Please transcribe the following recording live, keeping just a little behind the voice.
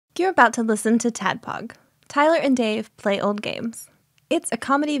You're about to listen to TADPOG. Tyler and Dave play old games. It's a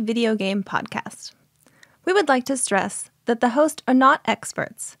comedy video game podcast. We would like to stress that the hosts are not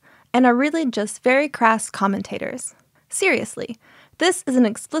experts and are really just very crass commentators. Seriously, this is an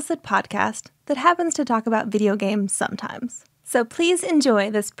explicit podcast that happens to talk about video games sometimes. So please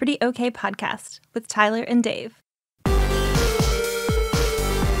enjoy this pretty okay podcast with Tyler and Dave.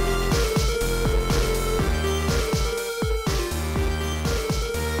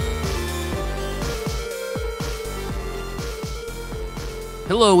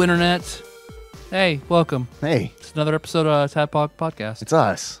 Hello, Internet. Hey, welcome. Hey. It's another episode of TADPOG Podcast. It's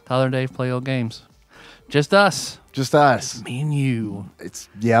us. Tyler and Dave play old games. Just us. Just us. Me and you.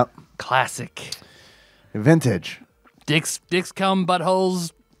 Yep. Classic. Vintage. Dicks come,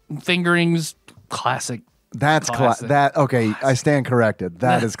 buttholes, fingerings. Classic. That's classic. Okay, I stand corrected.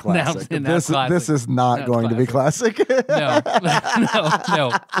 That is classic. This is not going to be classic. No.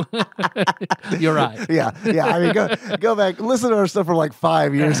 You're right. Yeah. I mean, go back, listen to our stuff from like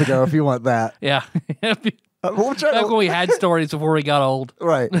 5 years ago if you want that. Yeah. We'll try Back when we had stories before we got old.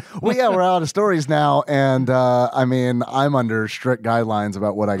 Right. Well, yeah, we're out of stories now, and I mean, I'm under strict guidelines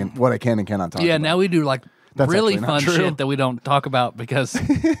about what I can and cannot talk about. Yeah, now we do like That's really not fun true. shit that we don't talk about because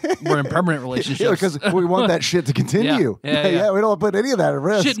we're in permanent relationships. Yeah, because we want that shit to continue. Yeah. We don't want to put any of that at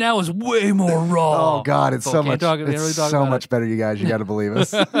risk. Shit now is way more raw. Oh God, it's so much. It's so much better, you guys. You got to believe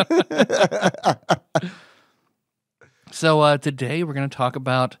us. So today we're going to talk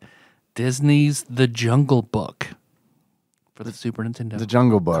about Disney's The Jungle Book for the Super Nintendo. The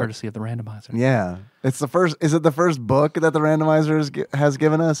Jungle Book, courtesy of the randomizer. Yeah, it's the first. Is it the first book that the randomizer has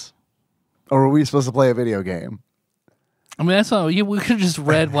given us? Or were we supposed to play a video game? I mean, that's not. We could have just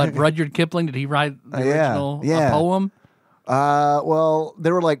read what Rudyard Kipling. Did he write the original a poem? Well,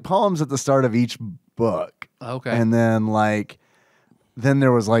 there were like poems at the start of each book. Okay. And then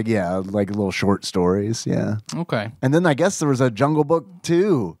there was like little short stories. Yeah. Okay. And then I guess there was a Jungle Book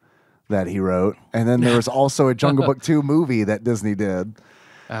 2 that he wrote. And then there was also a Jungle Book 2 movie that Disney did.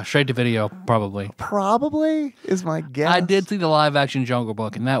 Straight to video, probably. Probably is my guess. I did see the live action Jungle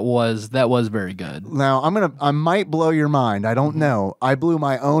Book, and that was very good. Now I might blow your mind. I don't know. I blew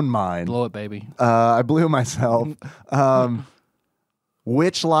my own mind. Blow it, baby. I blew myself.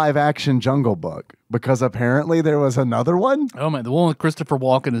 Which live action Jungle Book? Because apparently there was another one. Oh man, the one with Christopher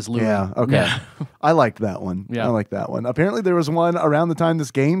Walken as Louie. Yeah. Okay. Yeah. I liked that one. Yeah. I liked that one. Apparently there was one around the time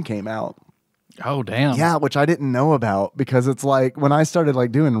this game came out. Oh damn. Yeah, which I didn't know about because it's like when I started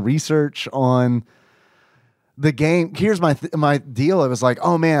like doing research on the game. Here's my deal. It was like,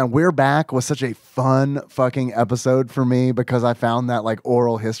 oh man, We're Back was such a fun fucking episode for me because I found that like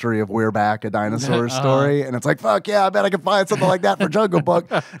oral history of We're Back, a dinosaur story, and it's like, fuck yeah, I bet I can find something like that for Jungle Book.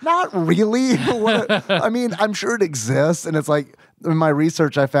 Not really. I mean, I'm sure it exists, and it's like in my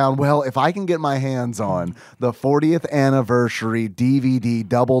research I found, well, if I can get my hands on the 40th anniversary DVD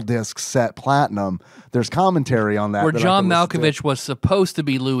double disc set platinum, there's commentary on that. Where John Malkovich was supposed to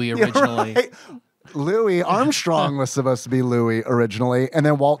be Louie originally. Yeah, right. Louis Armstrong was supposed to be Louis originally, and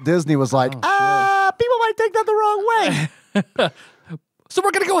then Walt Disney was like, people might take that the wrong way. So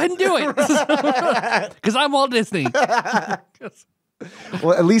we're going to go ahead and do it. Because I'm Walt Disney.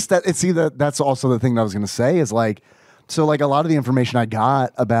 Well, at least that's also the thing that I was going to say is like, so like a lot of the information I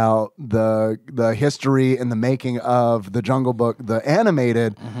got about the history and the making of the Jungle Book, the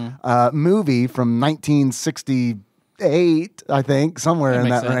animated movie from 1968, I think, somewhere in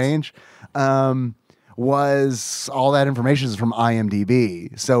that range, was all that information is from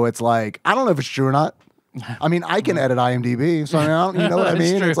IMDb. So it's like, I don't know if it's true or not. I mean, I can edit IMDb, so you know what I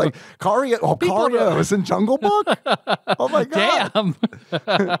mean? It's like, Cario is in Jungle Book? Oh my God. Damn.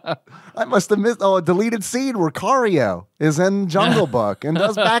 I must have missed a deleted scene where Cario is in Jungle Book and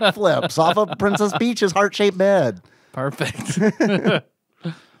does backflips off of Princess Peach's heart-shaped bed. Perfect.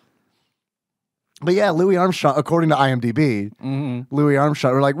 But yeah, Louis Armstrong, according to IMDb, Louis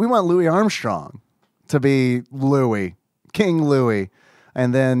Armstrong, we're like, we want Louis Armstrong to be Louis, King Louis.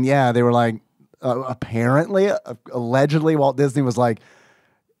 And then, yeah, they were like, apparently, allegedly, Walt Disney was like,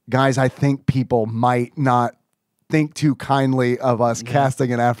 guys, I think people might not think too kindly of us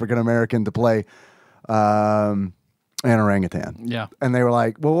casting an African-American to play an orangutan. Yeah. And they were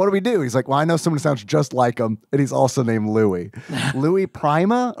like, well, what do we do? He's like, well, I know someone who sounds just like him, and he's also named Louis. Louis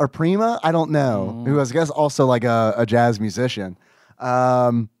Prima or Prima? I don't know. Who was, I guess, also like a jazz musician.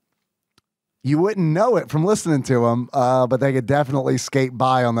 You wouldn't know it from listening to him, but they could definitely skate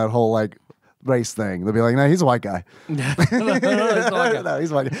by on that whole like race thing. They'll be like, no, he's a white guy. No, he's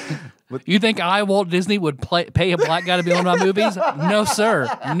a white guy. You think Walt Disney, would pay a black guy to be on my movies? No, sir.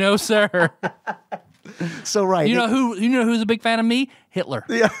 No, sir. So right, You know who's a big fan of me? Hitler.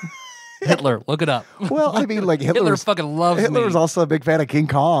 yeah. Hitler, look it up. Well, I mean, like Hitler fucking loves Hitler me. was also a big fan of King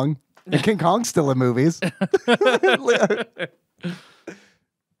Kong, and King Kong's still in movies.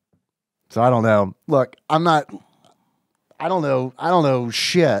 So I don't know. Look, I don't know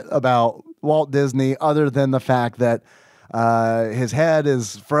shit about Walt Disney other than the fact that his head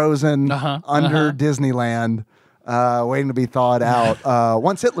is frozen under Disneyland, waiting to be thawed out.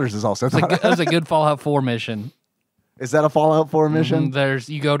 Once Hitler's is also thawed out. That was a good Fallout 4 mission. Is that a Fallout 4 mission?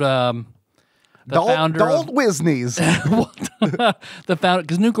 You go to the founder the old Wisneys. The founder,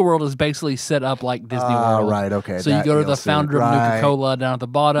 because Nuka World is basically set up like Disney World. Right, okay. So you go to the founder of Nuka Cola down at the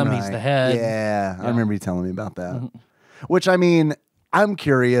bottom. Right. He's the head. Yeah, I remember you telling me about that. Which, I mean, I'm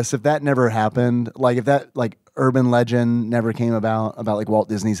curious if that never happened, like if that like urban legend never came about like Walt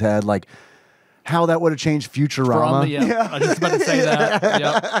Disney's head, like how that would have changed Futurama. Yeah. I was just about to say that.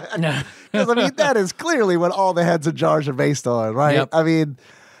 Yep. Because I mean, that is clearly what all the heads of jars are based on, right? Yep. I mean,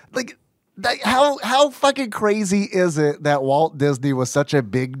 like, how fucking crazy is it that Walt Disney was such a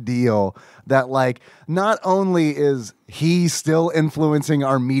big deal that like not only is he still influencing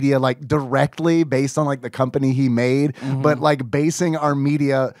our media like directly based on like the company he made, but like basing our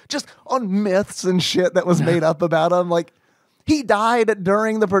media just on myths and shit that was made up about him, like. He died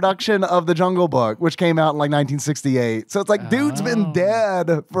during the production of The Jungle Book, which came out in like 1968. So it's like, dude's been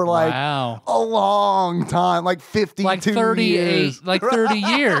dead for like a long time, like 52 like 38, years. like 30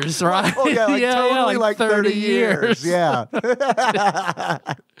 years, right? Oh yeah, like totally like 30 years. years. Yeah.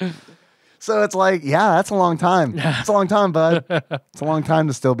 So it's like, yeah, that's a long time. It's a long time, bud. It's a long time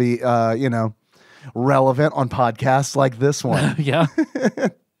to still be, relevant on podcasts like this one. Yeah.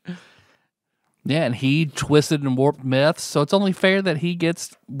 Yeah, and he twisted and warped myths, so it's only fair that he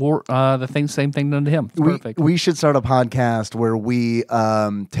gets same thing done to him. It's perfect. We should start a podcast where we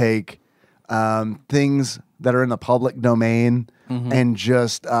take things that are in the public domain and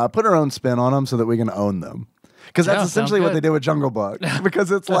just put our own spin on them so that we can own them. Because that's essentially what they did with Jungle Book.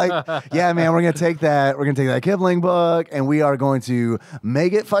 Because it's like, yeah, man, we're going to take that Kipling book and we are going to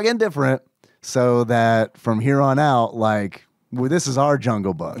make it fucking different so that from here on out, like, well, this is our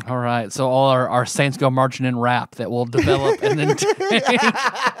Jungle Book. All right. So all our Saints Go Marching in rap that will develop and then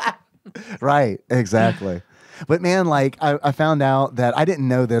Right. Exactly. But man, like I found out that I didn't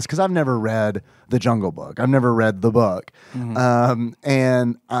know this because I've never read The Jungle Book. I've never read the book.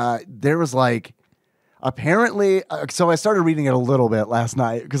 And there was like, apparently, so I started reading it a little bit last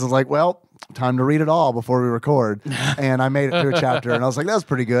night because I was like, well, time to read it all before we record. And I made it through a chapter and I was like, that was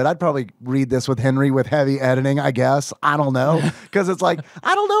pretty good. I'd probably read this with Henry with heavy editing, I guess. I don't know. Because it's like,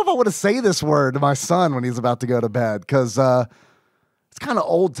 I don't know if I want to say this word to my son when he's about to go to bed because it's kind of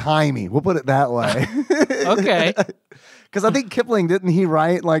old timey. We'll put it that way. Okay. Because I think Kipling, didn't he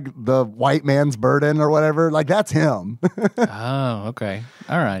write like The White Man's Burden or whatever? Like that's him. Oh, okay.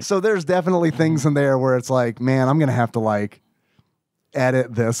 All right. So there's definitely things in there where it's like, man, I'm going to have to like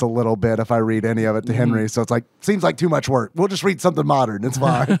edit this a little bit if I read any of it to Henry. So it's like, seems like too much work. We'll just read something modern. It's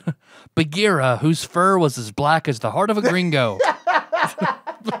fine. Bagheera, whose fur was as black as the heart of a gringo.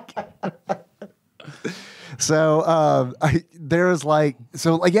 So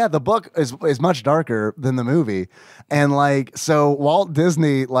the book is much darker than the movie. And like, so Walt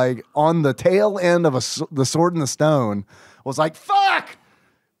Disney, like on the tail end of The Sword and the Stone was like, fuck,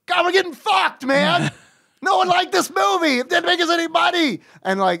 God, we're getting fucked, man. No one liked this movie. It didn't make us any money.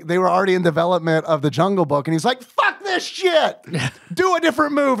 And like, they were already in development of The Jungle Book. And he's like, fuck this shit. Do a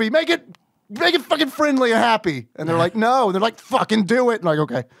different movie. Make it fucking friendly and happy. And they're like, no. And they're like, fucking do it. And like,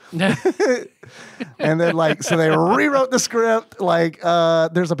 okay. And then like, so they rewrote the script. Like,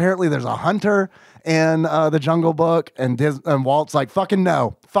 there's a hunter in The Jungle Book. And Walt's like, fucking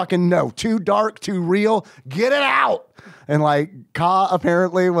no. Too dark, too real. Get it out. And like Ka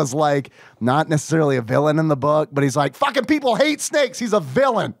apparently was like not necessarily a villain in the book, but he's like, fucking people hate snakes. He's a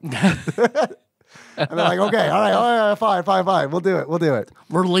villain. And they're like, okay, all right, fine. We'll do it.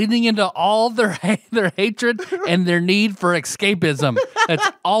 We're leaning into all their hatred and their need for escapism.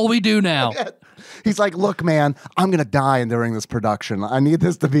 That's all we do now. He's like, look, man, I'm going to die during this production. I need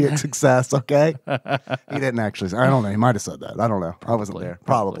this to be a success, okay? He didn't actually say. I don't know. He might have said that. I don't know. I wasn't there.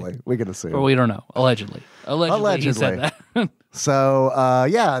 Probably. We could assume. But we don't know. Allegedly. He said that. So,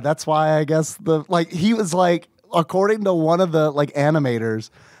 yeah, that's why I guess he was like, according to one of the like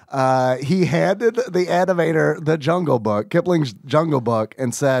animators, he handed the animator the Jungle Book, Kipling's Jungle Book,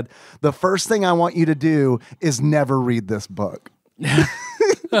 and said, the first thing I want you to do is never read this book.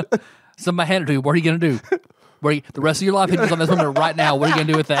 Somebody handed it to you. What are you going to do? The rest of your life hinges on this woman right now. What are you going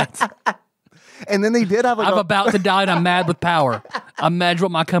to do with that? And then they did have I'm about to die and I'm mad with power. Imagine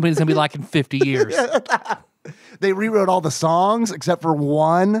what my company's going to be like in 50 years. They rewrote all the songs except for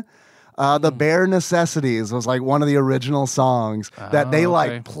one. The Bare Necessities was like one of the original songs that they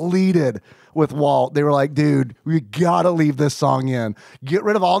like pleaded with Walt. They were like, dude, we gotta leave this song in. Get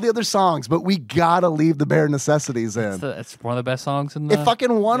rid of all the other songs, but we gotta leave the Bare Necessities in. It's one of the best songs in the... It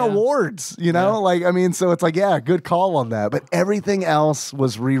fucking won awards, you know? Yeah. Like, I mean, so it's like, yeah, good call on that. But everything else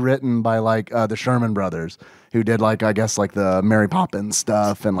was rewritten by like the Sherman Brothers, who did like, I guess, like the Mary Poppins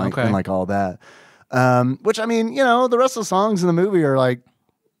stuff and like and like all that. Which, I mean, you know, the rest of the songs in the movie are like,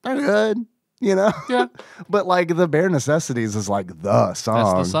 they're good, you know? Yeah. But like the Bare Necessities is like the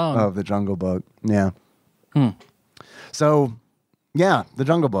song, That's the song of the Jungle Book. Yeah. So, yeah, the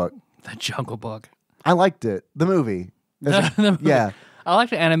Jungle Book. The Jungle Book. I liked it. The movie. The movie. Yeah. I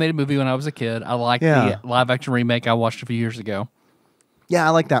liked the animated movie when I was a kid. I liked the live action remake I watched a few years ago. Yeah, I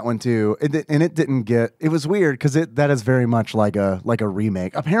like that one too. And it didn't get. It was weird because that is very much like a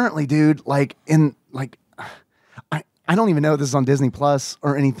remake. Apparently, dude, like in like, I don't even know if this is on Disney Plus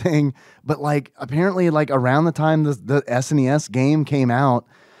or anything, but like apparently, like around the time the SNES game came out,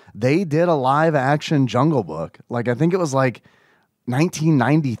 they did a live action Jungle Book. Like I think it was like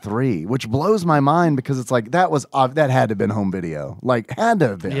 1993, which blows my mind because it's like that had to have been home video. Like had to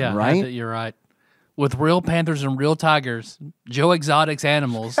have been, right? You're right. With real panthers and real tigers, Joe Exotic's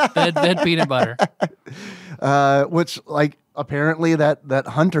animals, fed peanut butter. Which, like, apparently that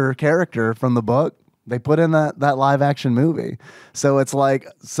hunter character from the book, they put in that live action movie. So it's like,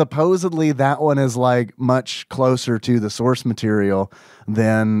 supposedly that one is like much closer to the source material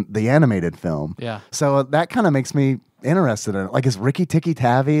than the animated film. Yeah. So that kind of makes me interested in it. Like, is Ricky Tikki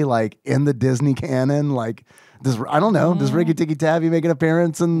Tavi like in the Disney canon? Like, does Ricky Tikki Tavi make an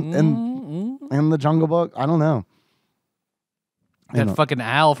appearance in the Jungle Book? I don't know. That fucking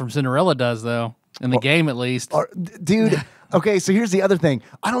owl from Cinderella does, though. In the game, at least. Dude, okay, so here's the other thing.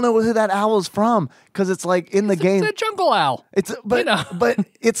 I don't know who that owl is from, because it's like in the game. It's a jungle owl. But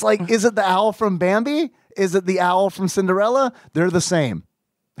it's like, is it the owl from Bambi? Is it the owl from Cinderella? They're the same.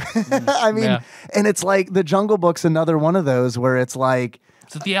 I mean, and it's like the Jungle Book's another one of those where it's like.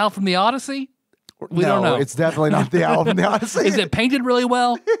 Is it the owl from the Odyssey? We don't know. It's definitely not the owl from the Odyssey. Is it painted really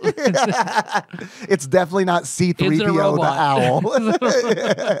well? It's definitely not C-3PO the owl.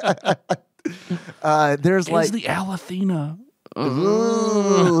 There's like the owl Athena.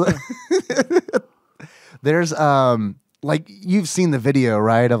 There's like you've seen the video,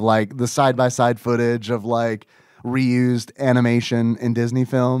 right, of like the side-by-side footage of like reused animation in Disney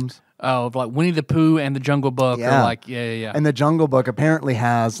films. Oh, like Winnie the Pooh and the Jungle Book. Yeah. Are like, yeah. And the Jungle Book apparently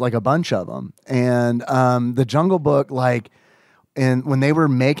has like a bunch of them. And the Jungle Book, like, and when they were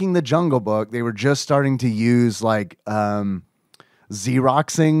making the Jungle Book, they were just starting to use like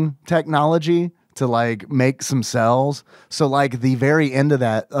Xeroxing technology to like make some cells. So like the very end of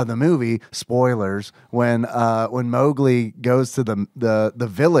the movie, spoilers, when Mowgli goes to the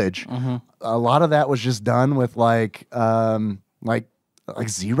village, a lot of that was just done with like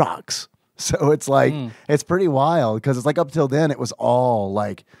Xerox. So it's like it's pretty wild because it's like up till then it was all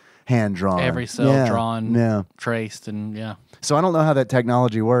like hand drawn. Every cell drawn, traced, and So I don't know how that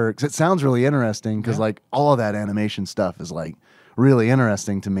technology works. It sounds really interesting because like all of that animation stuff is like really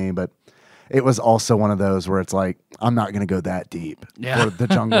interesting to me, but it was also one of those where it's like, I'm not going to go that deep for the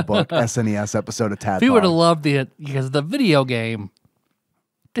Jungle Book SNES episode of TADPOG. If you would have loved it, because the video game,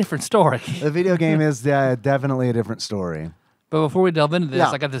 different story. The video game is definitely a different story. But before we delve into this,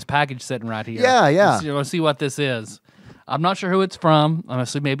 I got this package sitting right here. Yeah. Let's see what this is. I'm not sure who it's from. I'm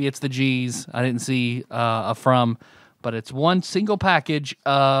assuming maybe it's the G's. I didn't see a from, but it's one single package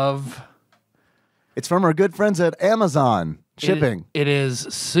of... It's from our good friends at Amazon Shipping. It is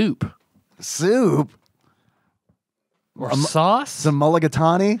soup. Soup? Or sauce? Some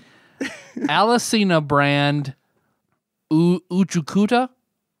mulligatawny? Alicina brand Uchukuta.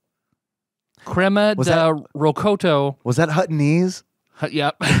 Crema de Rocoto. Was that Huttonese?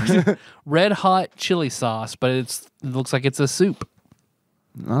 Yep. Red hot chili sauce, but it looks like it's a soup.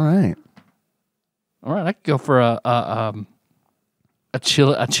 All right. I could go for a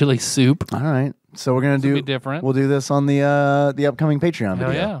chili soup. All right. So we're gonna do different. We'll do this on the upcoming Patreon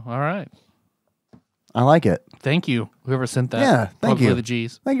video. Yeah. All right. I like it. Thank you, whoever sent that. Yeah. Thank you. Probably the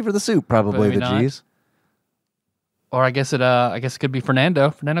G's. Thank you for the soup. Probably Maybe the not. G's. Or I guess it could be Fernando.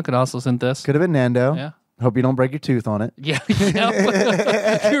 Fernando could also send this. Could have been Nando. Yeah. Hope you don't break your tooth on it. Yeah.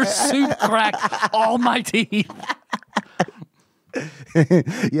 Your soup cracked all my teeth.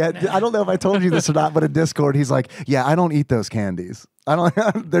 Yeah, I don't know if I told you this or not, but in Discord, he's like, "Yeah, I don't eat those candies. I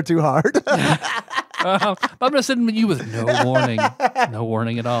don't. They're too hard." I'm going to send you with no warning. No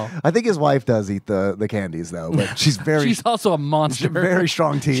warning at all. I think his wife does eat the candies though, but she's very She's also a monster. very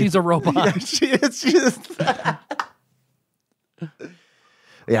strong teeth. She's a robot. Yeah, she is. She is.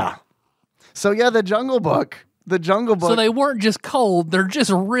 Yeah. So yeah, the Jungle Book. The Jungle Book. So they weren't just cold; they're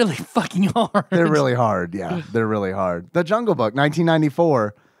just really fucking hard. They're really hard. Yeah, they're really hard. The Jungle Book,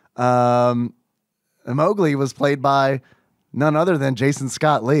 1994. Mowgli was played by none other than Jason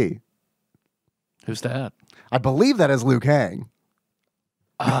Scott Lee. Who's that? I believe that is Liu Kang.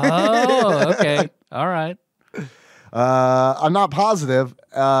 Oh, okay. All right. I'm not positive.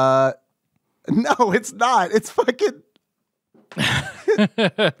 No, it's not. It's fucking.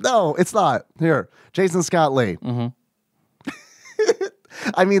 No, it's not. Here, Jason Scott Lee. Mm-hmm.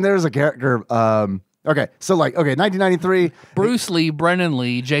 I mean, there's a character. Okay, so 1993. Bruce Lee, Brennan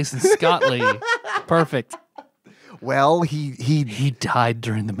Lee, Jason Scott Lee. Perfect. Well, he died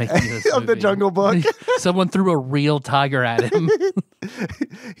during the making of this of the movie. Jungle Book. Someone threw a real tiger at him.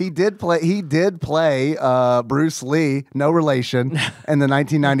 He did play Bruce Lee, no relation, in the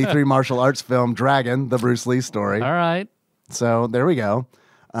 1993 martial arts film Dragon, the Bruce Lee story. All right. So there we go.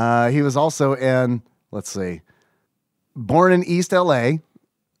 He was also in, let's see, Born in East LA,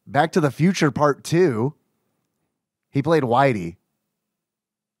 Back to the Future Part 2. He played Whitey.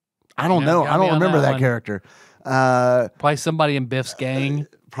 I don't know. I don't remember that character. Probably somebody in Biff's gang.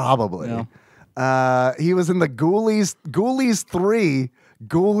 Probably. Yeah. He was in the Ghoulies 3,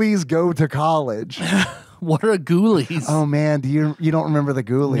 Ghoulies Go to College. What are ghoulies? Oh man, you don't remember the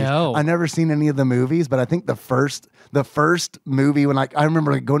Ghoulies? No. I've never seen any of the movies, but I think the first movie when I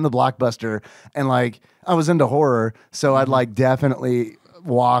remember going to Blockbuster and I was into horror, so I'd definitely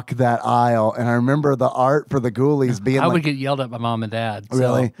walk that aisle, and I remember the art for the Ghoulies being I would get yelled at by mom and dad. So,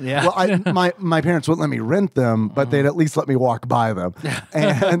 really? Yeah. Well, my parents wouldn't let me rent them, but they'd at least let me walk by them.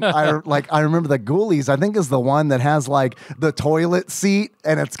 And I remember the Ghoulies, I think is the one that has the toilet seat,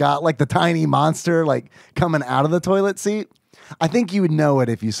 and it's got the tiny monster coming out of the toilet seat. I think you would know it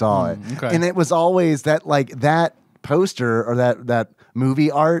if you saw it. Okay. And it was always that that poster or that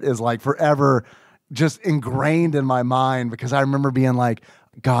movie art is forever just ingrained in my mind, because I remember being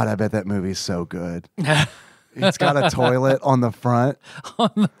God, I bet that movie's so good. It's got a toilet on the front. On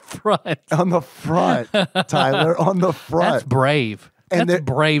the front. On the front, Tyler, on the front. That's brave. And That's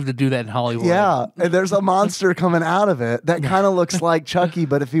brave to do that in Hollywood. Yeah, and there's a monster coming out of it that kind of looks like Chucky,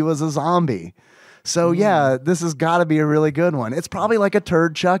 but if he was a zombie. So yeah, this has got to be a really good one. It's probably like a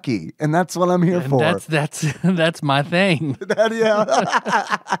turd Chucky, and that's what I'm here for. That's my thing.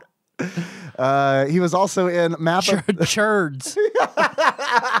 Yeah. He was also in Map of Churds.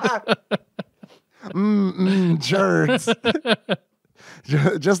 Churds.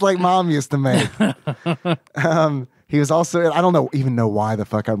 Just like mom used to make. He was also in, I don't even know why the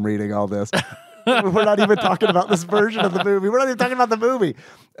fuck I'm reading all this. We're not even talking about this version of the movie. We're not even talking about the movie.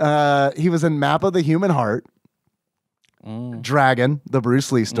 He was in Map of the Human Heart, Dragon, the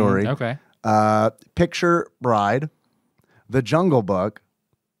Bruce Lee story. Okay. Picture Bride, The Jungle Book,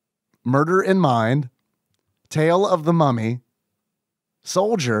 Murder in Mind, Tale of the Mummy,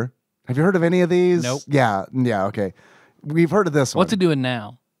 Soldier. Have you heard of any of these? Nope. Yeah, okay. We've heard of this one. What's he doing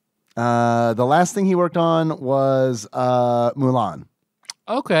now? The last thing he worked on was Mulan.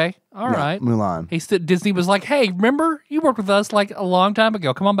 Okay. All right. Mulan. Disney was like, hey, remember? You worked with us a long time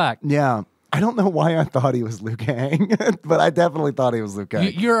ago. Come on back. Yeah. I don't know why I thought he was Liu Kang, but I definitely thought he was Liu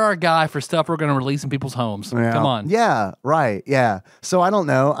Kang. You're our guy for stuff we're going to release in people's homes. Yeah. Come on. Yeah, right. Yeah. So I don't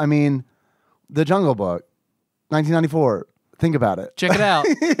know. I mean, The Jungle Book, 1994. Think about it. Check it out.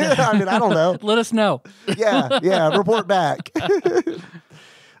 I mean, I don't know. Let us know. Yeah. Report back.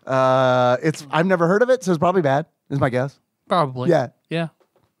 I've never heard of it, so it's probably bad, is my guess. Probably. Yeah.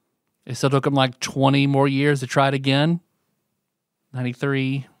 It still took him 20 more years to try it again.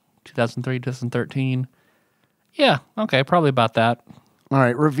 93, 2003, 2013. Yeah, okay, probably about that. All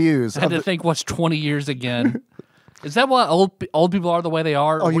right, reviews. I had to think, what's 20 years again? Is that why old people are the way they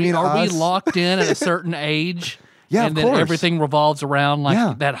are? Oh, you mean are we us? locked in at a certain age? Yeah, and of then course. everything revolves around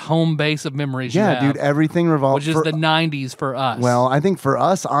that home base of memories you Yeah, have, dude, everything revolves. which is the 90s for us. Well, I think for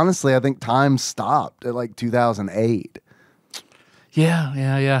us, honestly, I think time stopped at 2008. Yeah.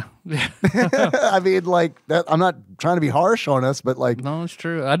 I mean, that. I'm not trying to be harsh on us, but No, it's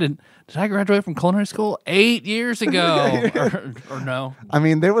true. Did I graduate from culinary school 8 years ago? or no? I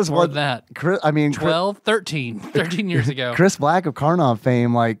mean, there was More one. than that. 12, 13 years ago. Chris Black of Karnov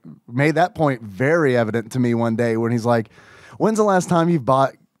fame made that point very evident to me one day when he's like, "When's the last time you've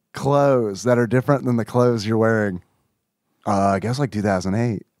bought clothes that are different than the clothes you're wearing?" I guess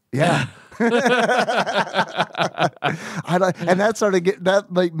 2008. Yeah. And that started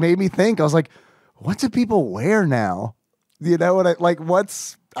made me think. I was like, what do people wear now? You know what?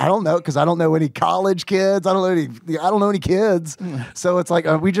 I don't know, because I don't know any college kids. I don't know any kids. So it's like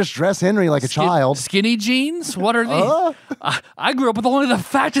we just dress Henry like a child. Skinny jeans? What are these? I grew up with only the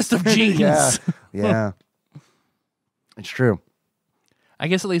fattest of jeans. Yeah. It's true. I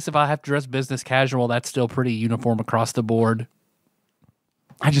guess at least if I have to dress business casual, that's still pretty uniform across the board.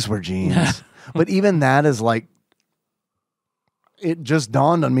 I just wear jeans. But even that is like, it just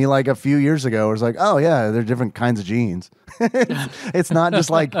dawned on me like a few years ago. It was like, oh yeah, there are different kinds of jeans. It's not just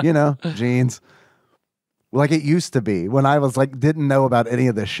like, jeans. Like it used to be when I was like, didn't know about any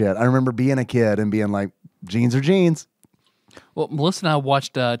of this shit. I remember being a kid and being like, jeans are jeans. Well, Melissa and I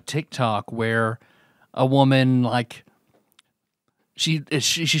watched a TikTok where a woman, like, she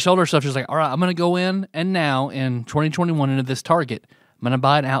told herself, she was like, all right, I'm going to go in and now in 2021 into this Target. I'm going to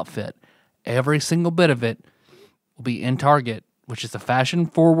buy an outfit. Every single bit of it will be in Target, which is a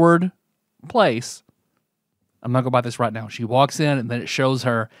fashion-forward place. I'm going to go buy this right now. She walks in, and then it shows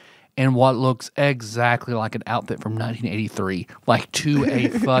her in what looks exactly like an outfit from 1983, like to a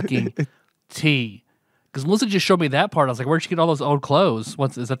fucking T. Because Melissa just showed me that part. I was like, where'd she get all those old clothes?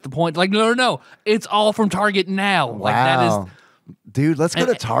 Is that the point? Like, no. It's all from Target now. Wow. Like, that is... Dude, let's go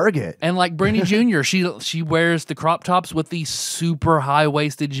to Target. And like Brandy Jr., she wears the crop tops with these super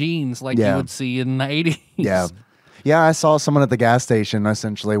high-waisted jeans like you would see in the 80s. Yeah. Yeah, I saw someone at the gas station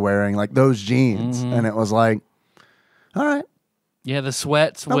essentially wearing like those jeans. And it was like, all right. Yeah, the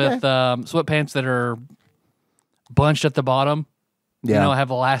sweats with sweatpants that are bunched at the bottom. Yeah. Have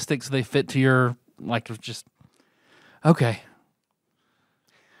elastics so they fit to your, like, just, okay.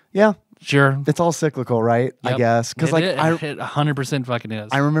 Yeah. Sure. It's all cyclical, right? Yep. I guess. Because it 100% fucking is.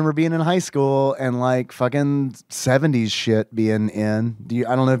 I remember being in high school and like fucking 70s shit being in.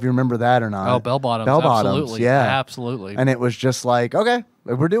 I don't know if you remember that or not. Oh, bell bottoms. Absolutely. Yeah. Absolutely. And it was just like, okay,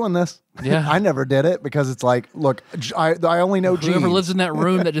 we're doing this. Yeah. I never did it because it's like, look, I only know jeans. Whoever lives in that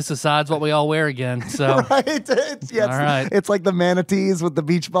room that just decides what we all wear again. So right. It's like the manatees with the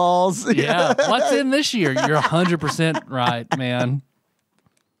beach balls. Yeah. What's in this year? You're 100% right, man.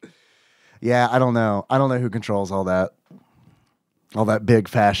 Yeah, I don't know. I don't know who controls all that big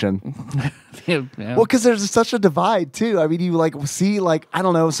fashion. Yeah. Well, because there's such a divide too. I mean, you like see like, I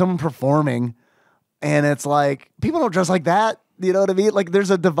don't know, someone performing and it's like, people don't dress like that. You know what I mean? Like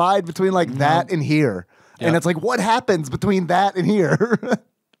there's a divide between like that and here. Yep. And it's like, what happens between that and here?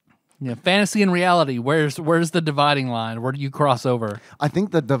 Yeah, fantasy and reality. Where's the dividing line? Where do you cross over? I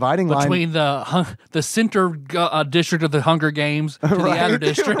think the dividing line between the center district of the Hunger Games to the outer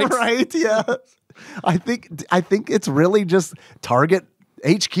districts. Right? Yeah. I think it's really just Target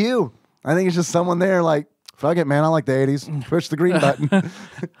HQ. I think it's just someone there like, fuck it, man. I like the 80s. Push the green button.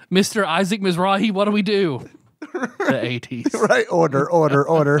 Mr. Isaac Mizrahi, what do we do? The 80s. Right.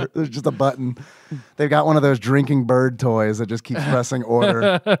 Order. There's just a button. They've got one of those drinking bird toys that just keeps pressing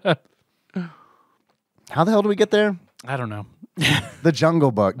order. How the hell do we get there? I don't know. The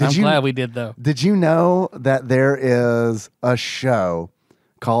Jungle Book. I'm glad we did, though. Did you know that there is a show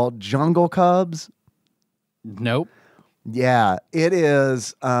called Jungle Cubs? Nope. Yeah, it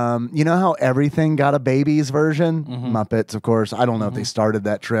is. You know how everything got a baby's version? Muppets, of course. I don't know if they started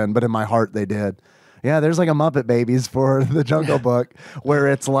that trend, but in my heart they did. Yeah, there's like a Muppet Babies for the Jungle Book where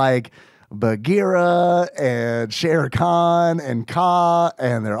it's like Bagheera and Shere Khan and Kaa,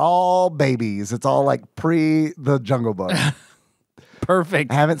 and they're all babies. It's all like pre the Jungle Book.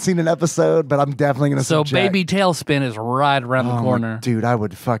 Perfect. I haven't seen an episode, but I'm definitely going to subject. Baby Tailspin is right around the corner. Dude, I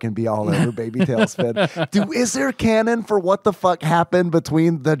would fucking be all over Baby Tailspin. Dude, is there canon for what the fuck happened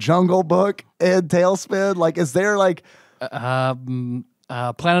between the Jungle Book and Tailspin? Like, is there like... Planet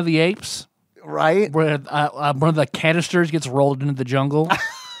of the Apes? Right? Where one of the canisters gets rolled into the jungle.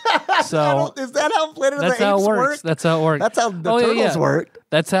 So is that how Planet of the Apes works? That's how it works. That's how the turtles work.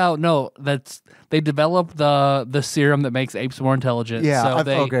 That's how they develop the serum that makes apes more intelligent. Yeah.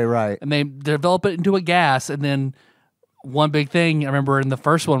 So okay, right. And they develop it into a gas, and then one big thing I remember in the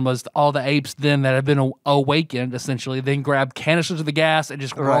first one was all the apes then that have been awakened essentially then grab canisters of the gas and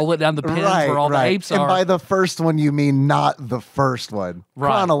just roll it down the pins where all the apes are. And by the first one, you mean not the first one. Right.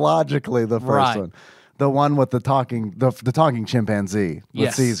 Chronologically, the first one. The one with the talking chimpanzee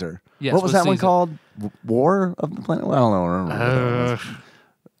with Caesar. Yes, what was that Caesar. one called? War of the Planet? I don't know.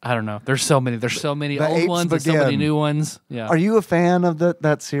 I don't know. There's so many. There's so many The old Apes ones Begin. and so many new ones. Yeah. Are you a fan of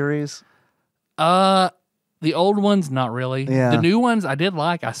that series? The old ones, not really. Yeah. The new ones, I did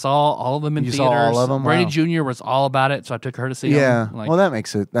like. I saw all of them in You theaters. saw all of them? Brady Wow. Jr. was all about it, so I took her to see Yeah. them. Well, that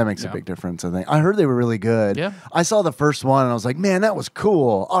makes a big difference, I think. I heard they were really good. Yeah. I saw the first one and I was like, man, that was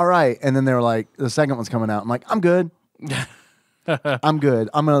cool. All right. And then they were like, the second one's coming out. I'm like, I'm good. I'm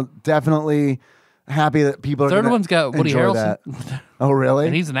good. I'm going to definitely happy that people are Third gonna one's got Woody enjoy Harrelson. that. Oh, really?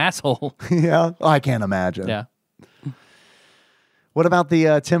 And he's an asshole. Yeah. Oh, I can't imagine. Yeah. What about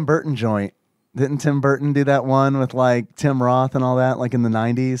the Tim Burton joint? Didn't Tim Burton do that one with like Tim Roth and all that, like in the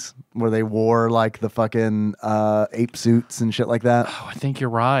 90s, where they wore like the fucking ape suits and shit like that? Oh, I think you're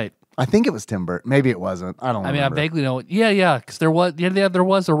right. I think it was Tim Burton. Maybe it wasn't. I don't I mean, I remember. vaguely know. Yeah, because there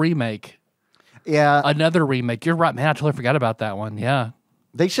was a remake. Yeah. Another remake. You're right, man. I totally forgot about that one. Yeah.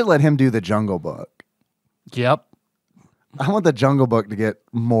 They should let him do the Jungle Book. Yep. I want the Jungle Book to get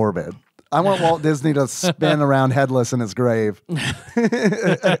morbid. I want Walt Disney to spin around headless in his grave.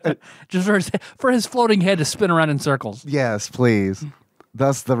 Just for his floating head to spin around in circles. Yes, please.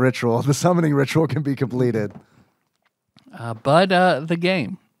 Thus the ritual, the summoning ritual can be completed. But the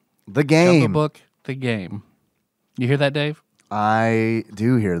game. The game. Jungle Book, the game. You hear that, Dave? I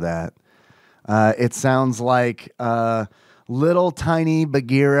do hear that. It sounds like little tiny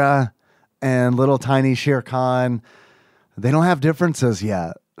Bagheera and little tiny Shere Khan. They don't have differences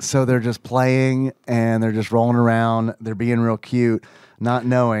yet. So they're just playing and they're just rolling around. They're being real cute, not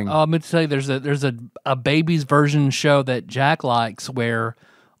knowing. I'm going to tell you, there's a baby's version show that Jack likes where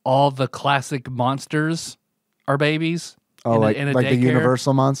all the classic monsters are babies. Oh, like the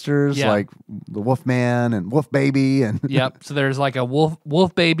Universal monsters, Yeah. like the Wolfman and Wolf Baby, and Yep. So there's like a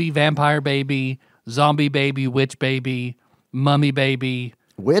wolf baby, vampire baby, zombie baby, witch baby, mummy baby.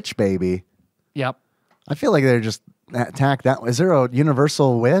 Witch Baby. Yep. I feel like they're just attack that. Is there a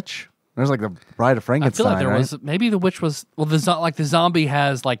Universal witch? There's like the Bride of I Frankenstein. feel like there right? was maybe the witch was the zombie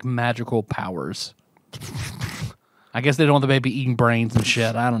has like magical powers. I guess they don't want the baby eating brains and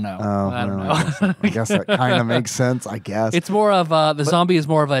shit. I don't know. I don't know. I guess that kind of makes sense. I guess It's more of the zombie is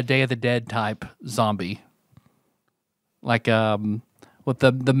more of a Day of the Dead type zombie, like with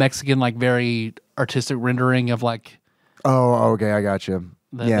the Mexican like very artistic rendering of like Oh, okay, I got you.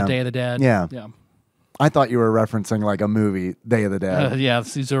 the yeah, Day of the Dead. Yeah. Yeah. I thought you were referencing like a movie, Day of the Dead. Yeah,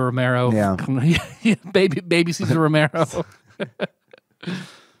 Cesar Romero. Yeah. baby Cesar Romero.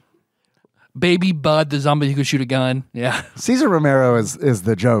 Baby Bud, the zombie who could shoot a gun. Yeah. Cesar Romero is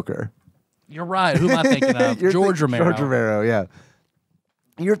the Joker. You're right. Who am I thinking of? George Romero. George Romero, yeah.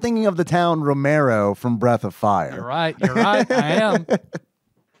 You're thinking of the town Romero from Breath of Fire. You're right. I am.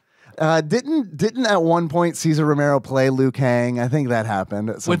 Didn't at one point Cesar Romero play Liu Kang? I think that happened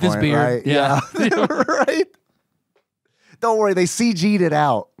at some With point, his beard. right? Yeah. Right. Don't worry, they CG'd it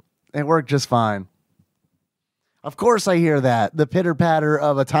out. It worked just fine. Of course, I hear that the pitter patter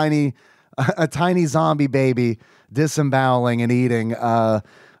of a tiny zombie baby disemboweling and eating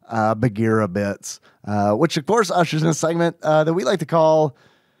Bagheera bits, which of course ushers in a segment that we like to call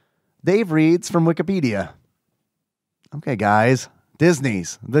Dave Reads from Wikipedia. Okay, guys.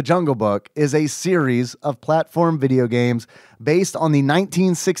 Disney's The Jungle Book is a series of platform video games based on the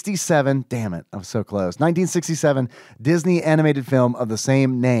 1967, damn it, I was so close, 1967 Disney animated film of the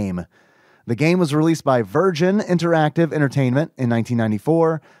same name. The game was released by Virgin Interactive Entertainment in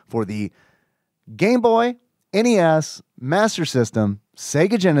 1994 for the Game Boy, NES, Master System,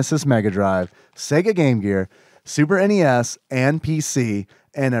 Sega Genesis Mega Drive, Sega Game Gear, Super NES, and PC,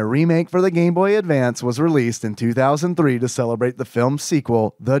 and a remake for the Game Boy Advance was released in 2003 to celebrate the film's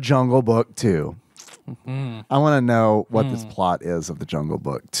sequel, The Jungle Book 2. I want to know what this plot is of The Jungle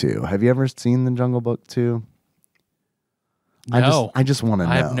Book 2. Have you ever seen The Jungle Book 2? No. I just want to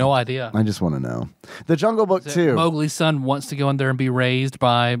know. I have no idea. I just want to know. The Jungle Book 2. Mowgli's son wants to go in there and be raised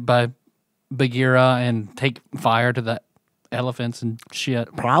by Bagheera and take fire to the elephants and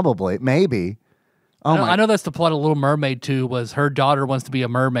shit. Probably. Maybe. Oh I know that's the plot of Little Mermaid 2 was her daughter wants to be a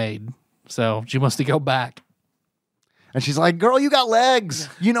mermaid. So she wants to go back. And she's like, girl, you got legs.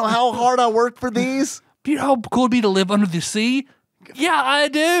 You know how hard I worked for these? You know how cool it'd be to live under the sea? Yeah, I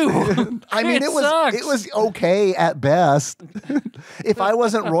do. I mean, it was okay at best. If I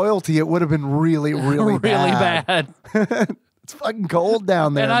wasn't royalty, it would have been really, really bad. It's fucking cold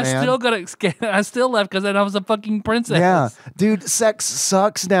down there, and I man. I still left because then I was a fucking princess. Yeah, dude, sex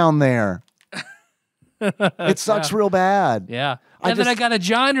sucks down there. It sucks real bad. Yeah. And then I got a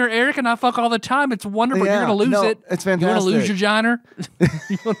giner, Eric, and I fuck all the time. It's wonderful. Yeah, You're going to lose it. It's You want to lose your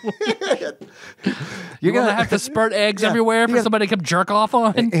fantastic. giner? You're going to have to spurt eggs everywhere for somebody to come jerk off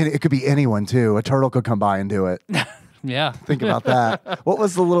on? And it could be anyone too. A turtle could come by and do it. Yeah. Think about that. What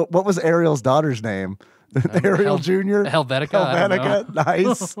was Ariel's daughter's name? Ariel Jr.? Helvetica. I don't know.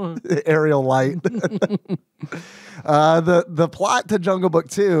 Nice. Ariel Light. The plot to Jungle Book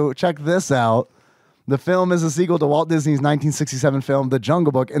 2, check this out. The film is a sequel to Walt Disney's 1967 film, The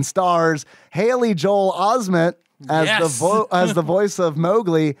Jungle Book, and stars Haley Joel Osment as the voice of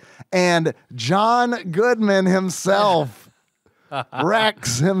Mowgli and John Goodman himself.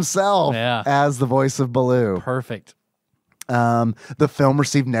 Rex himself as the voice of Baloo. Perfect. The film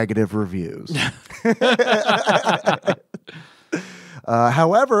received negative reviews.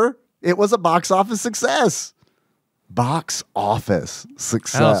 However, it was a box office success. Box office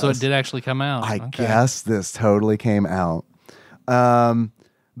success. Oh, so it did actually come out. I guess this totally came out.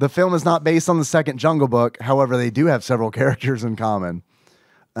 The film is not based on the second Jungle Book. However, they do have several characters in common.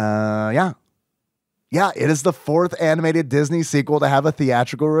 Yeah, it is the fourth animated Disney sequel to have a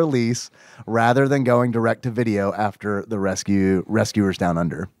theatrical release rather than going direct to video after the Rescuers Down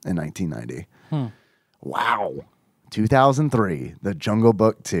Under in 1990. Wow. 2003, The Jungle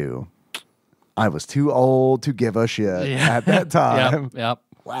Book 2. I was too old to give a shit at that time. Yep.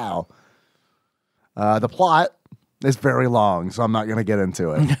 Wow. The plot is very long, so I'm not going to get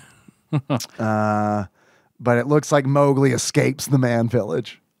into it. But it looks like Mowgli escapes the man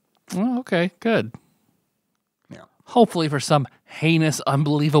village. Oh, okay, good. Yeah. Hopefully for some heinous,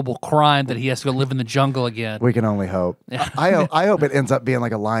 unbelievable crime that he has to go live in the jungle again. We can only hope. I hope it ends up being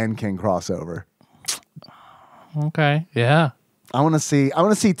like a Lion King crossover. Okay, yeah. I want to see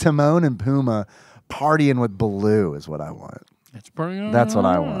Timon and Pumbaa partying with Baloo is what I want. That's what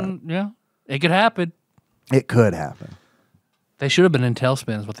I want. Yeah, it could happen. It could happen. They should have been in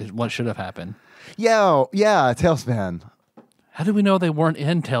Tailspin. What should have happened? Yeah, Tailspin. How do we know they weren't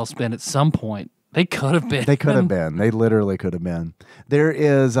in Tailspin at some point? They could have been. They could have been. They literally could have been. There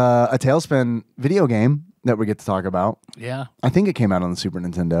is a Tailspin video game that we get to talk about. Yeah. I think it came out on the Super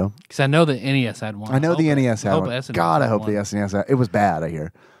Nintendo. Because I know the NES had one. I know the NES had one. SNES God, I had hope one. the SNES had. It was bad, I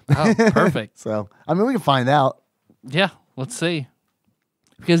hear. Oh, perfect. So, I mean, we can find out. Yeah, let's see.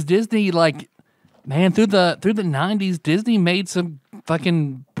 Because Disney, man, through the 90s, Disney made some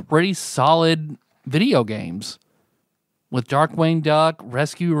fucking pretty solid video games. With Darkwing Duck,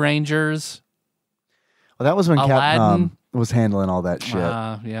 Rescue Rangers. Well, that was when Aladdin. Capcom was handling all that shit.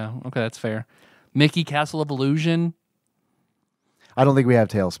 Yeah, okay, that's fair. Mickey Castle of Illusion. I don't think we have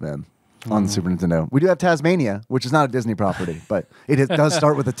Tailspin on the Super Nintendo. We do have Tasmania, which is not a Disney property, but does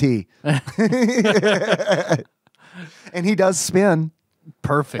start with a T. And he does spin.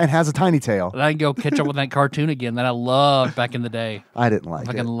 Perfect. And has a tiny tail. And I can go catch up with that cartoon again that I loved back in the day. I didn't like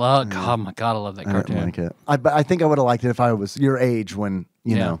it. Oh my God, I love that cartoon. I didn't like it. I think I would have liked it if I was your age when,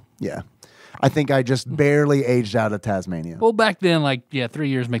 you know. Yeah. I think I just barely aged out of Tasmania. Well, back then, 3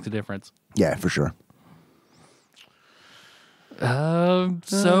 years makes a difference. Yeah, for sure.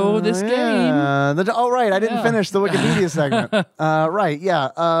 So this game. Right. I didn't finish the Wikipedia segment. Right. Yeah.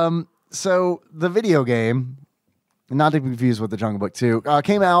 So the video game, not to be confused with the Jungle Book 2,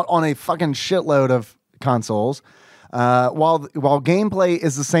 came out on a fucking shitload of consoles. While gameplay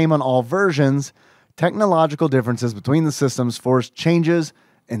is the same on all versions, technological differences between the systems forced changes,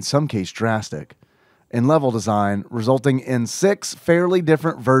 in some case drastic, in level design, resulting in 6 fairly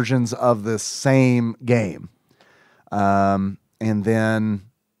different versions of the same game. And then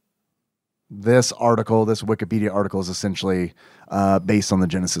this Wikipedia article is essentially based on the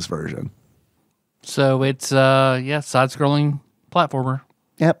Genesis version. So it's side-scrolling platformer.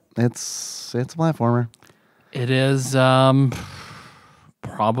 Yep, it's a platformer. It is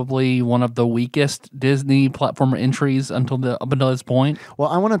probably one of the weakest Disney platformer entries up until this point. Well,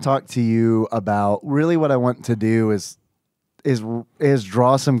 I want to talk to you about really what I want to do is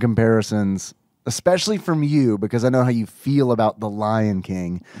draw some comparisons, especially from you, because I know how you feel about the Lion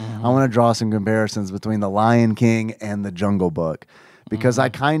King. I want to draw some comparisons between the Lion King and the Jungle Book. Because I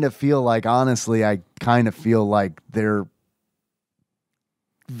kind of feel like, honestly, they're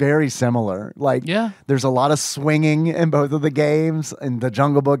very similar. There's a lot of swinging in both of the games. In the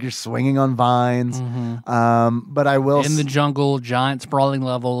Jungle Book, you're swinging on vines. But I will... In the jungle, giant sprawling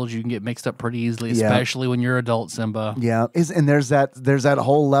levels, you can get mixed up pretty easily, especially when you're adult Simba. Yeah, and there's that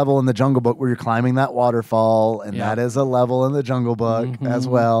whole level in the Jungle Book where you're climbing that waterfall, and that is a level in the Jungle Book as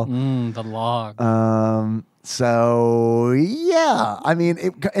well. The log. So, yeah. I mean,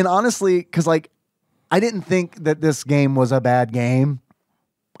 and honestly, because, I didn't think that this game was a bad game.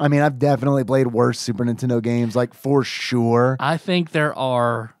 I mean, I've definitely played worse Super Nintendo games, for sure. I think there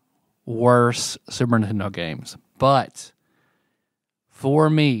are worse Super Nintendo games. But,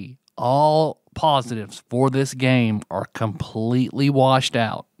 for me, all positives for this game are completely washed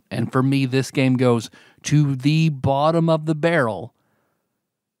out. And for me, this game goes to the bottom of the barrel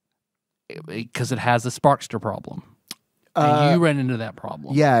because it has a Sparkster problem. And you ran into that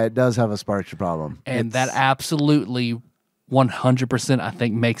problem. Yeah, it does have a Sparkster problem. And that absolutely 100% I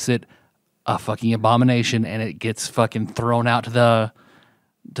think makes it a fucking abomination, and it gets fucking thrown out to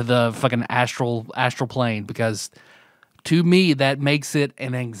the fucking astral plane, because to me that makes it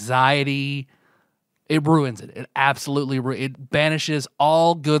an anxiety It ruins it. It absolutely it banishes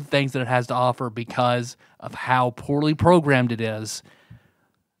all good things that it has to offer because of how poorly programmed it is.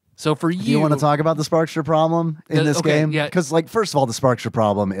 So for you... Do you want to talk about the Sparkster problem in this game? Yeah. Because, like, first of all, the Sparkster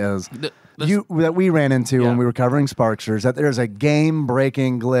problem is that we ran into Yeah. when we were covering Sparksters, that there's a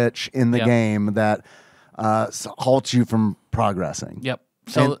game-breaking glitch in the game that halts you from progressing. Yep.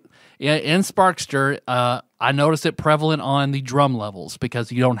 So, in Sparkster, I noticed it prevalent on the drum levels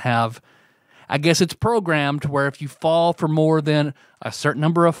because you don't have... I guess it's programmed where if you fall for more than a certain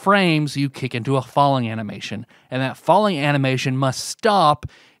number of frames, you kick into a falling animation. And that falling animation must stop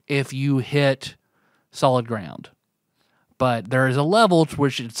if you hit solid ground. But there is a level to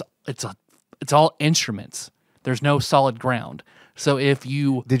which it's all instruments. There's no solid ground. So if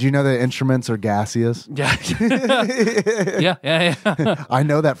you... Did you know that instruments are gaseous? Yeah. yeah. I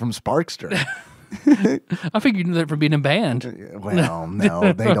know that from Sparkster. I think you knew that from being in band. Well,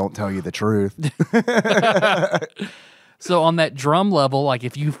 no, they don't tell you the truth. So on that drum level, like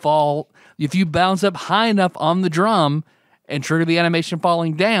if you bounce up high enough on the drum and trigger the animation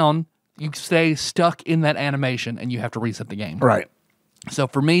falling down, you stay stuck in that animation and you have to reset the game. Right. So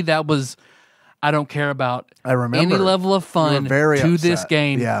for me, that was, I don't care about I remember. any level of fun very to upset. this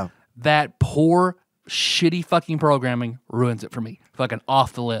game. Yeah. That poor, shitty fucking programming ruins it for me. Fucking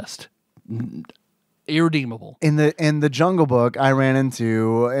off the list. Irredeemable. In the Jungle Book, I ran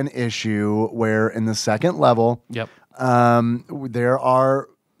into an issue where in the second level, there are,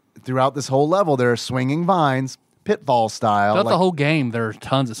 throughout this whole level, there are swinging vines, pitfall style. Throughout the whole game, there are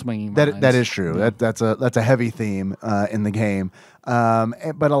tons of swinging vines. That is true. Yeah. That's a heavy theme in the game.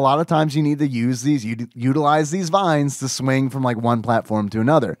 But a lot of times you need to utilize these vines to swing from like one platform to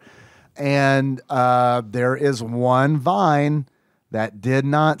another. And there is one vine that did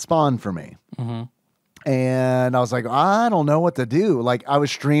not spawn for me. Mm-hmm. And I was like, I don't know what to do. Like I was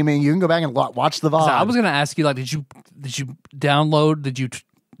streaming. You can go back and watch the VOD. So I was going to ask you, like, did you download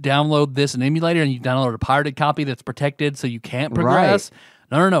this in emulator and you download a pirated copy that's protected so you can't progress? Right.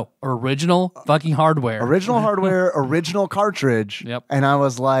 No. Original fucking hardware. Original hardware, original cartridge. Yep. And I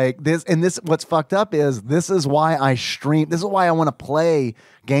was like, what's fucked up is this is why I stream. This is why I want to play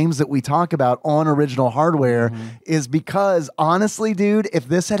games that we talk about on original hardware is because honestly, dude, if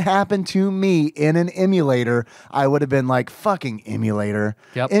this had happened to me in an emulator, I would have been like, fucking emulator.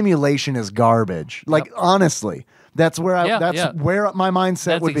 Yep. Emulation is garbage. Like, honestly. That's where where my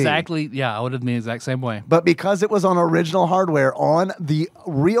mindset would be. Exactly. Yeah, I would have been the exact same way. But because it was on original hardware on the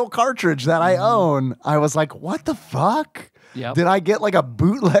real cartridge that I own, I was like, what the fuck? Yep. Did I get like a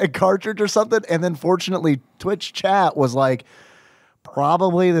bootleg cartridge or something? And then fortunately, Twitch chat was like,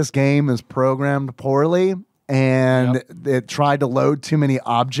 probably this game is programmed poorly and it tried to load too many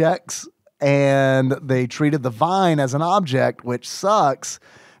objects and they treated the vine as an object, which sucks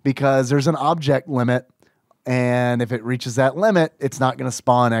because there's an object limit. And if it reaches that limit, it's not going to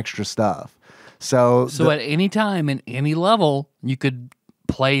spawn extra stuff. So at any time in any level, you could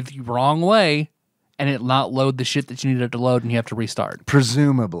play the wrong way and it not load the shit that you needed to load and you have to restart.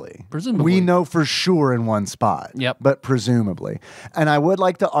 Presumably. We know for sure in one spot. Yep. But presumably. And I would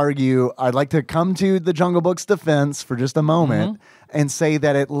like to argue, I'd like to come to the Jungle Book's defense for just a moment and say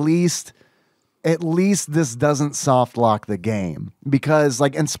that at least this doesn't soft lock the game. Because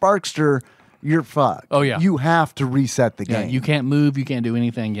like in Sparkster, you're fucked. Oh, yeah. You have to reset the game. You can't move. You can't do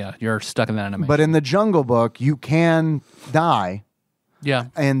anything. Yeah, you're stuck in that animation. But in the Jungle Book, you can die. Yeah.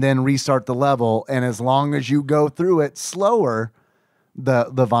 And then restart the level. And as long as you go through it slower,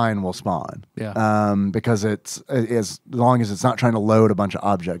 the vine will spawn. Yeah. Because it's as long as it's not trying to load a bunch of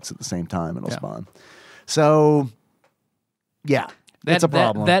objects at the same time, it'll spawn. So, yeah, it's a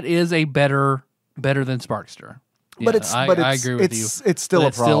problem. That is a better than Sparkster. But I agree with you. It's still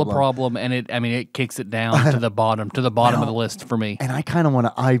a problem. It's still a problem, and it kicks it down to the bottom of the list for me. And I kind of want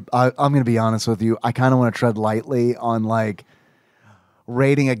to. I'm going to be honest with you. I kind of want to tread lightly on like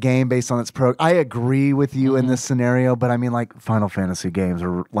rating a game based on its I agree with you in this scenario, but I mean, like Final Fantasy games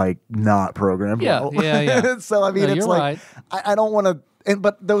are like not programmed well. Yeah. So I mean, it's like right. I don't want to.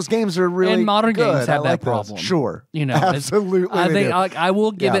 But those games are really and modern good. games have like that problem. Those. Sure, absolutely. I think I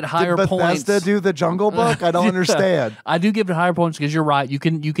will give it higher Did points. Bethesda do the Jungle Book? I don't understand. I do give it higher points because you're right. You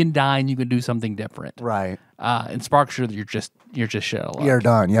can die and you can do something different. Right. In Sparkster, you're just shit out. You're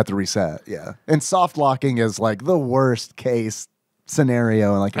done. You have to reset. Yeah. And soft locking is like the worst case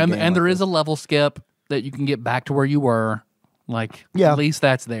scenario. Like and there is a level skip that you can get back to where you were. Like at least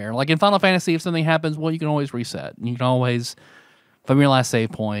that's there. Like in Final Fantasy, if something happens, well, you can always reset. You can always. From your last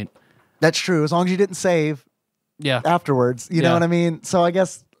save point. That's true. As long as you didn't save afterwards. You know what I mean? So I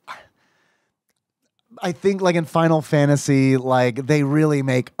guess I think like in Final Fantasy, like they really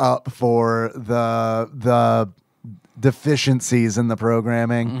make up for the deficiencies in the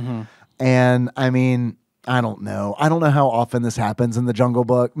programming. And I mean, I don't know how often this happens in the Jungle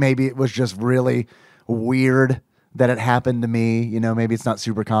Book. Maybe it was just really weird that it happened to me. You know, maybe it's not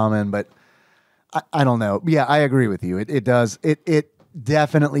super common, but I don't know. Yeah, I agree with you. It does. It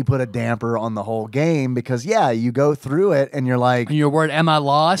definitely put a damper on the whole game because, yeah, you go through it and you're like... And you're worried, am I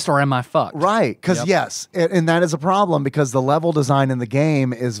lost or am I fucked? Right, because yes, and that is a problem because the level design in the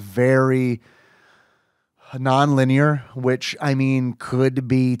game is very non-linear, which, I mean, could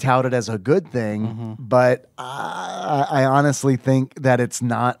be touted as a good thing, but I honestly think that it's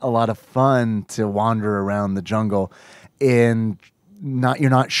not a lot of fun to wander around the jungle and you're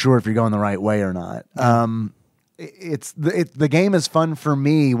not sure if you're going the right way or not. The game is fun for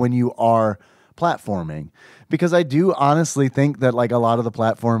me when you are platforming because I do honestly think that like a lot of the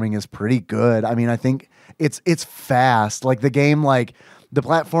platforming is pretty good. I mean, I think it's fast. Like the game, like the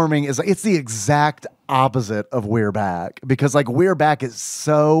platforming is it's the exact opposite of We're Back because like We're Back is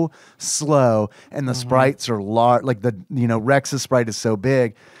so slow and the sprites are large. Like Rex's sprite is so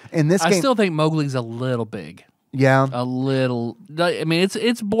big. In this game, I still think Mowgli's a little big. Yeah, a little. I mean,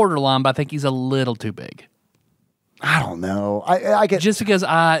 it's borderline, but I think he's a little too big. I don't know. I get just because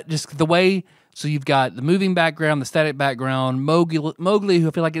just the way. So you've got the moving background, the static background. Mowgli, who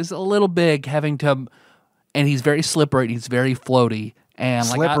I feel like is a little big, having to, and he's very slippery. And he's very floaty, and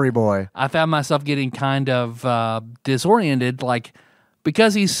slippery boy. I found myself getting kind of disoriented, like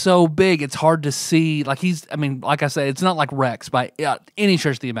because he's so big. It's hard to see. Like I mean, like I said, it's not like Rex by any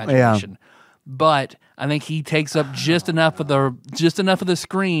stretch of the imagination. Yeah. But I think he takes up just enough of the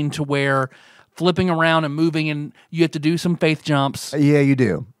screen to where flipping around and moving, and you have to do some faith jumps. Yeah, you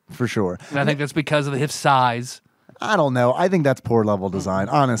do, for sure. And I think that's because of his size. I don't know. I think that's poor level design,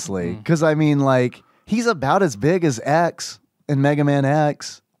 honestly. Because, I mean, like, he's about as big as X in Mega Man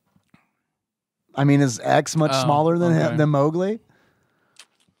X. I mean, is X much smaller than Mowgli?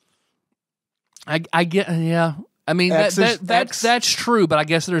 I get, yeah. I mean, that's true, but I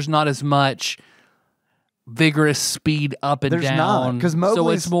guess there's not as much vigorous speed up and down. Because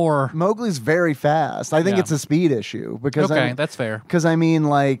Mowgli's very fast. I think it's a speed issue. Because that's fair. Because I mean,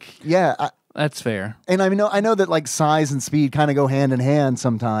 like, that's fair. And I know that like size and speed kind of go hand in hand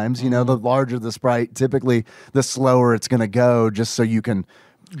sometimes. You know, the larger the sprite, typically the slower it's going to go, just so you can.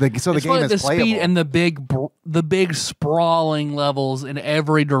 The game is playable. Speed and the big sprawling levels in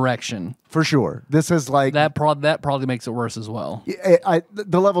every direction. For sure, this is like that probably makes it worse as well.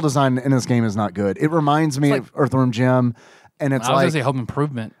 The level design in this game is not good. It reminds me of Earthworm Jim, and it's I was gonna say Home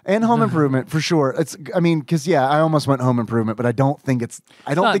Improvement and Home Improvement for sure. Because I almost went Home Improvement, but I don't think it's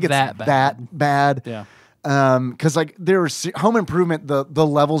that bad. Yeah. Because like there's Home Improvement, the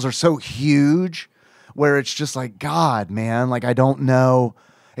levels are so huge, where it's just like God, man, like I don't know.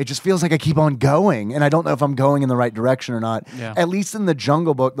 It just feels like I keep on going, and I don't know if I'm going in the right direction or not. Yeah. At least in the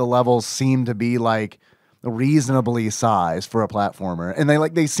Jungle Book, the levels seem to be like reasonably sized for a platformer, and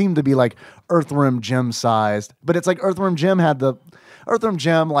they seem to be like Earthworm Jim sized. But it's like Earthworm Jim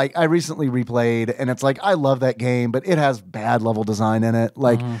like I recently replayed, and it's like I love that game, but it has bad level design in it.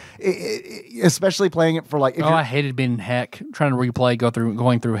 Like, especially playing it for like. I hated being Heck, trying to replay,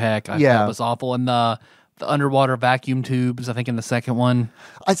 going through Heck. I thought it was awful, and the underwater vacuum tubes, I think in the second one.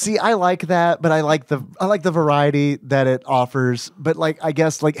 I like that, but I like the variety that it offers. But like I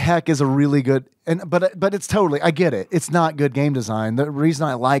guess like Heck is a really good but it's totally, I get it. It's not good game design. The reason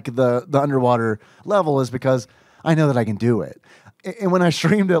I like the underwater level is because I know that I can do it. And when I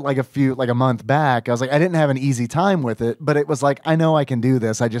streamed it like a month back, I was like I didn't have an easy time with it, but it was like I know I can do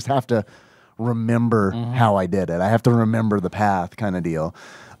this. I just have to remember how I did it. I have to remember the path kind of deal.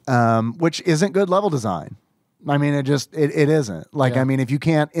 Which isn't good level design. I mean, it isn't. Like, I mean, if you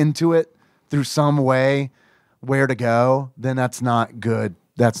can't intuit through some way where to go, then that's not good.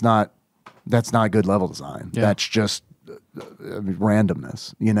 That's not good level design. Yeah. That's just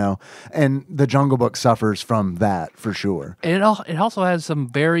randomness, you know? And the Jungle Book suffers from that for sure. And it also has some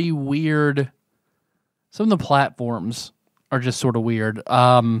very weird, some of the platforms are just sort of weird.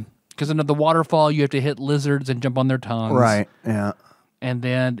 Because in the waterfall, you have to hit lizards and jump on their tongues. Right, yeah. And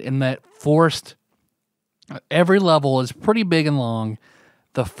then in that forced, every level is pretty big and long.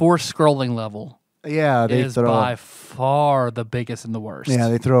 The forced scrolling level is by far the biggest and the worst. Yeah,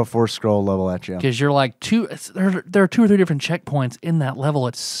 they throw a forced scroll level at you. Because you're like, there are 2 or 3 different checkpoints in that level.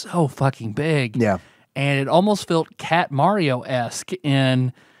 It's so fucking big. Yeah. And it almost felt Cat Mario-esque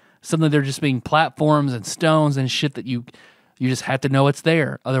in something they're just being platforms and stones and shit that you just have to know it's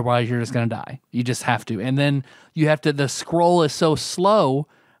there. Otherwise, you're just going to die. You just have to. And then the scroll is so slow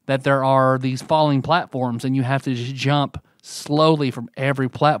that there are these falling platforms, and you have to just jump slowly from every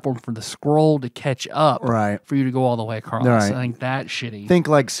platform for the scroll to catch up, Right. for you to go all the way across. Right. I think that's shitty. Think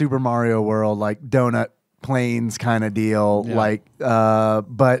like Super Mario World, like donut planes kind of deal. Yeah. Like,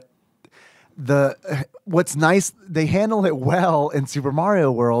 but what's nice, they handle it well in Super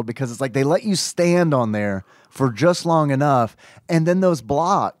Mario World because it's like they let you stand on there for just long enough, and then those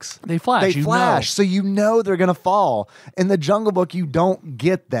blocks They flash, you know. so you know they're gonna fall. In the Jungle Book, you don't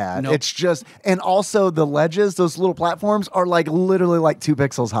get that. Nope. It's just, and also the ledges, those little platforms are like literally like 2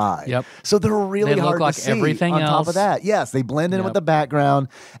 pixels high. Yep. So they're really They look hard like to see. everything on top else. of that, yes, they blend in Yep. with the background,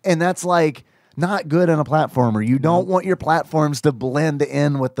 and that's like not good in a platformer. You don't want your platforms to blend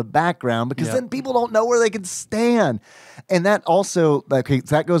in with the background because Yep. then people don't know where they can stand. And that also,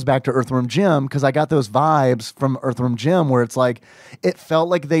 that goes back to Earthworm Jim, because I got those vibes from Earthworm Jim where it's like, it felt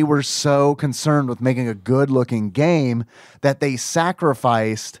like they were so concerned with making a good looking game that they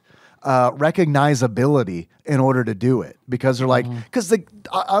sacrificed recognizability in order to do it, because they're like, because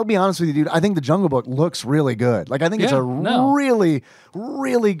I'll be honest with you, dude, I think the Jungle Book looks really good. Like, I think it's Yeah, a no. really,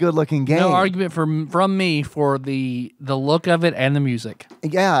 really good looking game. No argument from me for the look of it and the music.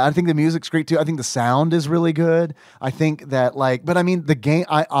 Yeah, I think the music's great too. I think the sound is really good. I think that but I mean, the game,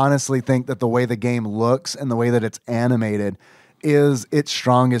 I honestly think that the way the game looks and the way that it's animated is its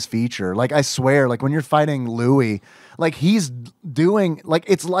strongest feature. Like, I swear, like when you're fighting Louis, like he's doing, like,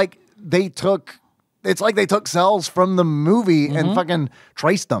 it's like they took cells from the movie and fucking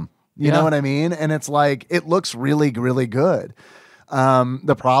traced them. You know what I mean? And it's like, it looks really, really good.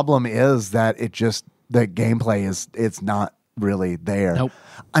 The problem is that the gameplay it's not really there. Nope.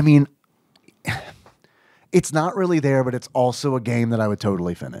 I mean, it's not really there, but it's also a game that I would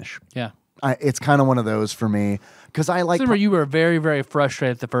totally finish. Yeah. It's kind of one of those for me, because I like. Remember, you were very, very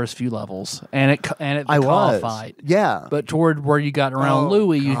frustrated the first few levels, and it the Caw fight. Yeah. But toward where you got around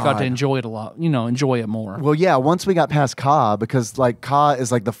Louis, you got to God. enjoy it a lot. Enjoy it more. Well, yeah, once we got past Ka, because like Ka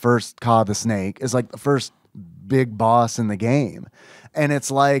is like the first Ka the Snake, is like the first big boss in the game. And it's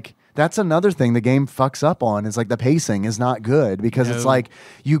like, that's another thing the game fucks up on, is like the pacing is not good, because it's like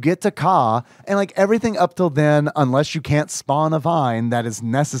you get to Ka and like everything up till then, unless you can't spawn a vine that is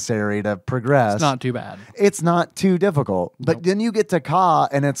necessary to progress, It's not too bad. it's not too difficult. But then you get to Ka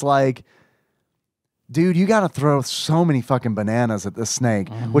and it's like, dude, you got to throw so many fucking bananas at this snake,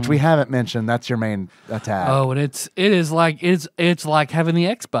 which we haven't mentioned. That's your main attack. Oh, and it is like it's like having the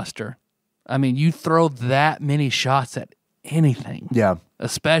X-Buster. I mean, you throw that many shots at anything. Yeah.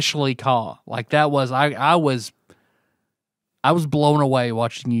 Especially Caw. Like that was I was blown away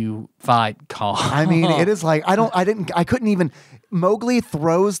watching you fight Caw. I mean, it is like, I couldn't even, Mowgli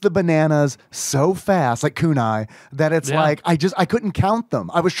throws the bananas so fast, like kunai, that it's like, I couldn't count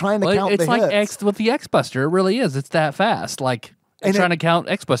them. I was trying to count it's the like hits. with the X-Buster. It really is. It's that fast. Like, And trying to count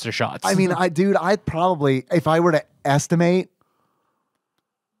X-Buster shots. I mean, I'd probably, if I were to estimate,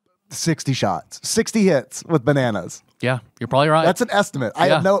 60 shots, 60 hits with bananas. yeah, you're probably right. That's an estimate. I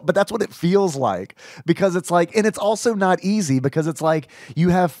have but that's what it feels like, because it's like, and it's also not easy, because it's like you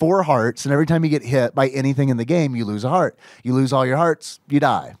have 4 hearts, and every time you get hit by anything in the game, you lose a heart. You lose all your hearts, you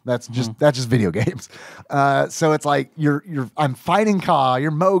die. That's just video games. So it's like I'm fighting Ka,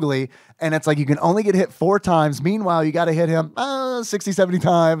 you're Mowgli, and it's like you can only get hit 4 times. Meanwhile, you got to hit him 60, 70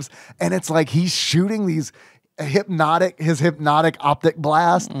 times, and it's like he's shooting these his hypnotic optic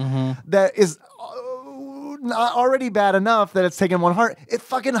blast that is not already bad enough that it's taking 1 heart. It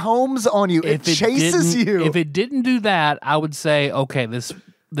fucking homes on you. It chases you. If it didn't do that, I would say, okay,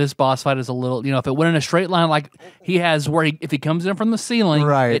 this boss fight is a little, if it went in a straight line like he has, where if he comes in from the ceiling,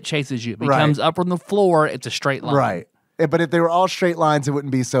 it chases you. If he comes up from the floor, it's a straight line. Right. But if they were all straight lines, it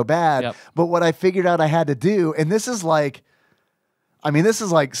wouldn't be so bad. Yep. But what I figured out I had to do, and this is like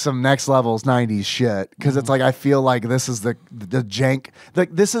some next levels 90s shit, because it's like, I feel like this is the jank,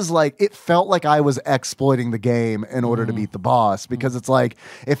 like this is like, it felt like I was exploiting the game in order to beat the boss, because it's like,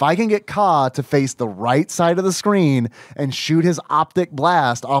 if I can get Ka to face the right side of the screen and shoot his optic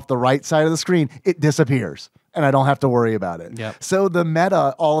blast off the right side of the screen, it disappears and I don't have to worry about it. Yep. So the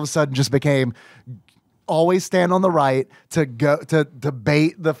meta all of a sudden just became, always stand on the right to go to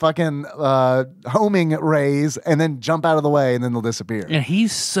bait the fucking homing rays, and then jump out of the way, and then they'll disappear. And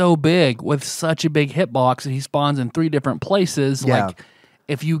he's so big with such a big hitbox, and he spawns in 3 different places. Yeah. Like,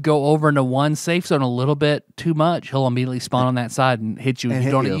 if you go over into one safe zone a little bit too much, he'll immediately spawn on that side and hit you. And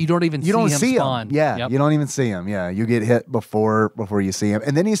You don't even see him spawn. Yeah, Yep. you don't even see him. Yeah, you get hit before you see him,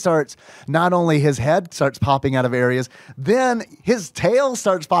 and then he starts. Not only his head starts popping out of areas, then his tail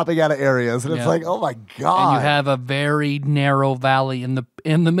starts popping out of areas, and it's Yep. like, oh my god! And you have a very narrow valley in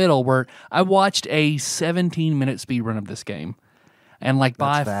the middle where I watched a 17-minute speed run of this game. And like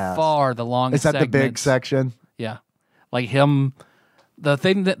by vast. far the longest Is that the big segments- section? Yeah. Like him,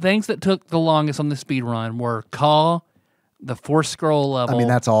 things that took the longest on the speed run were Caw, the force scroll level. I mean,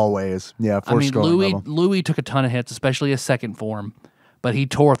 that's always. Yeah, force scrolling level. Louis took a ton of hits, especially his second form, but he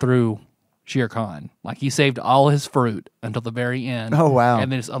tore through Shere Khan. Like he saved all his fruit until the very end. Oh, wow.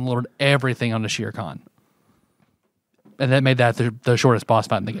 And then just unloaded everything onto Shere Khan. And that made that the shortest boss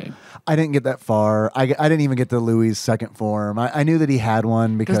fight in the game. I didn't get that far. I didn't even get to Louis' second form. I knew that he had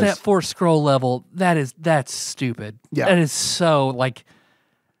one because that force scroll level, that's stupid. Yeah. That is so like,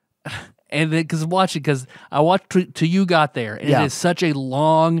 and because I watched till you got there, and Yeah. it is such a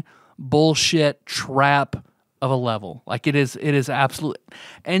long bullshit trap of a level. Like it is absolute,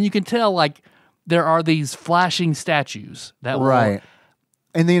 and you can tell like there are these flashing statues that will, right.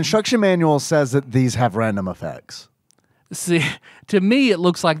 And the instruction manual says that these have random effects. See, to me, it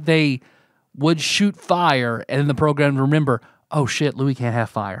looks like they would shoot fire, and then the program would remember, oh shit, Louis can't have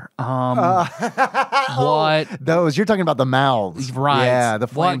fire. What? Those you're talking about the mouths, Right? Yeah, the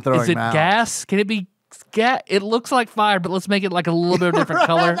What? flamethrowing Is it mouths. gas? Can it be gas? It looks like fire, but let's make it like a little bit of a different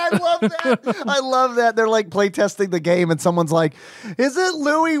color. I love that. I love that. They're like playtesting the game, and someone's like, "Is it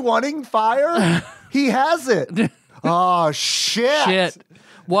Louis wanting fire? He has it." Oh shit! Shit.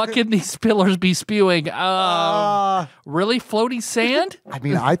 What can these pillars be spewing? Really floaty sand? I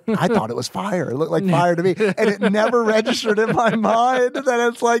mean, I thought it was fire. It looked like fire to me, and it never registered in my mind that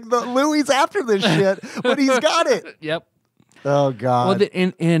it's like the Louis after this shit, but he's got it. Yep. Oh god. Well,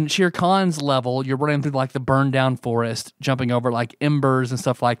 in Shere Khan's level, you're running through like the burned down forest, jumping over like embers and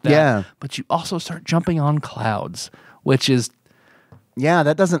stuff like that. Yeah. But you also start jumping on clouds, which is Yeah,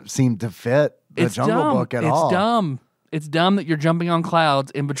 that doesn't seem to fit the it's Jungle dumb. Book at all. It's dumb. It's dumb that you're jumping on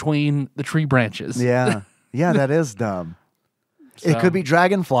clouds in between the tree branches. Yeah. Yeah, that is dumb. It So- could be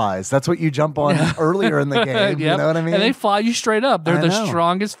dragonflies. That's what you jump on earlier in the game. Yep. You know what I mean? And they fly you straight up. They're I the know.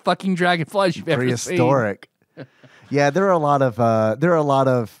 strongest fucking dragonflies you've ever seen. Prehistoric. Yeah, there are a lot of I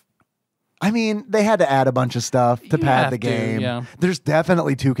mean, they had to add a bunch of stuff to You pad have the to, game. yeah. There's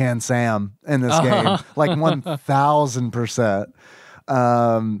definitely Toucan Sam in this game. Like 1000%.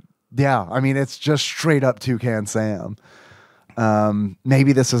 Yeah, I mean, it's just straight up Toucan Sam.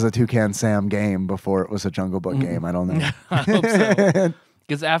 Maybe this is a Toucan Sam game before it was a Jungle Book game. I don't know. I hope so.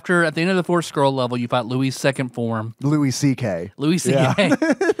 Because at the end of the fourth scroll level, you fight Louis' second form. Louis C.K. Louis C.K.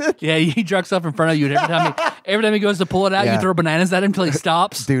 Yeah, he drugs up in front of you, and every time he goes to pull it out, Yeah. you throw bananas at him until he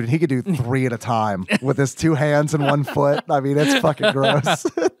stops. Dude, he could do 3 at a time with his 2 hands and 1 foot. I mean, it's fucking gross.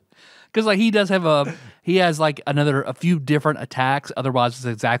 Because like he has like a few different attacks. Otherwise, it's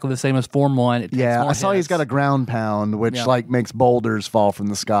exactly the same as Form 1. It takes Yeah, more I saw he's hits. got a ground pound, which Yeah. like makes boulders fall from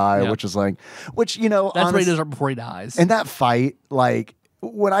the sky, Yeah. which is like, which, you know, That's what he honest- does right before he dies. And that fight, like,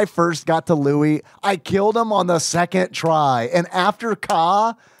 when I first got to Louis, I killed him on the second try. And after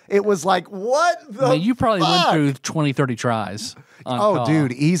Ka, it was like, what the I mean, you probably went fuck? through 20, 30 tries. On Oh, Ka.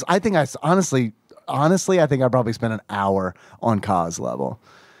 dude, I think honestly, I think I probably spent an hour on Ka's level.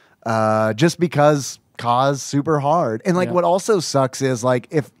 Just because Ka's super hard. And like Yeah. what also sucks is like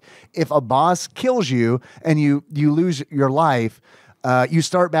if a boss kills you and you lose your life, you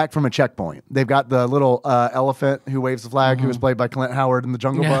start back from a checkpoint. They've got the little elephant who waves the flag, who was played by Clint Howard in the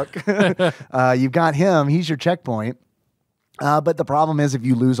Jungle Book. You've got him. He's your checkpoint. But the problem is if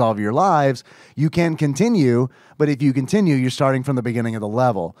you lose all of your lives, you can continue. But if you continue, you're starting from the beginning of the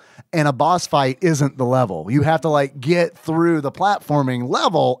level. And a boss fight isn't the level. You have to like get through the platforming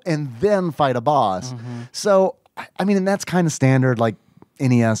level and then fight a boss. So, I mean, and that's kind of standard like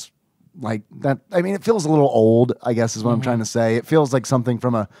NES like that. I mean, it feels a little old, I guess is what I'm trying to say. It feels like something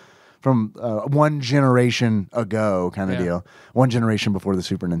from one generation ago kind of Yeah. deal. One generation before the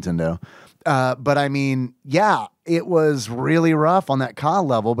Super Nintendo. But I mean, yeah, it was really rough on that Ka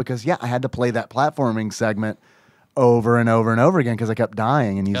level because, yeah, I had to play that platforming segment over and over and over again because I kept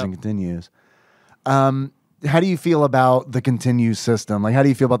dying and using continues. How do you feel about the continue system? Like, how do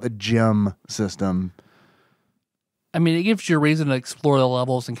you feel about the gym system? I mean, it gives you a reason to explore the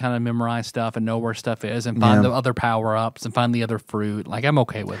levels and kind of memorize stuff and know where stuff is and find Yeah. the other power-ups and find the other fruit. Like, I'm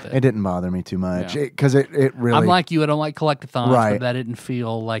okay with it. It didn't bother me too much Yeah. because it really. I'm like you. I don't like collectathons, Right. but that didn't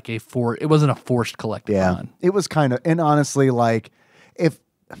feel like it wasn't a forced collectathon. Yeah, it was kind of, and honestly, like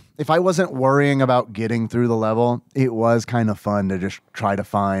if I wasn't worrying about getting through the level, it was kind of fun to just try to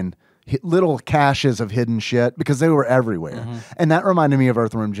find little caches of hidden shit because they were everywhere, and that reminded me of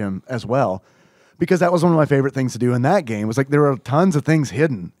Earthworm Jim as well, because that was one of my favorite things to do in that game. Was like there were tons of things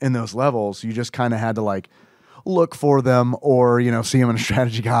hidden in those levels. You just kind of had to like look for them or, see them in a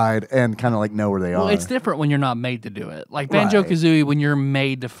strategy guide and kind of like know where they Well, are. it's different when you're not made to do it. Like Banjo-Kazooie, when you're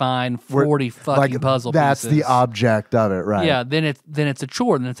made to find 40 fucking puzzle that's pieces. the object of it, right? Yeah, then it's a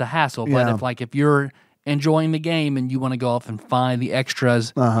chore, then it's a hassle. But if you're enjoying the game and you want to go off and find the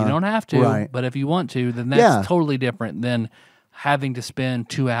extras, you don't have to. Right. But if you want to, then that's totally different than having to spend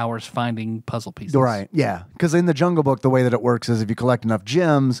 2 hours finding puzzle pieces. Right, yeah. Because in the Jungle Book, the way that it works is if you collect enough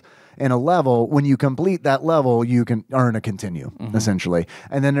gems in a level, when you complete that level, you can earn a continue, essentially.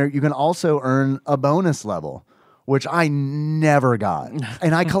 And then you can also earn a bonus level, which I never got.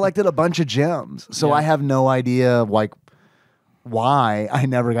 And I collected a bunch of gems. So I have no idea like why I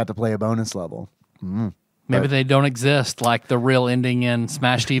never got to play a bonus level. Maybe they don't exist like the real ending in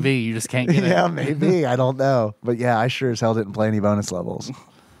Smash TV. You just can't get it. Yeah, maybe. I don't know. But yeah, I sure as hell didn't play any bonus levels.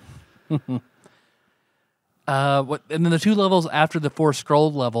 And then the 2 levels after the 4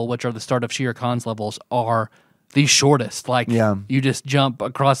 scroll level, which are the start of Shere Khan's levels, are the shortest. Like you just jump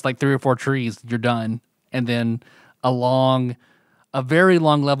across like 3 or 4 trees, you're done. And then a very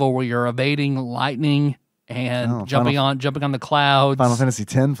long level where you're evading lightning and jumping on the clouds. Final Fantasy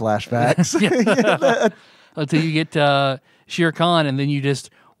X flashbacks. Until you get to Shere Khan, and then you just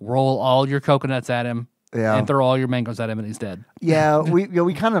roll all your coconuts at him and throw all your mangoes at him, and he's dead. Yeah,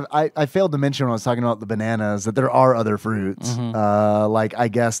 we kind of I failed to mention when I was talking about the bananas that there are other fruits. Like I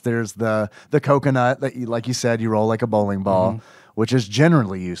guess there's the coconut that like you said, you roll like a bowling ball, which is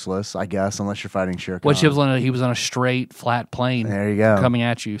generally useless, I guess, unless you're fighting Shere Khan. Which he was on a straight flat plane. There you go, coming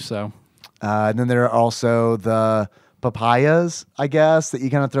at you. So, and then there are also the papayas, I guess, that you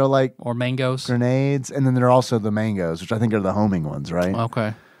kind of throw like or mangoes, grenades, and then there are also the mangoes, which I think are the homing ones, right?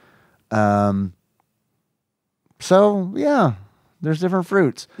 Okay. So yeah, there's different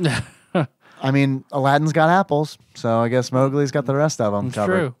fruits. I mean, Aladdin's got apples, so I guess Mowgli's got the rest of them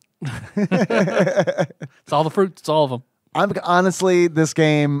covered. True. It's all the fruits. It's all of them. Honestly, this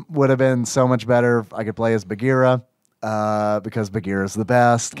game would have been so much better if I could play as Bagheera, because Bagheera's the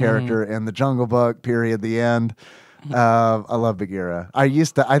best character in the Jungle Book. Period. The end. I love Bagheera. I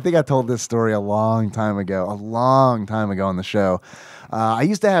think I told this story a long time ago on the show. I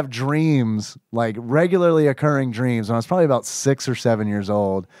used to have dreams, like regularly occurring dreams when I was probably about 6 or 7 years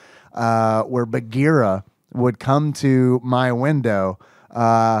old, where Bagheera would come to my window,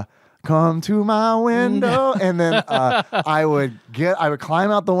 come to my window. And then I would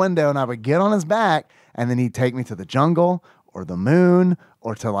climb out the window and I would get on his back, and then he'd take me to the jungle or the moon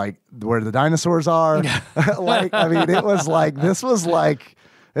or to like where the dinosaurs are. Like, I mean, this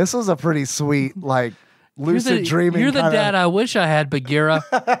was a pretty sweet, like, lucid dreaming. You're the dad I wish I had, Bagheera.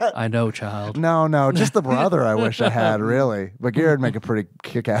 I know, child. No, just the brother I wish I had, really. Bagheera would make a pretty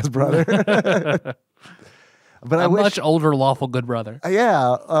kick-ass brother. But a much older, lawful good brother.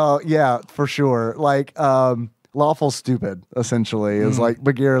 Yeah, for sure. Like, lawful stupid, essentially, is like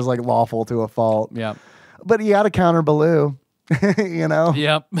Bagheera's like lawful to a fault. Yeah. But you got to counter Baloo,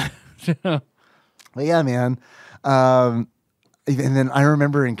 Yep. But yeah, man. And then I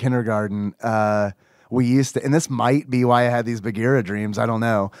remember in kindergarten, we used to, and this might be why I had these Bagheera dreams, I don't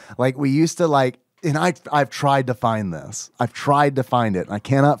know. Like, we used to like, and I've tried to find this. I've tried to find it, and I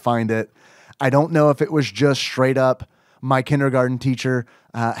cannot find it. I don't know if it was just straight up my kindergarten teacher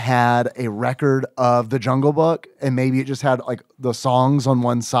had a record of the Jungle Book, and maybe it just had like the songs on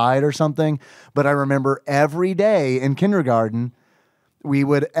one side or something. But I remember every day in kindergarten, we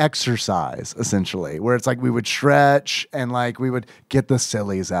would exercise, essentially, where it's like we would stretch and like we would get the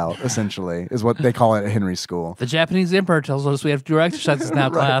sillies out, essentially, is what they call it at Henry School. The Japanese emperor tells us we have to do our exercises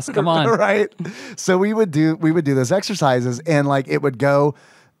now, class. Come on. Right. So we would do those exercises, and like it would go,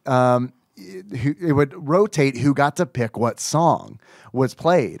 it would rotate who got to pick what song was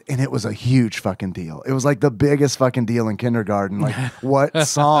played, and it was a huge fucking deal. It was like the biggest fucking deal in kindergarten, like what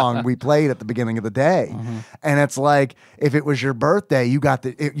song we played at the beginning of the day. And it's like, if it was your birthday, you got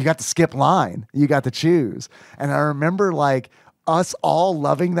to skip line, you got to choose. And I remember like us all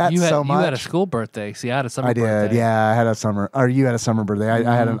loving that so much. You had a school birthday. See, I had a summer birthday. I did, yeah. I had a summer, or you had a summer birthday.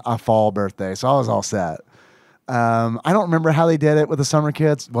 I had a fall birthday, so I was all set. I don't remember how they did it with the summer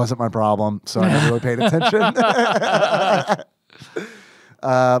kids. Wasn't my problem, so I never really paid attention.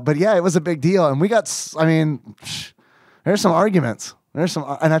 But yeah, it was a big deal, and we got. I mean, there's some arguments.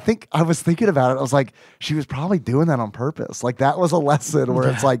 And I think I was thinking about it. I was like, she was probably doing that on purpose. Like that was a lesson where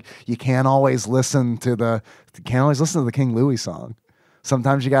it's like you can't always listen to the King Louie song.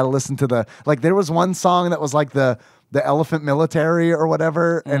 Sometimes you got to listen to the, like, there was one song that was like the Elephant Military or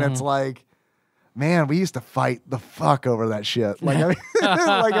whatever, and it's like, Man, we used to fight the fuck over that shit. Like,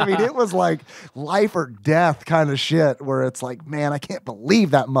 I mean, it was like life or death kind of shit where it's like, man, I can't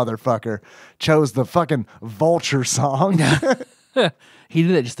believe that motherfucker chose the fucking Vulture song. He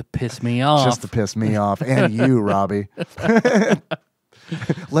did it just to piss me off. Just to piss me off. And you, Robbie.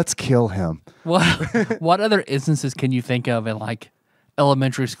 Let's kill him. What other instances can you think of in like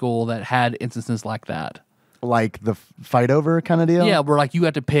elementary school that had instances like that? Like the fight over kind of deal? Yeah, where like you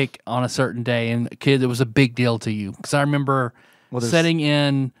had to pick on a certain day, and kids, it was a big deal to you. Because I remember setting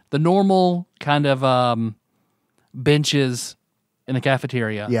in the normal kind of benches in the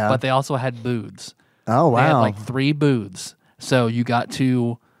cafeteria, but they also had booths. Oh, wow. They had like 3 booths. So you got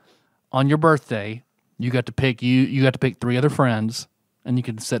to, on your birthday, you got to pick 3 other friends, and you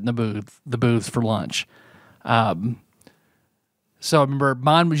could sit in the booths for lunch. So I remember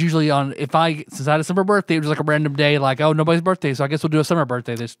mine was usually on, since I had a summer birthday, it was like a random day, like, oh, nobody's birthday, so I guess we'll do a summer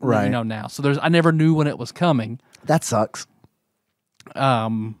birthday this, now. So I never knew when it was coming. That sucks.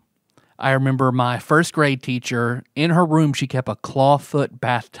 I remember my first grade teacher, in her room, she kept a clawfoot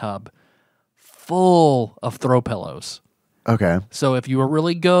bathtub full of throw pillows. Okay. So if you were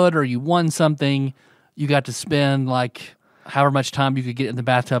really good or you won something, you got to spend like however much time you could get in the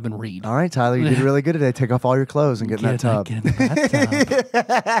bathtub and read. All right, Tyler, you did really good today. Take off all your clothes and get in that tub. Get in the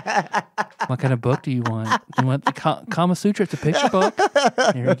bathtub. What kind of book do you want? You want the Kama Sutra? It's a picture book.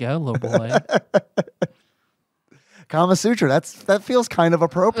 Here you go, little boy. Kama Sutra, that feels kind of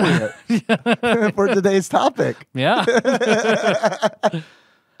appropriate for today's topic. Yeah. I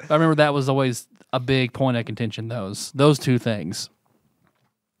remember that was always a big point of contention, those 2 things.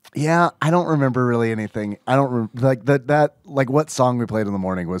 Yeah, I don't remember really anything. I don't like that like what song we played in the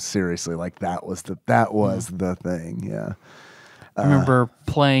morning was seriously like that was the thing. Yeah. I remember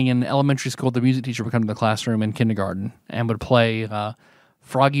playing in elementary school. The music teacher would come to the classroom in kindergarten and would play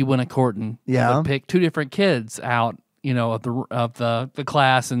Froggy Went a Courtin'. Yeah. Would pick 2 different kids out, of the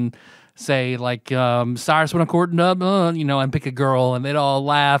class and say like Cyrus went a courtin' up, and pick a girl, and they'd all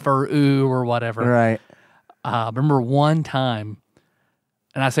laugh or ooh or whatever. Right. I remember one time,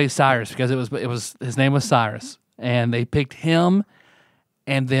 and I say Cyrus because it was his name was Cyrus, and they picked him,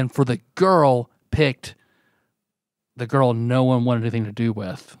 and then for the girl picked the girl no one wanted anything to do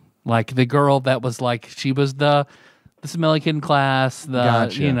with, like the girl that was like she was the smelly kid in class,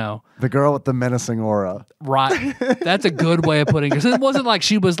 gotcha. The girl with the menacing aura. Right. That's a good way of putting it. It wasn't like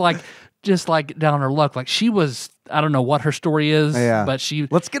she was like just like down her luck. Like she was, I don't know what her story is, but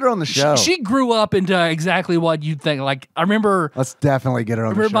let's get her on the show. She grew up into exactly what you'd think. Like I remember, let's definitely get her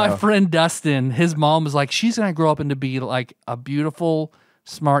on the show. My friend Dustin, his mom was like, she's gonna grow up into be like a beautiful,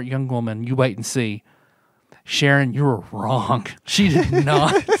 smart young woman. You wait and see. Sharon, you were wrong. She did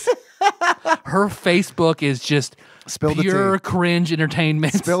not. Her Facebook is just pure cringe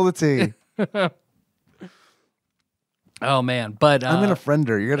entertainment. Spill the tea. Oh man, but I'm gonna friend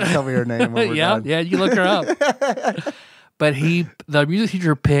her. You're gonna tell me her name. When we're done. Yeah, you look her up. But the music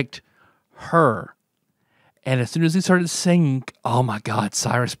teacher picked her, and as soon as he started singing, oh my God,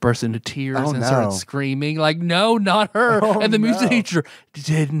 Cyrus burst into tears and started screaming like, "No, not her!" And the music teacher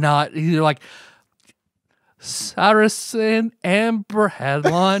did not. He's like, Cyrus and Amber had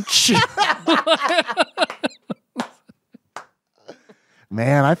lunch.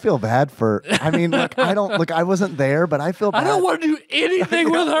 Man, I feel bad for. I mean, I wasn't there, but I feel bad. I don't want to do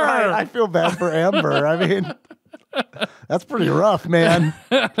anything with her. Right, I feel bad for Amber. I mean, that's pretty rough, man.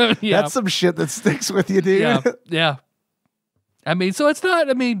 Yeah. That's some shit that sticks with you, dude. Yeah. I mean, so it's not.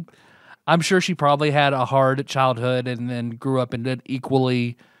 I mean, I'm sure she probably had a hard childhood and then grew up into an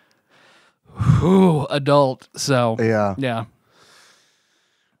equally adult. So yeah.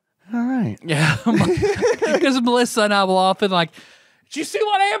 All right. Yeah, because Melissa and I will often like. Did you see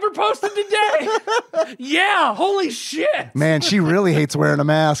what Amber posted today? Yeah, holy shit. Man, she really hates wearing a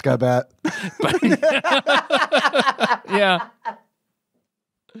mask, I bet. Yeah.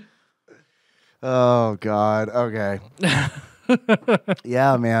 Oh, God. Okay.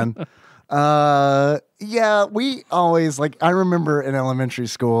 Yeah, man. Yeah, we always, like, I remember in elementary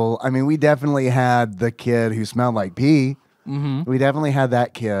school, I mean, we definitely had the kid who smelled like pee. Mm-hmm. We definitely had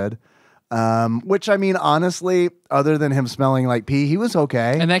that kid. Which I mean, honestly, other than him smelling like pee, he was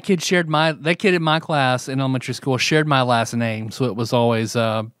okay. And that kid in my class in elementary school shared my last name, so it was always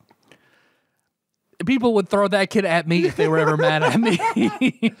people would throw that kid at me if they were ever mad at me.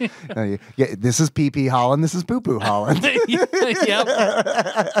 Yeah, this is Pee Holland. This is Poo Poo Holland.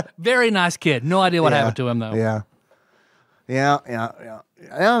 Yep. Very nice kid. No idea what happened to him though. Yeah. I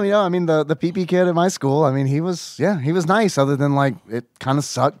mean, the PP kid at my school, I mean, he was nice, other than, like, it kind of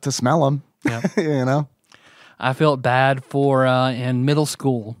sucked to smell him, yep. You know? I felt bad for, in middle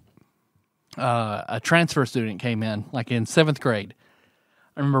school, a transfer student came in, like in 7th grade.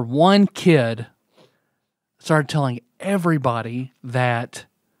 I remember one kid started telling everybody that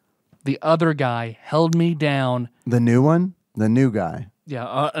the other guy held me down. The new one? The new guy.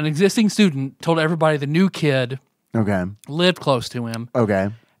 Yeah, an existing student told everybody the new kid Okay. lived close to him. Okay.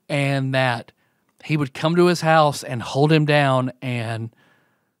 And that he would come to his house and hold him down and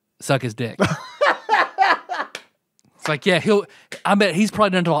suck his dick. It's like, yeah, I bet he's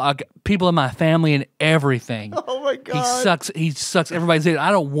probably done to people in my family and everything. Oh my God. He sucks everybody's dick.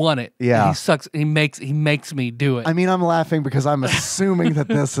 I don't want it. Yeah. He makes me do it. I mean, I'm laughing because I'm assuming that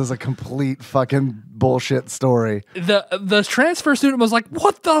this is a complete fucking bullshit story. The transfer student was like,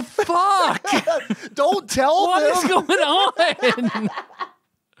 what the fuck? Don't tell What them. is going on?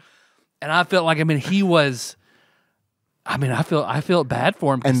 And I felt like, he was, I felt bad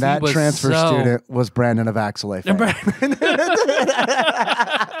for him. 'Cause And that he was transfer student was Brandon of Axelay.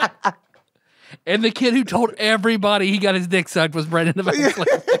 And the kid who told everybody he got his dick sucked was Brandon of Axelay.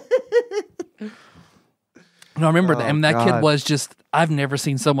 And I remember that. And that God. kid was just, I've never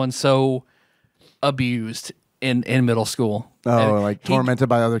seen someone so abused in middle school. Oh, And like tormented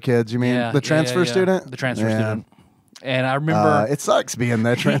by other kids, you mean? The transfer student? The transfer Yeah. student. And I remember it sucks being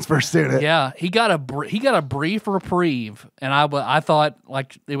that transfer student. yeah, he got a brief reprieve, and I thought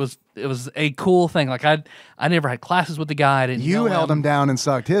like it was a cool thing. Like I never had classes with the guy. I didn't You know held him down and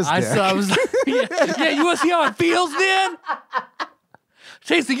sucked his dick. I was yeah. You want to see how it feels then?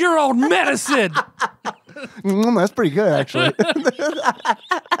 Tasting your own medicine. That's pretty good, actually.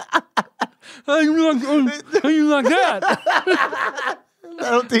 How you like that?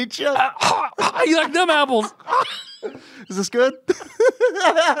 That'll teach you. How you like them apples? Is this good?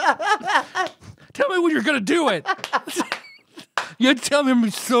 Tell me when you're gonna do it. You tell me, I'm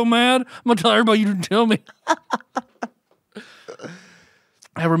so mad. I'm gonna tell everybody you didn't tell me.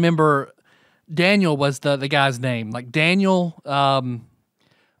 I remember Daniel was the guy's name. Like Daniel,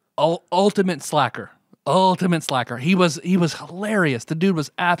 ultimate slacker. Ultimate slacker. He was hilarious. The dude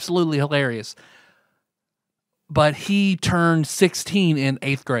was absolutely hilarious. But he turned 16 in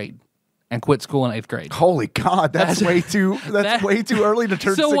 8th grade and quit school in 8th grade. Holy God, that's way too way too early to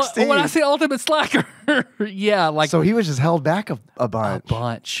turn 16. So when I say ultimate slacker, yeah, like so he was just held back a bunch. a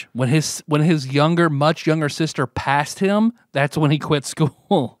bunch. When his much younger sister passed him, that's when he quit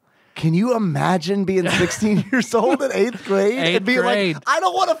school. Can you imagine being 16 years old in 8th grade and being grade. like, I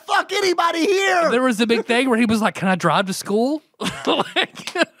don't want to fuck anybody here? There was a big thing where he was like, "Can I drive to school?"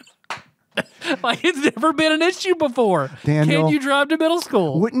 Like it's never been an issue before. Daniel, Can you drive to middle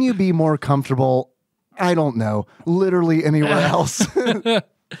school? Wouldn't you be more comfortable? I don't know, literally anywhere else. And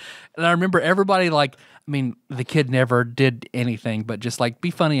I remember everybody the kid never did anything but just like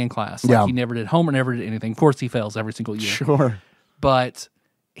be funny in class. Like Yeah. he never did homework, never did anything. Of course, he fails every single year. Sure. But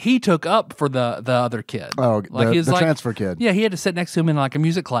he took up for the other kid. Oh, like the transfer kid. Yeah, he had to sit next to him in like a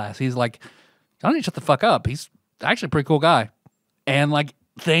music class. He's like, I don't need to shut the fuck up. He's actually a pretty cool guy. And like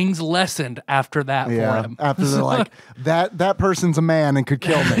things lessened after that for him. After they're like, that person's a man and could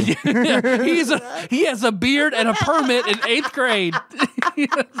kill me. He has a beard and a permit in 8th grade.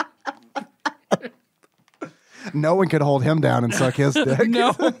 No one could hold him down and suck his dick.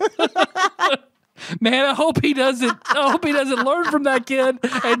 No. Man, I hope he doesn't learn from that kid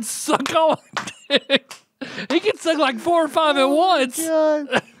and suck all dick. He can suck like 4 or 5 at once.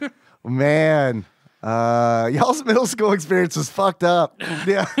 God. Man. Y'all's middle school experience was fucked up.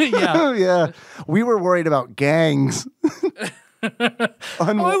 Yeah. Yeah. Yeah. We were worried about gangs.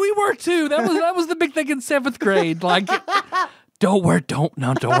 Oh, we were too. That was the big thing in 7th grade. Like, don't wear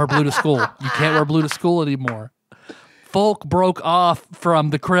blue to school. You can't wear blue to school anymore. Folk broke off from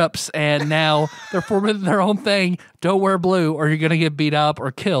the Crips, and now they're forming their own thing. Don't wear blue, or you're gonna get beat up or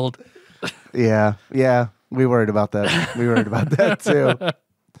killed. Yeah. Yeah. We worried about that. We worried about that too.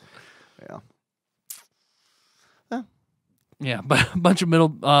 Yeah. Yeah, but a bunch of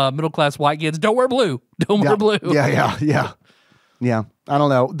middle class white kids don't wear blue. Don't wear blue. Yeah. I don't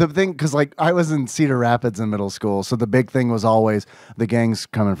know. The thing, because like I was in Cedar Rapids in middle school, so the big thing was always the gangs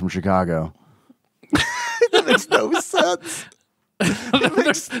coming from Chicago. That makes no sense.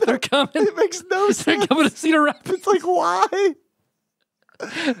 They're coming. It makes no sense. They're coming to Cedar Rapids. It's like, why?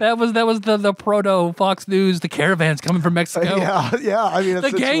 That was the proto Fox News. The caravans coming from Mexico. Yeah. I mean,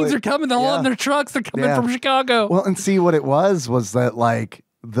 The gangs are coming. They're all in their trucks. They're coming from Chicago. Well, and see what it was that like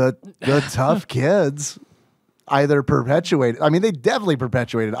the tough kids either perpetuated. I mean, they definitely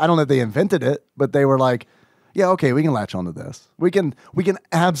perpetuated. I don't know if they invented it, but they were like, yeah, okay, we can latch onto this. We can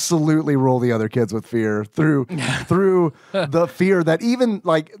absolutely rule the other kids with fear through the fear that even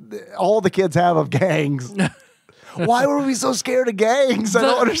like all the kids have of gangs. Why were we so scared of gangs? I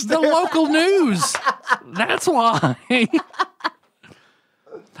don't The understand. local news. That's why.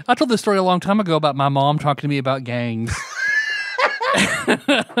 I told this story a long time ago about my mom talking to me about gangs.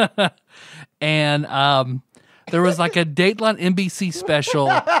 And there was like a Dateline NBC special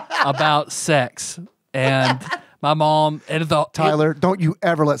about sex. And my mom and Tyler, don't you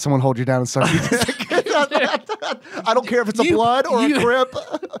ever let someone hold you down and suck your dick. I don't care if it's a blood or a crip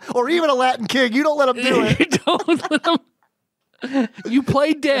or even a Latin king. You don't let them do it. You don't let them. You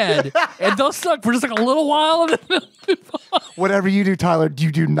play dead, and they'll suck for just like a little while. And then Whatever you do, Tyler,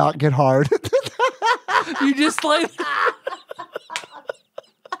 you do not get hard. you just like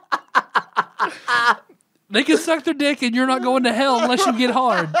they can suck their dick, and you're not going to hell unless you get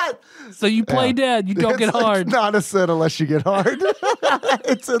hard. So you play dead, you don't get hard. It's not a sin unless you get hard.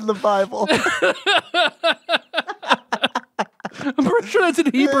 It's in the Bible. I'm pretty sure that's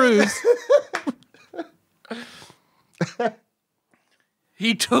in Hebrews.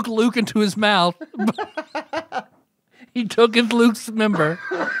 He took Luke into his mouth. He took Luke's member.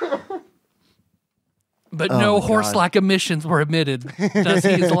 But no horse-like emissions were emitted. Thus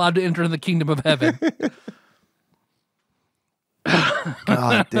he is allowed to enter the kingdom of heaven.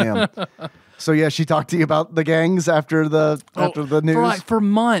 God damn. So yeah, she talked to you about the gangs after the news. For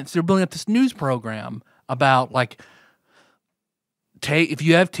months, they're building up this news program about like, if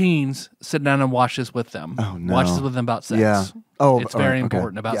you have teens, sit down and watch this with them. Oh no, watch this with them about sex. Yeah. Oh, it's very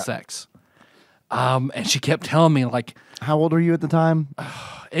important about sex. And she kept telling me like, how old were you at the time?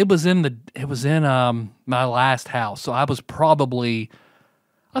 It was in my last house, so I was probably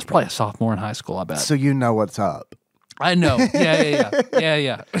a sophomore in high school. I bet. So you know what's up. I know.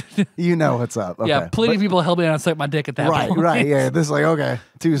 Yeah. You know what's up. Okay. Yeah, plenty of people held me down and sucked my dick at that point. Right. Yeah. This is like, okay,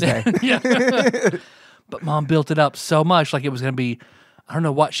 Tuesday. But mom built it up so much, like it was going to be, I don't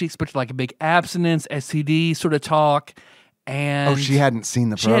know what she expected, like a big abstinence, STD sort of talk. And she hadn't seen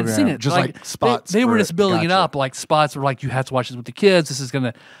the she program. hadn't seen it. Just like spots. They were just building it gotcha. up. Like spots were like, you have to watch this with the kids. This is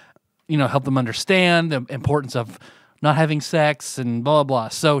going to, help them understand the importance of not having sex and blah, blah, blah.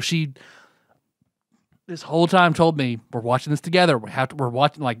 So she, this whole time told me, we're watching this together. We're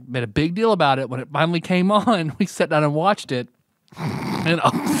watching, like, made a big deal about it. When it finally came on, we sat down and watched it. And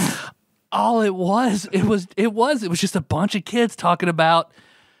all it was just a bunch of kids talking about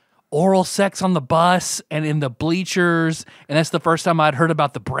oral sex on the bus and in the bleachers. And that's the first time I'd heard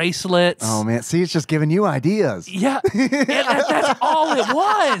about the bracelets. Oh man, see, it's just giving you ideas. Yeah. That's all it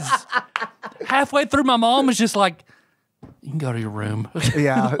was. Halfway through, my mom was just like, you can go to your room.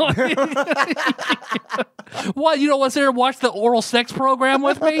 Yeah. What? You don't want to sit there and watch the oral sex program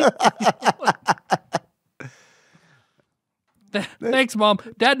with me? Thanks, Mom.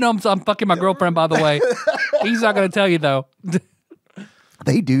 Dad knows I'm fucking my girlfriend, by the way. He's not going to tell you, though.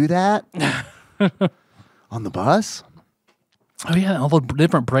 They do that? On the bus? Oh, yeah. All the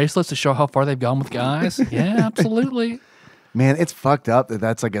different bracelets to show how far they've gone with guys. Yeah, absolutely. Man, it's fucked up that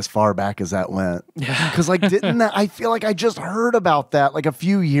that's like as far back as that went. Yeah. Because like, I feel like I just heard about that like a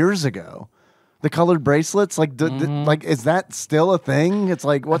few years ago. The colored bracelets, like, like, is that still a thing? It's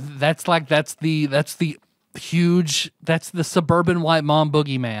like, what? That's the suburban white mom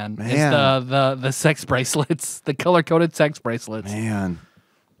boogeyman. Man. Is the sex bracelets, the color coded sex bracelets. Man.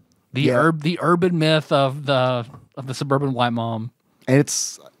 The urban myth of the suburban white mom.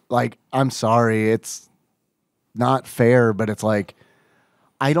 It's like, I'm sorry, it's not fair, but it's like,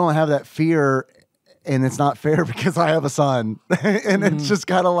 I don't have that fear, and it's not fair because I have a son. And it's just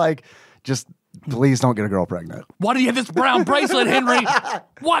kind of like, just please don't get a girl pregnant. Why do you have this brown bracelet, Henry?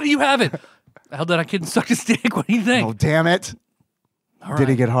 Why do you have it? How did I kid suck his dick? What do you think? Oh, damn it. All Did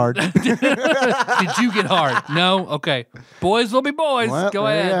he right. get hard? Did you get hard? No? Okay. Boys will be boys. Well, Go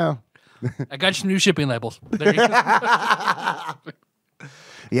there you ahead. go. I got you some new shipping labels. There you go.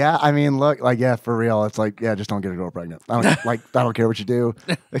 Yeah, I mean, look, like, yeah, for real. It's like, yeah, just don't get a girl pregnant. I don't care what you do.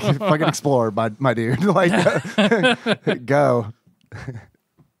 Fucking explore, my dude. Like, go.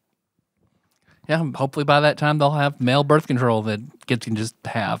 Yeah, hopefully by that time they'll have male birth control that kids can just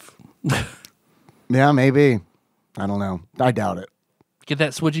have. Yeah, maybe. I don't know. I doubt it. Get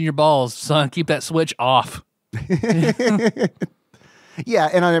that switch in your balls, son. Keep that switch off. Yeah,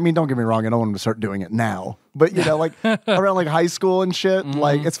 and I mean, don't get me wrong. I don't want them to start doing it now. But, like, around, like, high school and shit,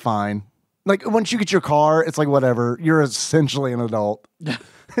 like, it's fine. Like, once you get your car, it's like, whatever. You're essentially an adult.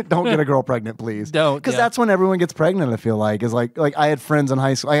 Don't get a girl pregnant, please. Don't. Because that's when everyone gets pregnant, I feel like. Is like I had friends in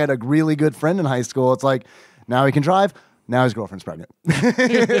high school. I had a really good friend in high school. It's like, now he can drive. Now his girlfriend's pregnant.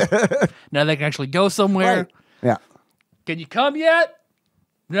 Now they can actually go somewhere. Right. Yeah. Can you come yet?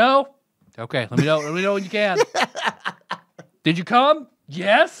 No? Okay, let me know when you can. Did you come?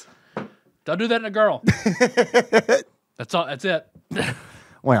 Yes. Don't do that in a girl. That's all. That's it.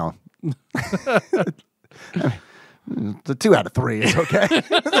 Well, the 2 out of 3 is okay.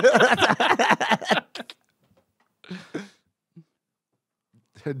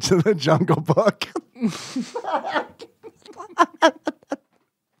 The Jungle Book.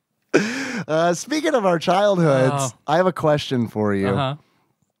 Speaking of our childhoods, I have a question for you.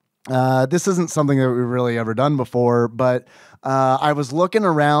 This isn't something that we've really ever done before, but I was looking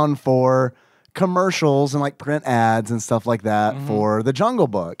around for commercials and like print ads and stuff like that for the Jungle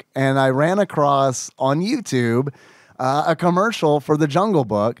Book, and I ran across on YouTube a commercial for the Jungle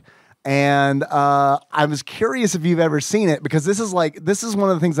Book. And I was curious if you've ever seen it, because this is one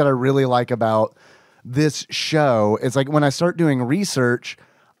of the things that I really like about this show. It's like when I start doing research,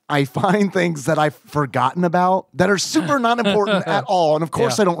 I find things that I've forgotten about that are super not important at all. And of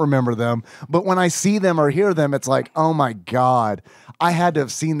course I don't remember them, but when I see them or hear them, it's like, oh my God, I had to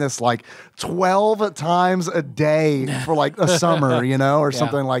have seen this like 12 times a day for like a summer, you know, or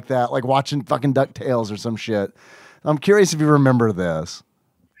something like that, like watching fucking DuckTales or some shit. I'm curious if you remember this.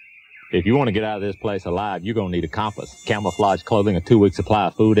 If you want to get out of this place alive, you're going to need a compass, camouflage clothing, a 2-week supply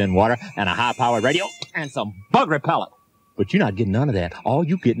of food and water, and a high-powered radio, and some bug repellent. But you're not getting none of that. All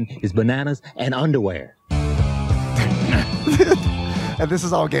you're getting is bananas and underwear. And this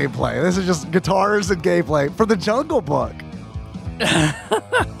is all gameplay. This is just guitars and gameplay for the Jungle Book.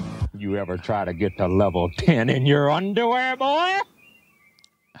 You ever try to get to level 10 in your underwear, boy?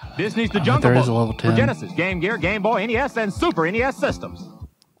 Disney's The Jungle there is a Book level 10. for Genesis, Game Gear, Game Boy, NES, and Super NES systems.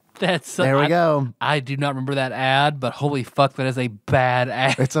 There we go. I do not remember that ad, but holy fuck, that is a bad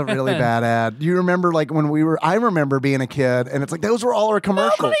ad. It's a really bad ad. You remember like when I remember being a kid, and it's like those were all our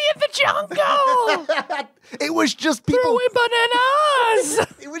commercials. Nobody in the jungle. It was just people Throwing bananas.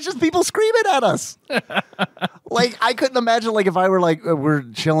 It was just people screaming at us. Like I couldn't imagine, like if I were like we're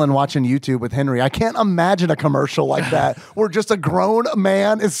chilling watching YouTube with Henry, I can't imagine a commercial like that where just a grown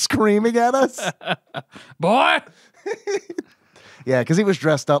man is screaming at us. Boy. Yeah, because he was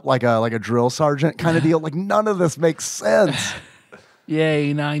dressed up like a drill sergeant kind of deal. Like none of this makes sense.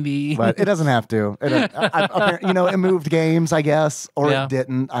 Yay, 90. But it doesn't have to. It moved games, I guess, or it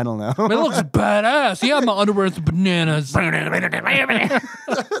didn't. I don't know. It looks badass. Yeah, my underwear is bananas. Man,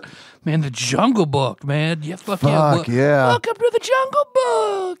 the Jungle Book, man. Yeah, fuck yeah. Welcome to the Jungle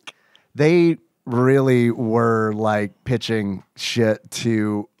Book. They really were like pitching shit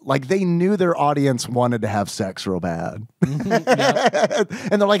to, like they knew their audience wanted to have sex real bad. And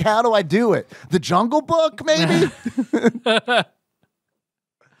they're like, how do I do it? The Jungle Book, maybe?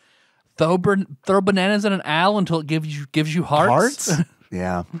 Throw bananas in an owl until it gives you hearts. Hearts?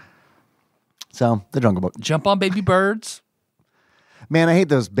 Yeah. So, the Jungle Book. Jump on baby birds. Man, I hate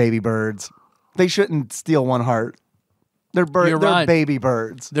those baby birds. They shouldn't steal one heart. They're You're right. baby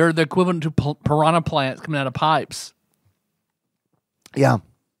birds. They're the equivalent to piranha plants coming out of pipes. Yeah.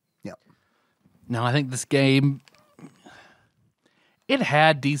 Yeah. No, I think this game, it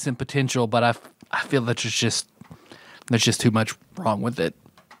had decent potential, but I feel that there's just too much wrong with it.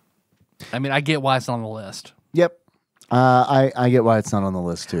 I mean, I get why it's on the list. Yep. I get why it's not on the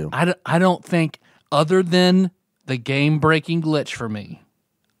list too. I don't think, other than the game-breaking glitch for me,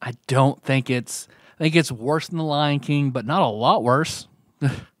 I think it's worse than The Lion King, but not a lot worse.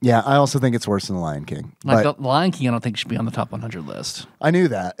 Yeah, I also think it's worse than The Lion King. Like The Lion King, I don't think should be on the top 100 list. I knew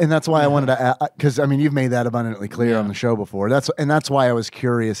that, and that's why I wanted to, because I mean, you've made that abundantly clear on the show before. That's why I was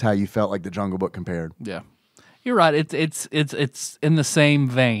curious how you felt like the Jungle Book compared. Yeah, you're right. It's in the same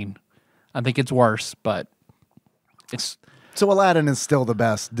vein. I think it's worse, but it's. So Aladdin is still the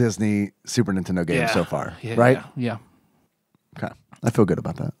best Disney Super Nintendo game so far, right? Yeah. Okay, I feel good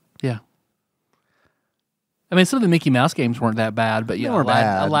about that. Yeah. I mean, some of the Mickey Mouse games weren't that bad, but yeah,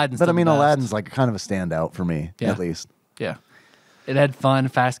 Aladdin's but I still mean, the best. Aladdin's like kind of a standout for me, at least. Yeah, it had fun,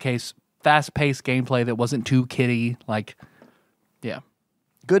 fast-paced gameplay that wasn't too kiddie. Like, yeah,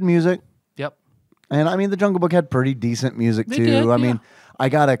 good music. Yep. And I mean, the Jungle Book had pretty decent music too. I mean, I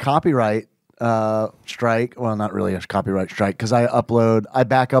got a copyright strike. Well, not really a copyright strike, because I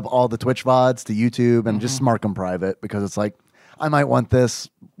back up all the Twitch VODs to YouTube and just mark them private, because it's like I might want this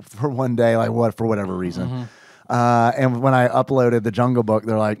for one day, for whatever reason. And when I uploaded the Jungle Book,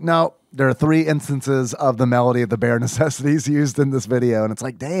 they're like, no, there are 3 instances of the melody of the bare necessities used in this video. And it's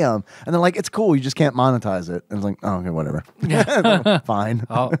like, damn. And they're like, it's cool. You just can't monetize it. And it's like, oh, okay, whatever. Fine.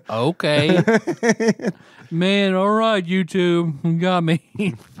 Oh, okay. Man, all right, YouTube. You got me.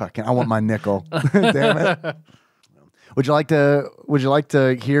 Fucking, I want my nickel. Damn it. Would you like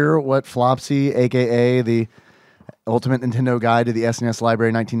to hear what Flopsy, aka the Ultimate Nintendo Guide to the SNES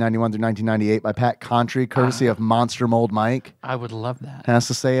Library 1991 through 1998 by Pat Contry, courtesy of Monster Mold Mike. I would love that. Has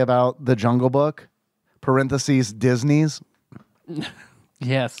to say about the Jungle Book, parentheses, Disney's.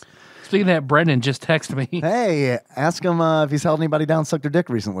 Yes. Speaking of that, Brendan just texted me. Hey, ask him if he's held anybody down, sucked their dick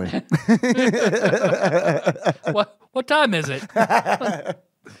recently. What time is it?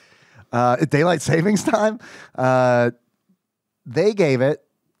 Daylight savings time. They gave it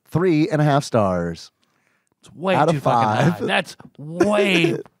 3.5 stars. It's way out too of fucking 5. high. That's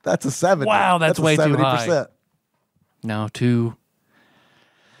way. That's a 70. Wow, that's way too 70%. high. No, too.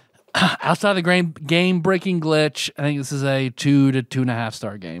 Outside of the game-breaking glitch, I think this is a 2 to 2.5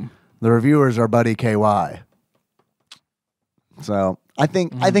 star game. The reviewers are Buddy KY. So I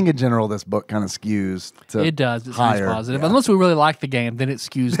think in general this book kind of skews to It does. It higher. skews positive. Yeah. Unless we really like the game, then it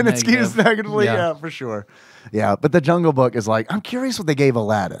skews Then negative. it skews negatively, yeah, for sure. Yeah, but the Jungle Book is like, I'm curious what they gave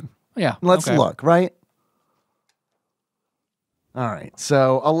Aladdin. Yeah. Let's okay. look, right? All right.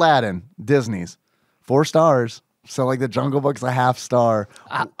 So Aladdin, Disney's, 4 stars. So like the Jungle Book's a 0.5 star.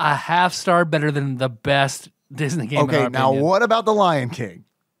 A 0.5 star better than the best Disney game. Okay, now opinion. what about The Lion King?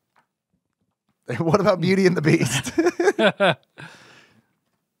 What about Beauty and the Beast?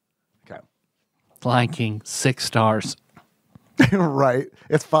 Okay. Lion King, 6 stars. Right.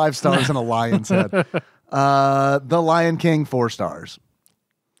 It's 5 stars and a lion's head. The Lion King, 4 stars.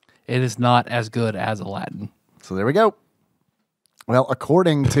 It is not as good as Aladdin. So there we go. Well,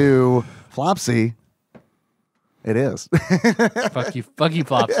 according to Flopsy, it is. Fuck you,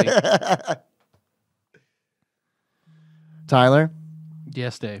 Flopsy. Tyler,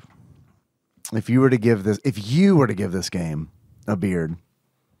 Yes, Dave. if you were to give this game a beard,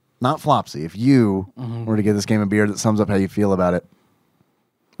 not Flopsy, if you were to give this game a beard that sums up how you feel about it,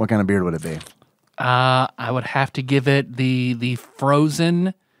 what kind of beard would it be? I would have to give it the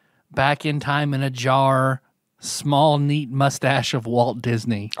frozen, back in time in a jar, small, neat mustache of Walt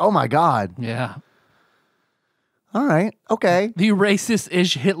Disney. Oh my God. Yeah. All right. Okay. The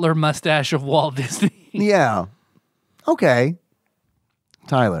racist-ish Hitler mustache of Walt Disney. Yeah. Okay.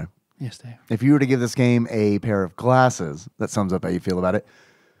 Tyler, Yes, Dave. if you were to give this game a pair of glasses that sums up how you feel about it,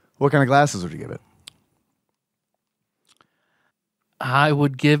 what kind of glasses would you give it? I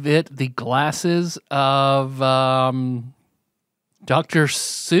would give it the glasses of Dr.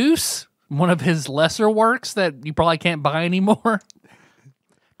 Seuss, one of his lesser works that you probably can't buy anymore.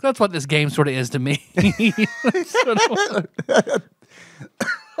 That's what this game sort of is to me.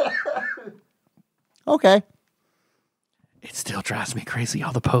 Okay. It still drives me crazy,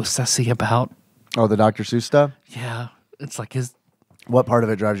 all the posts I see about. Oh, the Dr. Seuss stuff? Yeah, it's like his. What part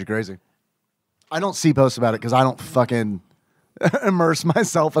of it drives you crazy? I don't see posts about it because I don't fucking immerse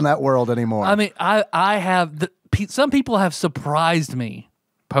myself in that world anymore. I mean, I have. Some people have surprised me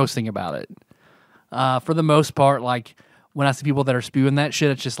posting about it. For the most part, like when I see people that are spewing that shit,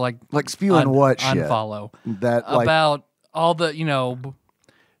 it's just like spewing what shit? Unfollow. That like, About all the,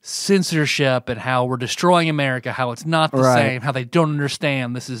 censorship and how we're destroying America, how it's not the same, how they don't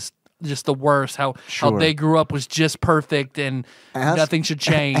understand. This is just the worst. How they grew up was just perfect and nothing should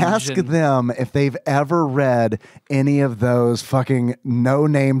change. Ask them if they've ever read any of those fucking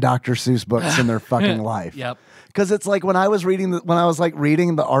no-name Dr. Seuss books in their fucking life. Yep. Because it's like when I was reading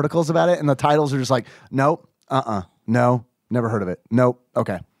the articles about it, and the titles are just like, nope, no, never heard of it. Nope,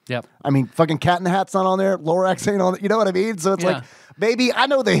 okay. Yep. I mean, fucking Cat in the Hat's not on there. Lorax ain't on it. You know what I mean? So it's like, baby, I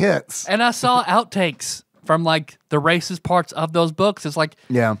know the hits. And I saw outtakes from like the racist parts of those books. It's like,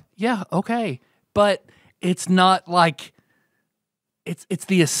 yeah, okay, but it's not like it's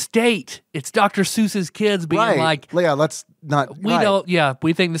the estate. It's Dr. Seuss's kids being like, yeah, let's not. We don't. Yeah,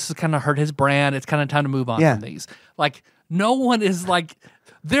 we think this has kind of hurt his brand. It's kind of time to move on from these. Like, no one is like.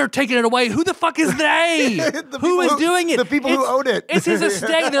 They're taking it away. Who the fuck is they? Who is doing it? The people who own it. It's his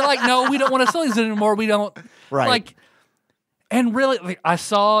estate. They're like, no, we don't want to sell these anymore. We don't. Right. Like, and really, like, I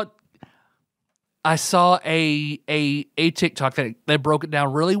saw a TikTok that broke it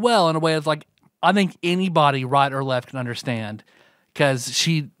down really well in a way of like, I think anybody, right or left, can understand. Because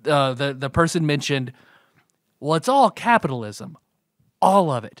the person mentioned, well, it's all capitalism. All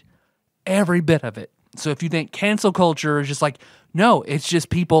of it. Every bit of it. So if you think cancel culture is just like, no, it's just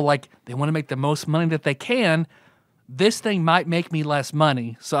people like they want to make the most money that they can. This thing might make me less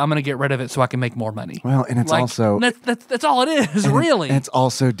money, so I'm going to get rid of it so I can make more money. Well, and it's like, also that's all it is, really. It's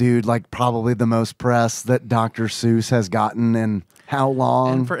also, dude, like probably the most press that Dr. Seuss has gotten in how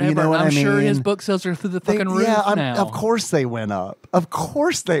long? And forever. You know what I'm I mean? sure his book sales are through the fucking roof now. Of course they went up. Of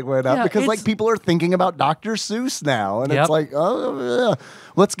course they went up because like people are thinking about Dr. Seuss now, and it's like, oh, yeah.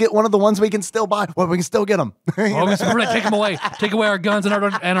 Let's get one of the ones we can still buy. Well, we can still get them. Take them away. Take away our guns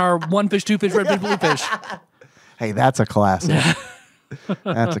and our one fish, two fish, red fish, blue fish. Hey, that's a classic.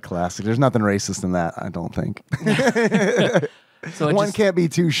 That's a classic. There's nothing racist in that, I don't think. So One can't be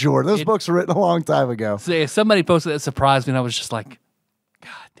too sure. Those books were written a long time ago. So yeah, somebody posted that surprised me, and I was just like,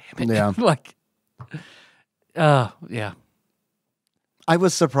 God damn it. Yeah. Like, yeah. I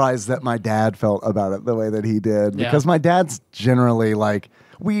was surprised that my dad felt about it the way that he did, because my dad's generally like,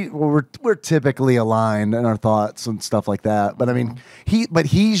 we're typically aligned in our thoughts and stuff like that. But I mean,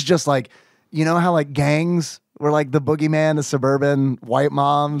 he's just like, you know how like gangs were like the boogeyman of suburban white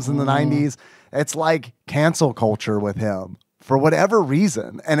moms in the 90s? It's like cancel culture with him for whatever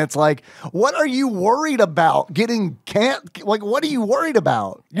reason. And it's like, what are you worried about? Like, what are you worried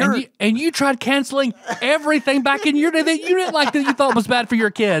about? And you tried canceling everything back in your day that you didn't like, that you thought was bad for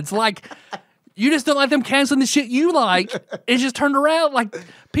your kids. Like, you just don't like them canceling the shit you like. It just turned around. Like,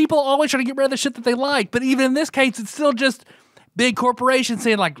 people always try to get rid of the shit that they like. But even in this case, it's still just big corporations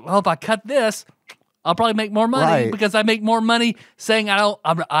saying like, well, if I cut this, I'll probably make more money because I make more money saying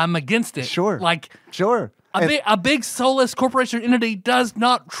I'm against it. Sure. Like, sure. A big soulless corporation entity does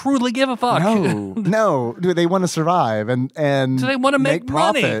not truly give a fuck. No. They want to survive and so they want to make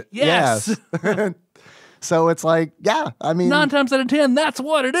profit. Money. Yes. So it's like, yeah, I mean, 9 times out of 10, that's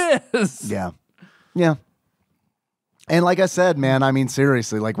what it is. Yeah. Yeah. And like I said, man, I mean,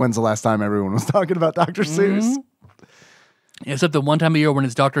 seriously, like, when's the last time everyone was talking about Dr. Seuss? Except the one time a year when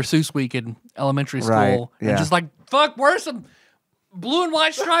it's Dr. Seuss week in elementary school. Right, yeah. And just like, fuck, where's some blue and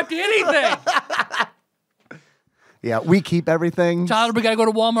white striped anything? Yeah, we keep everything. Tyler, we gotta go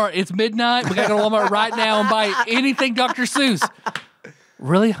to Walmart. It's midnight. We gotta go to Walmart right now and buy anything Dr. Seuss.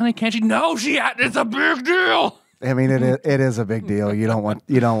 Really, honey? Can't you? No, it's a big deal. I mean, it is a big deal. You don't want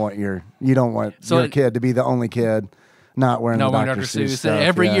your kid to be the only kid not wearing the Dr. Seuss stuff.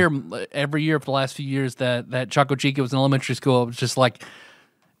 Every year for the last few years that Choco Chica was in elementary school, it was just like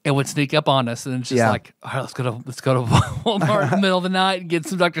it would sneak up on us, and it's just like, all right, let's go to Walmart in the middle of the night and get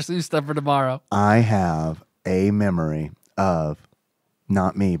some Dr. Seuss stuff for tomorrow. I have a memory of,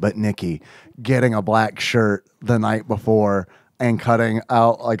 not me, but Nikki getting a black shirt the night before and cutting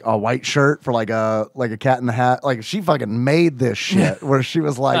out like a white shirt for like a Cat in the Hat. Like, she fucking made this shit where she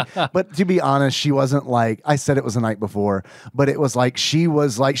was like, but to be honest, she wasn't like, I said it was the night before, but it was like, she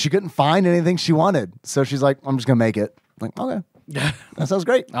couldn't find anything she wanted. So she's like, I'm just going to make it. I'm like, okay. That sounds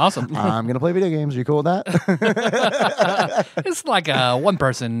great. Awesome. I'm going to play video games. Are you cool with that? It's like a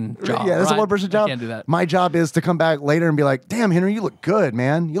one-person job. Yeah, it's a one-person job. I can't do that. My job is to come back later and be like, damn, Henry, you look good,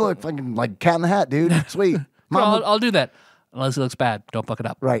 man. You look fucking like Cat in the Hat, dude. Sweet. Mom, I'll do that. Unless it looks bad. Don't fuck it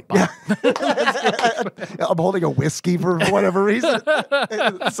up. Right. Yeah. I'm holding a whiskey for whatever reason.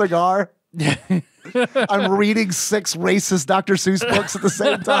 Cigar. I'm reading 6 racist Dr. Seuss books at the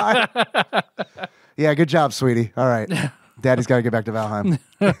same time. Yeah, good job, sweetie. All right. Daddy's got to get back to Valheim.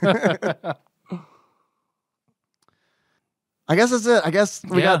 I guess that's it. I guess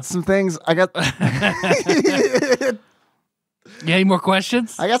we got some things. Yeah, any more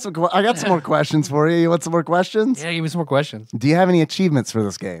questions? I got some more questions for you. You want some more questions? Yeah, give me some more questions. Do you have any achievements for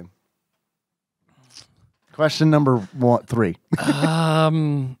this game? Question number 3.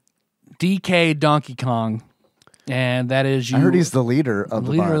 DK Donkey Kong, and that is you. I heard he's the leader of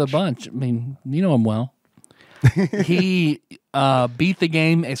the bunch. I mean, you know him well. He beat the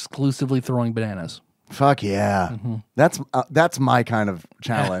game exclusively throwing bananas. Fuck yeah. Mm-hmm. That's my kind of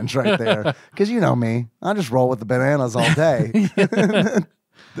challenge right there. Because you know me. I just roll with the bananas all day.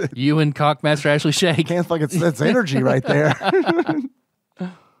 You and Cockmaster Ashley Shake. Can't fucking, it's energy right there. Do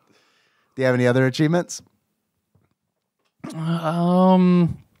you have any other achievements? No.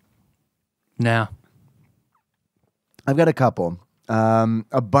 I've got a couple.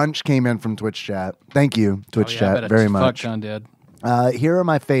 A bunch came in from Twitch chat. Thank you, Twitch chat, very much. Fuck John did. Here are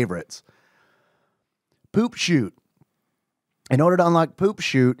my favorites. Poop Shoot. In order to unlock Poop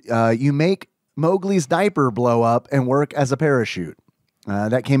Shoot, you make Mowgli's diaper blow up and work as a parachute.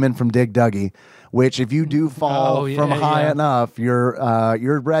 That came in from Dig Dougie, which if you do fall from high enough,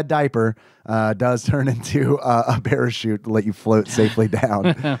 your red diaper does turn into a parachute to let you float safely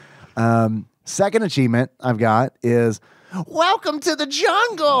down. Second achievement I've got is Welcome to the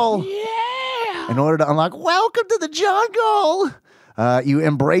Jungle. Yeah. In order to unlock Welcome to the Jungle, you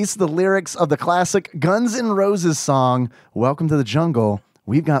embrace the lyrics of the classic Guns N' Roses song, Welcome to the Jungle,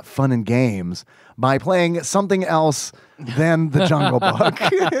 We've Got Fun and Games, by playing something else than the Jungle Book.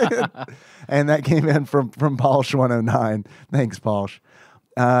 And that came in from Paush109. Thanks, Paush.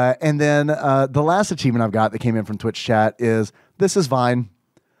 And then the last achievement I've got that came in from Twitch chat is This is Vine.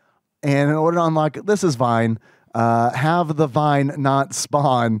 And in order to unlock This is Vine, have the vine not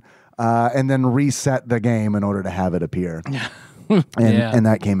spawn and then reset the game in order to have it appear. And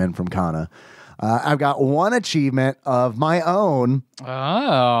that came in from Kana. I've got one achievement of my own.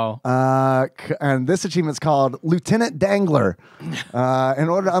 Oh. And this achievement's called Lieutenant Dangler. In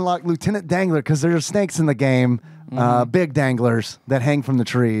order to unlock Lieutenant Dangler, because there are snakes in the game, big danglers that hang from the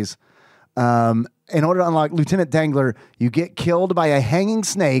trees. In order to unlock Lieutenant Dangler, you get killed by a hanging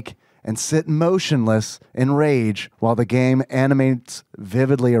snake and sit motionless in rage while the game animates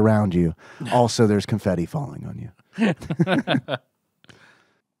vividly around you. Also, there's confetti falling on you.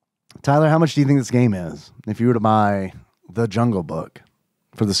 Tyler, how much do you think this game is? If you were to buy the Jungle Book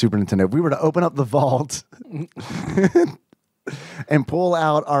for the Super Nintendo, if we were to open up the vault and pull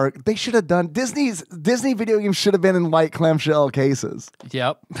out they should have done Disney video games should have been in white clamshell cases.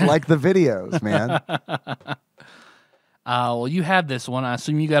 Yep. Like the videos, man. Well, you have this one. I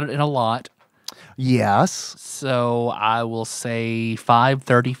assume you got it in a lot. Yes. So I will say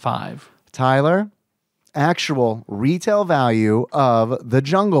 $5.35. Tyler, actual retail value of the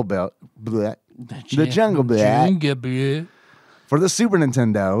Jungle Book, the Jungle Book for the Super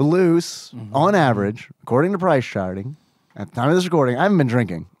Nintendo, loose, on average, according to price charting, at the time of this recording, I haven't been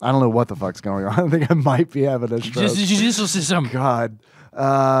drinking. I don't know what the fuck's going on. I think I might be having a stroke. God.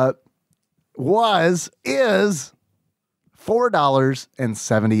 Is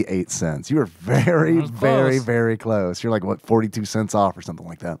 $4.78. You were very, very, very close. You're like, what, 42 cents off or something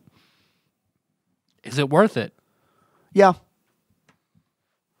like that. Is it worth it? Yeah.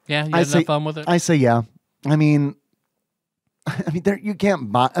 Yeah, you had enough fun with it? I say yeah. I mean, there you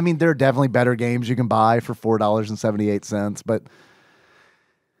can't buy. I mean, there are definitely better games you can buy for $4.78, but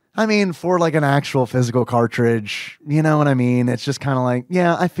I mean, for like an actual physical cartridge, you know what I mean? It's just kind of like,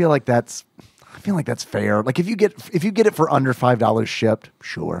 yeah, I feel like that's fair. Like if you get it for under $5 shipped,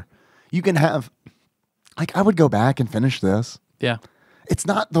 sure. You can have, like, I would go back and finish this. Yeah. It's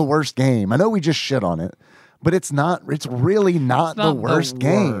not the worst game. I know we just shit on it, but it's really not the worst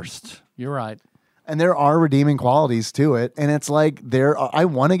game. You're right. And there are redeeming qualities to it. And it's like I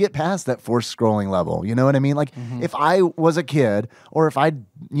want to get past that forced scrolling level. You know what I mean? Like if I was a kid or if I,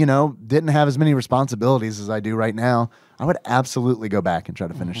 didn't have as many responsibilities as I do right now, I would absolutely go back and try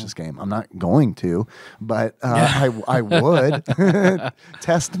to finish this game. I'm not going to, but I would.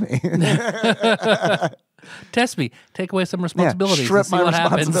 Test me. Test me. Take away some responsibilities. Yeah, strip my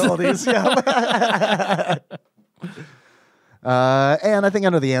responsibilities. Yeah. And I think I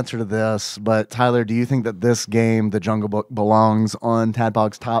know the answer to this, but Tyler, do you think that this game, The Jungle Book, belongs on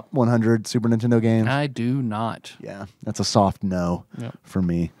TADPOG's top 100 Super Nintendo games? I do not. Yeah, that's a soft no for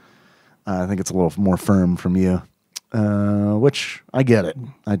me. I think it's a little more firm from you, which I get it.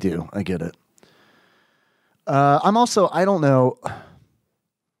 I do. I get it. I don't know.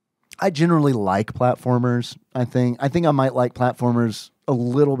 I generally like platformers, I think. I think I might like platformers a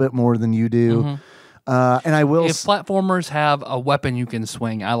little bit more than you do. And I will. If platformers have a weapon you can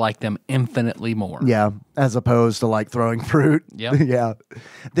swing, I like them infinitely more. Yeah, as opposed to like throwing fruit. Yep. Yeah,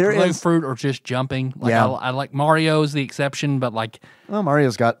 throwing fruit or just jumping. Like I like Mario's the exception, but like, well,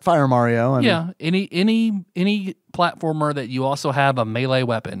 Mario's got Fire Mario. Any platformer that you also have a melee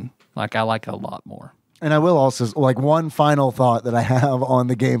weapon, like I like a lot more. And I will also, like, one final thought that I have on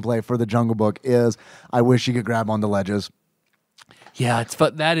the gameplay for the Jungle Book is I wish you could grab on the ledges. Yeah,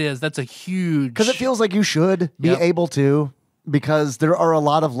 that's a huge... Because it feels like you should be able to, because there are a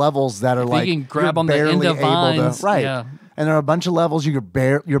lot of levels that are like... You can grab on the end of vines. Right. Yeah. And there are a bunch of levels you're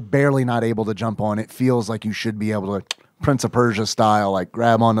barely not able to jump on. It feels like you should be able to, like, Prince of Persia style, like,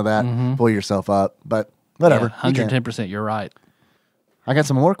 grab onto that, pull yourself up. But whatever. Yeah, 110%, you're right. I got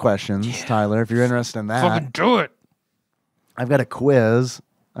some more questions, Tyler, if you're interested in that. Fucking do it. I've got a quiz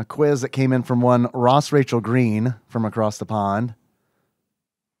that came in from one Ross Rachel Green from across the pond,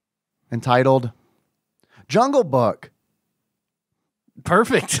 entitled Jungle Book.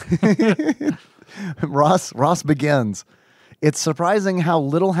 Perfect. Ross begins. It's surprising how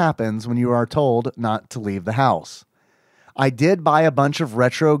little happens when you are told not to leave the house. I did buy a bunch of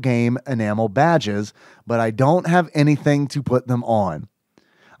retro game enamel badges, but I don't have anything to put them on.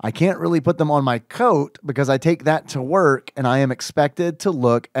 I can't really put them on my coat because I take that to work and I am expected to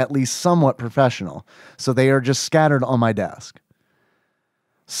look at least somewhat professional, so they are just scattered on my desk.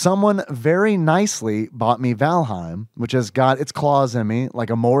 Someone very nicely bought me Valheim, which has got its claws in me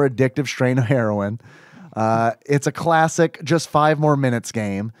like a more addictive strain of heroin. It's a classic, just 5 more minutes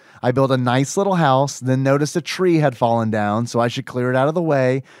game. I built a nice little house, then noticed a tree had fallen down, so I should clear it out of the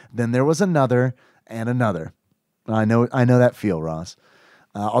way. Then there was another and another. I know that feel, Ross.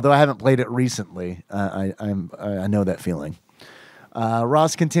 Although I haven't played it recently, I know that feeling.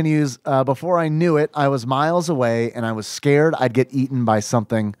 Ross continues, before I knew it, I was miles away and I was scared I'd get eaten by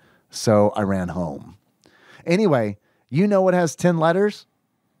something, so I ran home. Anyway, you know what has 10 letters?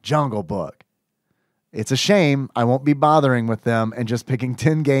 Jungle Book. It's a shame I won't be bothering with them and just picking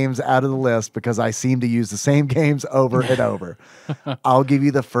 10 games out of the list because I seem to use the same games over and over. I'll give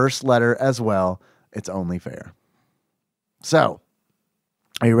you the first letter as well. It's only fair. So,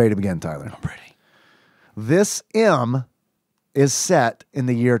 are you ready to begin, Tyler? I'm ready. This M is set in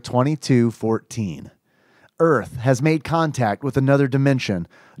the year 2214. Earth has made contact with another dimension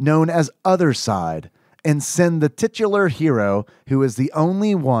known as Other Side and send the titular hero who is the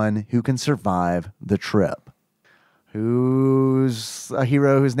only one who can survive the trip. Who's a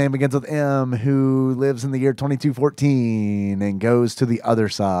hero whose name begins with M who lives in the year 2214 and goes to the other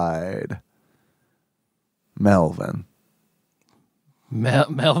side? Melvin.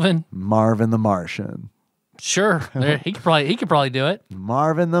 Melvin? Marvin the Martian. Sure. He could probably do it.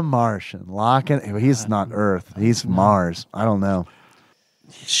 Marvin the Martian. He's not Earth. He's Mars. I don't know.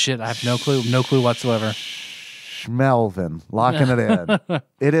 Shit, I have no clue. No clue whatsoever. Melvin. Locking it in.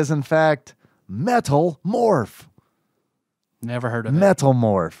 It is, in fact, Metal Morph. Never heard of it. Metal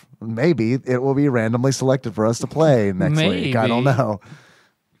Morph. Maybe it will be randomly selected for us to play next week. I don't know.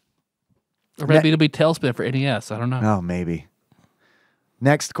 Or maybe it'll be Tailspin for NES. I don't know. Oh, maybe.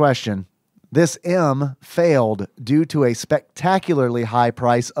 Next question. This M failed due to a spectacularly high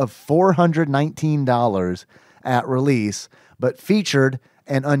price of $419 at release, but featured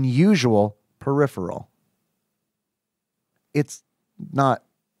an unusual peripheral. It's not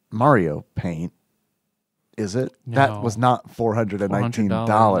Mario Paint, is it? No. That was not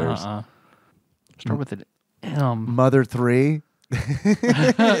 $419. Start with an M. Mother 3.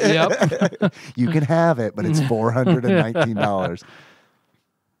 Yep. You can have it, but it's $419.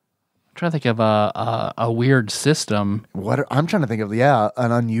 I'm trying to think of a weird system. I'm trying to think of,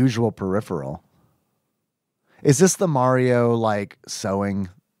 an unusual peripheral. Is this the Mario like sewing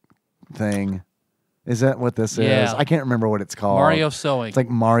thing? Is that what this is? I can't remember what it's called. Mario sewing. It's like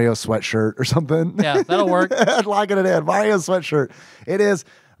Mario sweatshirt or something. Yeah, that'll work. Locking it in. Mario sweatshirt. It is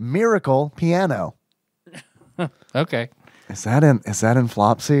Miracle Piano. Okay. Is that in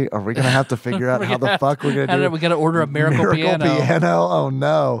Flopsy? Are we gonna have to figure out how the fuck we're gonna do? We gotta order a Miracle Piano. Oh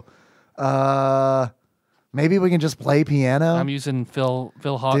no. Maybe we can just play piano. I'm using Phil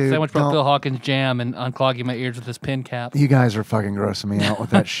Hawkins. Dude, I went from Phil Hawkins Jam and unclogging my ears with this pin cap. You guys are fucking grossing me out with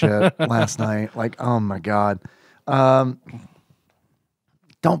that shit last night. Like, oh my God. Don't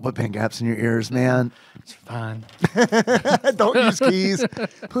put pin caps in your ears, man. It's fine. Don't use keys.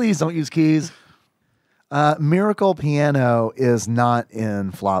 Please don't use keys. Miracle Piano is not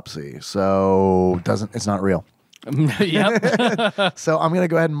in Flopsy, so it's not real. Yep. So I'm going to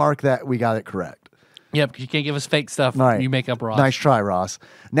go ahead and mark that we got it correct. Yep, you can't give us fake stuff. Right. You make up, Ross. Nice try, Ross.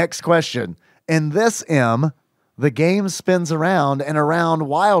 Next question. In this M, the game spins around and around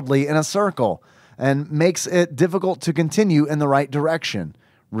wildly in a circle and makes it difficult to continue in the right direction.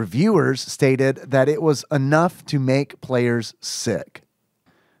 Reviewers stated that it was enough to make players sick.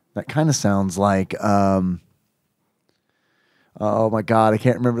 That kind of sounds like, oh my God, I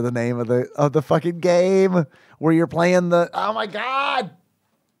can't remember the name of the fucking game where you're playing oh my God.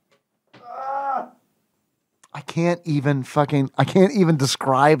 I can't even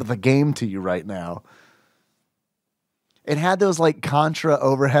describe the game to you right now. It had those like Contra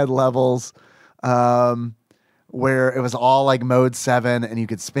overhead levels, where it was all like mode 7 and you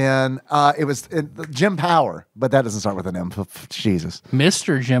could spin. It was Jim Power, but that doesn't start with an M. Jesus.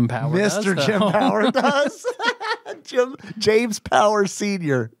 Mr. Jim Power. Mr. Jim Power does. James Power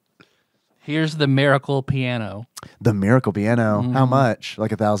Sr. Here's the Miracle Piano. The Miracle Piano. How much?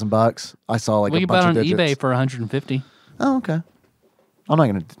 Like $1,000? I saw like We a can buy it bunch on of digits. eBay for $150. Oh, okay. I'm not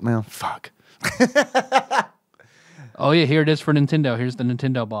gonna. Well, fuck. Oh yeah, here it is for Nintendo. Here's the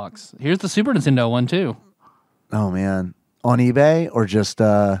Nintendo box. Here's the Super Nintendo one too. Oh man, on eBay or just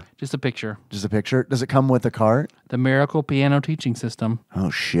Just a picture. Just a picture? Does it come with a cart? The Miracle Piano Teaching System.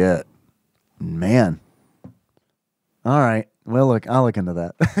 Oh shit, man. All right. Well, look, I'll look into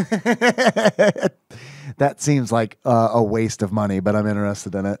that. That seems like a waste of money, but I'm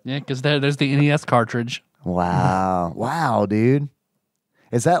interested in it. Yeah, because there's the NES cartridge. Wow. Wow, dude.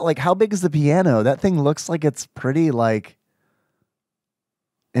 Is that like, how big is the piano? That thing looks like it's pretty like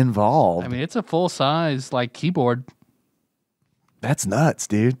involved. I mean, it's a full size like keyboard. That's nuts,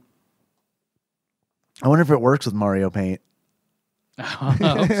 dude. I wonder if it works with Mario Paint. I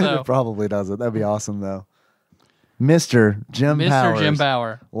hope so. It probably doesn't. That'd be awesome, though. Mr. Jim Powers. Jim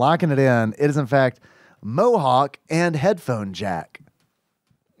Power. Locking it in. It is, in fact, Mohawk and headphone jack.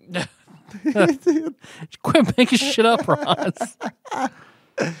 Quit making shit up, Ross.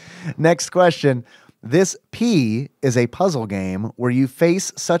 Next question. This P is a puzzle game where you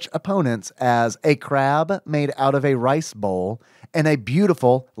face such opponents as a crab made out of a rice bowl and a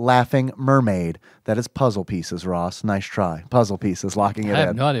beautiful laughing mermaid. That is puzzle pieces, Ross. Nice try. Puzzle pieces, locking it I have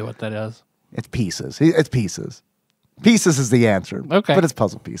in. no idea what that is. It's pieces. It's pieces. Pieces is the answer. Okay. But it's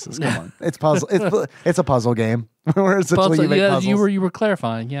puzzle pieces. Come on. It's puzzle. It's a puzzle game where essentially Puzzle, you make yeah, puzzles. you were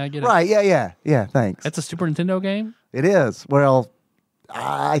clarifying. Yeah, I get it. Right. Yeah. Thanks. It's a Super Nintendo game? It is. Well,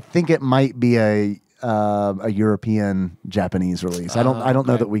 I think it might be a European Japanese release. I don't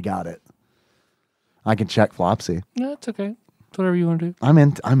know okay. that we got it. I can check Flopsy. No, it's okay. It's whatever you want to do. I'm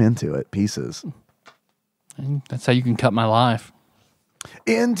into it. Pieces. And that's how you can cut my life.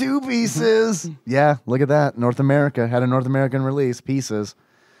 Into pieces. Yeah, look at that. North America had a North American release. Pieces.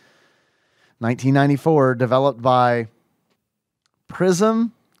 1994, developed by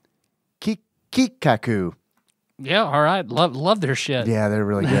Prism Kikaku. Yeah, all right. Love their shit. Yeah, they're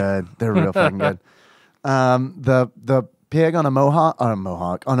really good. They're real fucking good. The pig on a moped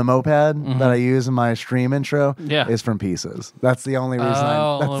that I use in my stream intro is from Pieces. That's the only reason.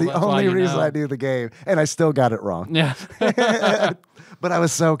 I do the game, and I still got it wrong. Yeah. But I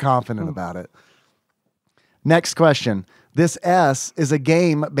was so confident about it. Next question. This S is a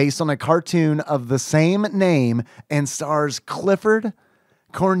game based on a cartoon of the same name and stars Clifford,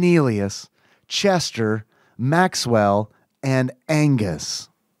 Cornelius, Chester, Maxwell, and Angus.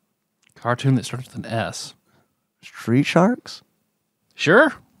 Cartoon that starts with an S. Street Sharks?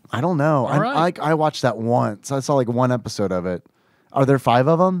 Sure. I don't know. I watched that once. I saw like one episode of it. Are there 5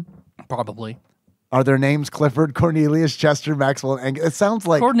 of them? Probably. Are their names Clifford, Cornelius, Chester, Maxwell, and Angus? It sounds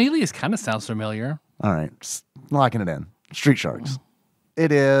like... Cornelius kind of sounds familiar. All right. Just locking it in. Street Sharks.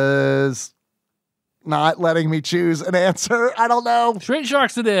 It is not letting me choose an answer. I don't know. Street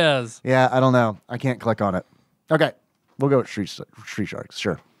Sharks it is. Yeah, I don't know. I can't click on it. Okay. We'll go with Street Sharks.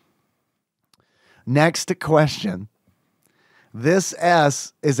 Sure. Next question. This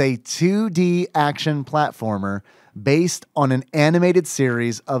S is a 2D action platformer based on an animated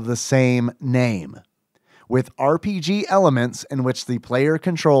series of the same name, with RPG elements in which the player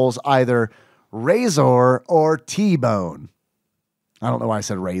controls either Razor or T-Bone. I don't know why I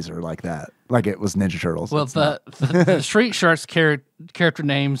said Razor like that, like it was Ninja Turtles. Well, the Street Sharks character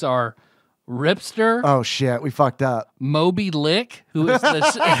names are Ripster. Oh shit, we fucked up. Moby Lick, who is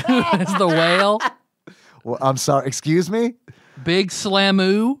the whale. Well, I'm sorry. Excuse me. Big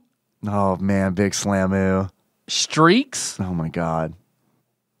Slamoo. Oh man, Big Slamoo. Streaks. Oh my god.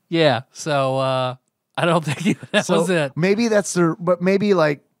 Yeah. So I don't think that was it. Maybe that's but maybe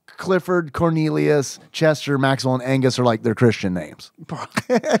like Clifford, Cornelius, Chester, Maxwell, and Angus are like their Christian names.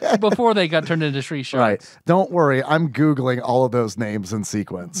 Before they got turned into Street Sharks. Right. Don't worry. I'm Googling all of those names in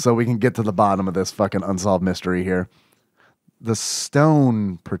sequence so we can get to the bottom of this fucking unsolved mystery here. The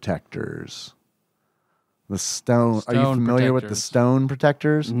Stone Protectors. Are you familiar with the Stone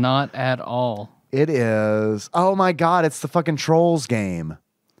Protectors? Not at all. It is. Oh my god, it's the fucking Trolls game.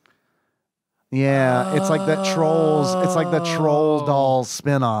 Yeah, it's like that Trolls. It's like the Troll Dolls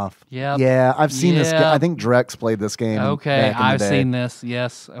spinoff. Yep. Yeah, I've seen this. I think Drex played this game. Okay, back in the I've day. seen this.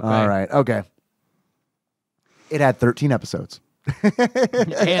 Yes. Okay. All right. Okay. It had 13 episodes.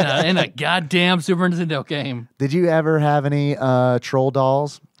 in a goddamn Super Nintendo game. Did you ever have any Troll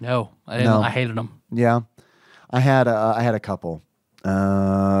Dolls? No, I didn't. No. I hated them. Yeah, I had a couple.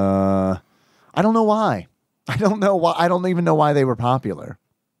 I don't know why. I don't even know why they were popular.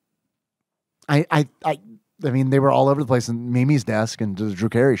 I mean, they were all over the place in Mimi's desk and the Drew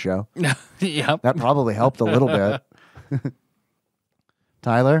Carey show. Yep. That probably helped a little bit.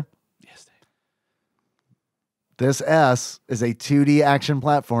 Tyler? Yes, Dave. This S is a 2D action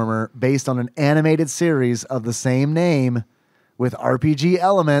platformer based on an animated series of the same name with RPG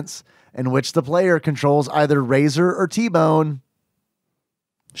elements in which the player controls either Razor or T-Bone.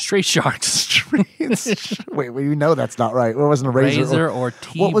 Street Sharks. Wait, we know that's not right. It wasn't a Razor or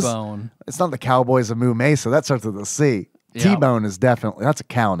T-Bone. It's not the Cowboys of Moo Mesa. That starts with a C. Yeah. T-Bone is definitely, that's a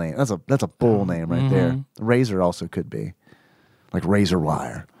cow name. That's a bull name right there. Razor also could be. Like razor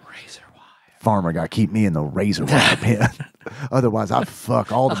wire. Razor wire. Farmer got to keep me in the razor wire pen. Otherwise, I'd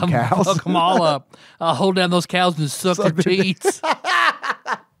fuck all the cows. Fuck them all up. I'll hold down those cows and suck their teats.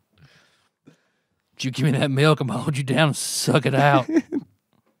 You give me that milk, I'm going to hold you down and suck it out.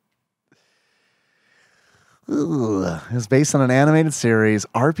 It's based on an animated series,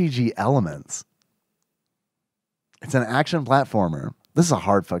 RPG Elements. It's an action platformer. This is a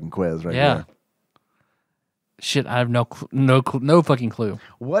hard fucking quiz right here. Shit, I have no fucking clue.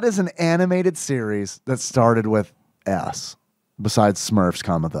 What is an animated series that started with S besides Smurfs,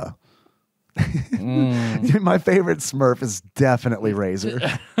 the? My favorite Smurf is definitely Razor.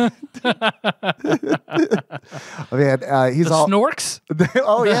 I mean, he's The all Snorks?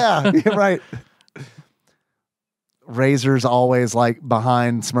 oh yeah, yeah, right. Razor's always like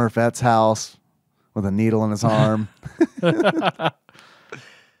behind Smurfette's house with a needle in his arm.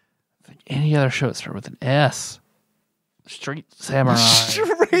 Any other show that started with an S? Street Samurai.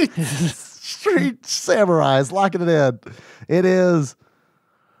 Street Samurais, locking it in. It is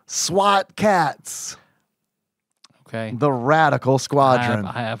SWAT Cats. Okay. The Radical Squadron.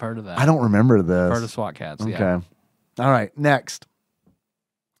 I have heard of that. I don't remember this. Heard of SWAT Cats. Okay. Yeah. All right. Next.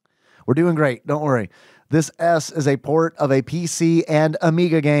 We're doing great. Don't worry. This S is a port of a PC and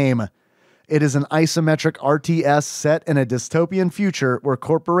Amiga game. It is an isometric RTS set in a dystopian future where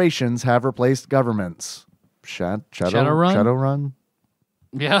corporations have replaced governments. Shadowrun? Shadowrun?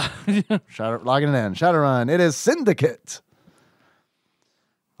 Yeah. Logging it in. Shadowrun. It is Syndicate.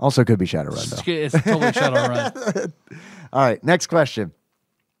 Also could be Shadowrun, though. It's totally Shadowrun. All right, next question.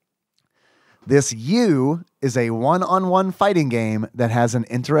 This U is a one-on-one fighting game that has an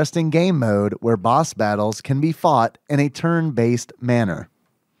interesting game mode where boss battles can be fought in a turn-based manner.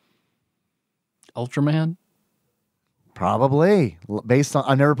 Ultraman? Probably. Based on,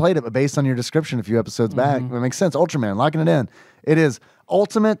 I never played it, but based on your description a few episodes back, it makes sense. Ultraman, locking it in. It is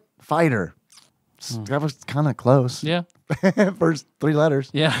Ultimate Fighter. That was kind of close. Yeah. First 3 letters.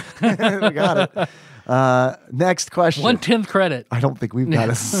 Yeah. We got it. Next question. 1/10 credit. I don't think we've got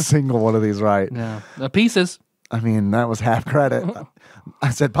a single one of these right. No. The pieces. I mean, that was half credit.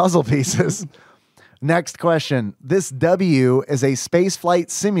 I said puzzle pieces. Next question. This W is a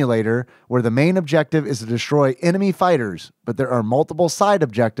spaceflight simulator where the main objective is to destroy enemy fighters, but there are multiple side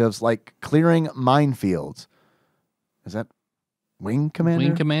objectives like clearing minefields. Is that Wing Commander?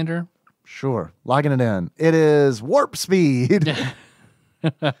 Wing Commander? Sure. Logging it in. It is Warp Speed.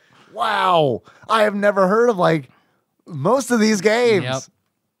 Wow. I have never heard of like most of these games. Yep.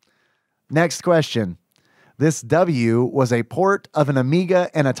 Next question. This W was a port of an Amiga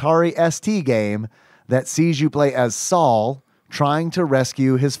and Atari ST game that sees you play as Saul trying to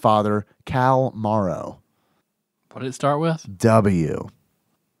rescue his father, Cal Morrow. What did it start with? W.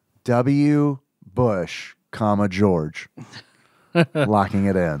 W. Bush, comma, George. Locking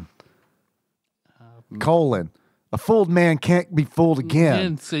it in. Colon. A fooled man can't be fooled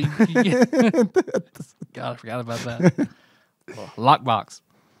again. God, I forgot about that. Lockbox.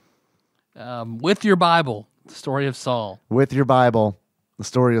 With your Bible, the story of Saul. With your Bible, the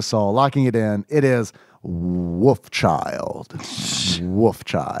story of Saul. Locking it in. It is Wolfchild.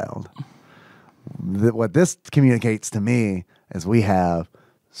 Wolfchild. What this communicates to me is we have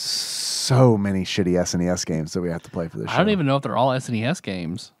so many shitty SNES games that we have to play for this show. I don't even know if they're all SNES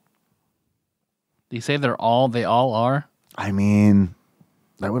games. Do you say they all are? I mean,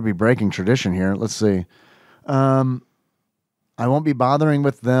 that would be breaking tradition here. Let's see. I won't be bothering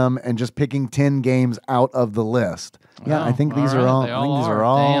with them and just picking 10 games out of the list. Yeah, I think these are all. I think these are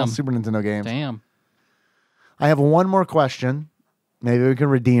all Super Nintendo games. Damn. I have one more question. Maybe we can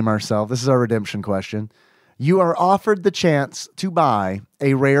redeem ourselves. This is our redemption question. You are offered the chance to buy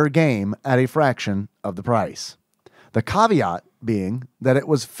a rare game at a fraction of the price. The caveat being that it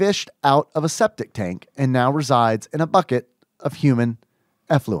was fished out of a septic tank and now resides in a bucket of human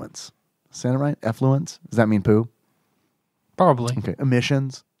effluence. Saying it right? Effluence? Does that mean poo? Probably. Okay.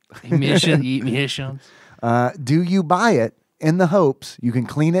 Emissions. Emissions. Do you buy it in the hopes you can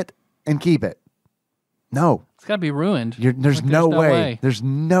clean it and keep it? No. It's got to be ruined. There's no way. There's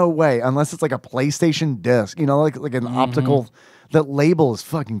no way unless it's like a PlayStation disc, like an optical. That label is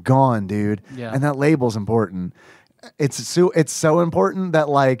fucking gone, dude. Yeah. And that label's important. It's so important that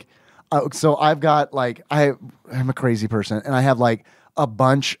like, so I've got like I'm a crazy person and I have like a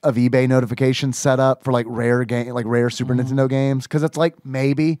bunch of eBay notifications set up for like rare Super Nintendo games because it's like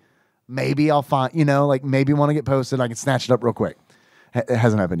maybe I'll find like maybe want to get posted, I can snatch it up real quick. It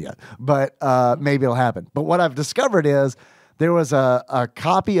hasn't happened yet, but maybe it'll happen. But what I've discovered is there was a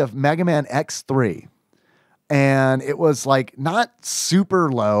copy of Mega Man X3. And it was like not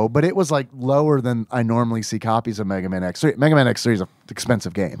super low, but it was like lower than I normally see copies of Mega Man X3. Mega Man X3 is an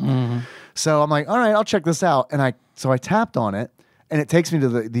expensive game. So I'm like, all right, I'll check this out. And I tapped on it and it takes me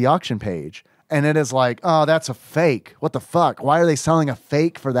to the auction page. And it is like, oh, that's a fake. What the fuck? Why are they selling a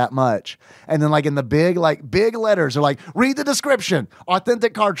fake for that much? And then like in the big letters are like, read the description,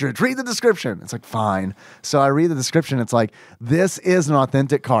 authentic cartridge, read the description. It's like, fine. So I read the description. It's like, this is an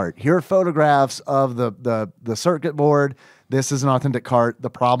authentic cart. Here are photographs of the circuit board. This is an authentic cart. The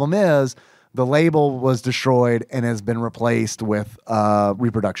problem is the label was destroyed and has been replaced with a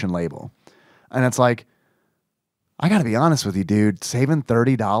reproduction label. And it's like, I got to be honest with you, dude, saving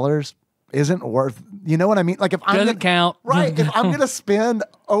 $30 isn't worth. You know what I mean? Like if I'm Doesn't count. right? If I'm gonna spend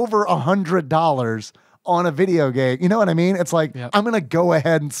over $100 on a video game, you know what I mean? It's like I'm gonna go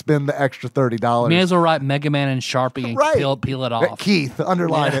ahead and spend the extra $30. May as well write Mega Man and Sharpie and peel it off. Keith,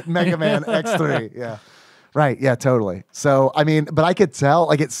 underline it. Mega Man X3. Yeah. Right. Yeah, totally. So, I mean, but I could tell,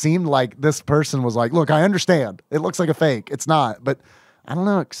 like, it seemed like this person was like, look, I understand. It looks like a fake. It's not. But I don't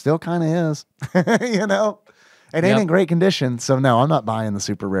know. It still kind of is. You know? It ain't in great condition. So, no, I'm not buying the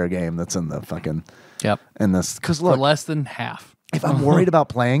super rare game that's in the fucking. In this. Because, look. For less than half. If I'm worried about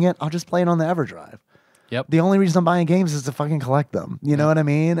playing it, I'll just play it on the EverDrive. Yep. The only reason I'm buying games is to fucking collect them. You know what I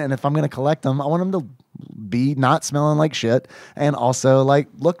mean? And if I'm going to collect them, I want them to be not smelling like shit and also, like,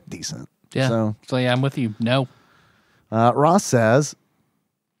 look decent. Yeah. So yeah, I'm with you. No. Ross says,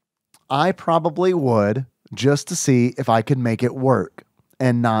 I probably would just to see if I could make it work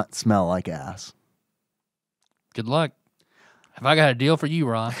and not smell like ass. Good luck. Have I got a deal for you,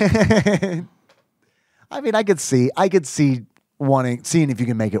 Ross? I mean, I could see seeing if you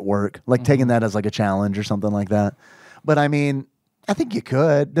can make it work, like taking that as like a challenge or something like that. But I mean, I think you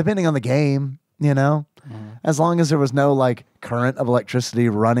could, depending on the game, you know, as long as there was no like current of electricity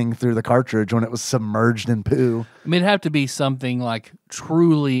running through the cartridge when it was submerged in poo. I mean, it'd have to be something like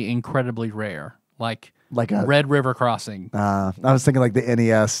truly incredibly rare, like a Red River Crossing. I was thinking like the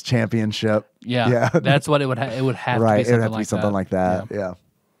NES Championship. Yeah. That's what it would have. It would have right. to be something it would have to be something like that. Yeah.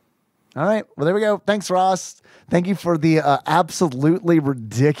 All right. Well, there we go. Thanks, Ross. Thank you for the absolutely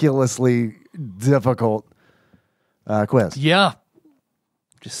ridiculously difficult quiz. Yeah.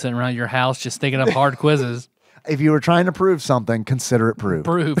 Just sitting around your house, just thinking up hard quizzes. If you were trying to prove something, consider it proved.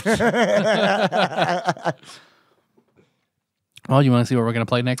 Proved. Well, you want to see what we're going to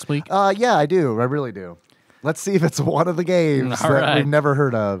play next week? Yeah, I do. I really do. Let's see if it's one of the games that we've never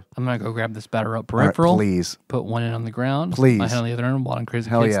heard of. I'm going to go grab this batter up peripheral. Right, please. Put one in on the ground. Please. My hand on the other end, walking crazy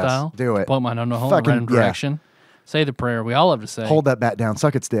Hell kid yes. style. Do it. Point mine on the hole in a random direction. Say the prayer we all love to say. Hold that bat down.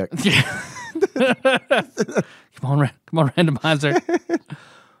 Suck its dick. Come on, randomizer.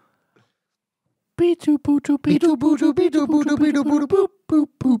 Beep-toop, boop-toop, beep-toop, boop-toop, beep-toop, boop-toop, beep-toop, boop-toop, boop,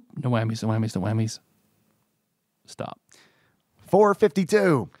 boop. No whammies, no whammies, no whammies. Stop.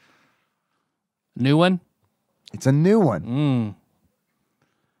 452. New one? It's a new one.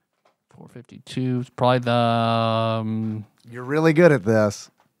 452 is probably the You're really good at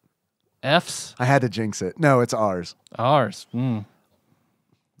this. F's. I had to jinx it. No, it's ours. Ours.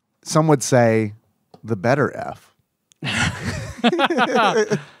 Some would say the better F.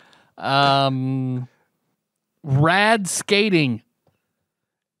 Rad skating.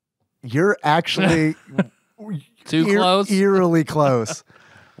 You're actually Too close. Eerily close.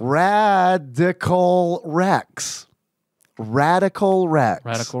 Radical Rex. Radical Rex.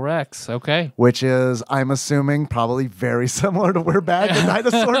 Radical Rex. Okay. Which is, I'm assuming, probably very similar to We're Back, a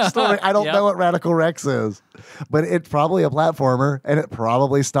Dinosaur Story. I don't know what Radical Rex is, but it's probably a platformer, and it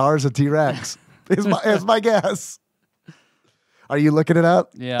probably stars a T-Rex. is my guess. Are you looking it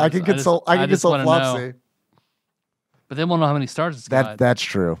up? Yeah. I can consult Flopsy. But then we'll know how many stars it's got. That's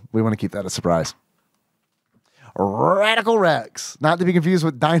true. We want to keep that a surprise. Radical Rex. Not to be confused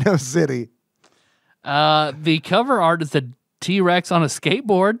with Dino City. The cover art is a T-Rex on a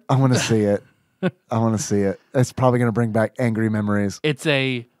skateboard. I want to see it. It's probably going to bring back angry memories. It's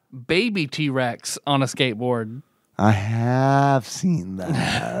a baby T-Rex on a skateboard. I have seen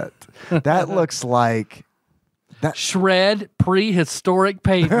that. That looks like that shred prehistoric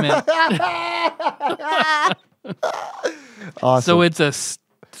pavement. Awesome. So it's a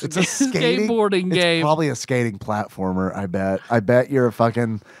It's skateboarding game. probably a skating platformer, I bet. I bet you're a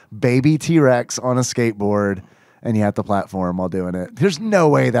fucking baby T-Rex on a skateboard and you have to platform while doing it. There's no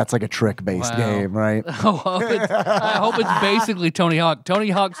way that's like a trick-based game, right? I hope it's basically Tony Hawk.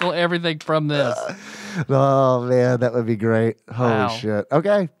 Tony Hawk stole everything from this. Oh, man, that would be great. Holy shit.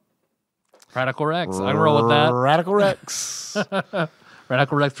 Okay. Radical Rex. I can roll with that. Radical Rex.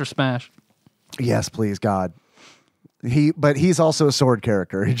 Radical Rex for Smash. Yes, please, God. But he's also a sword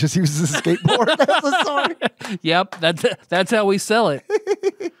character. He just uses a skateboard as a sword. Yep, that's how we sell it.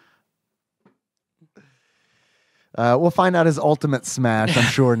 We'll find out his ultimate smash, I'm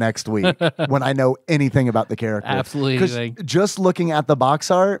sure, next week when I know anything about the character. Absolutely anything. Just looking at the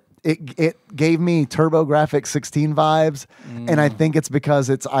box art, it gave me TurboGrafx 16 vibes, and I think it's because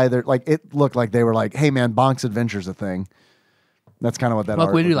it's either like it looked like they were like, "Hey man, Bonk's Adventure's a thing." That's kind of what that.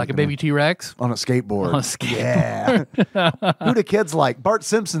 What we do, like a baby T-Rex on a skateboard. On a skateboard. Yeah. Who do kids like? Bart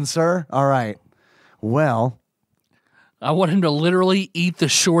Simpson, sir. All right. Well, I want him to literally eat the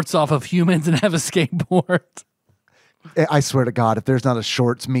shorts off of humans and have a skateboard. I swear to God, if there's not a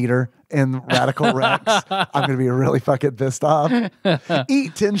shorts meter in Radical Rex, I'm going to be really fucking pissed off.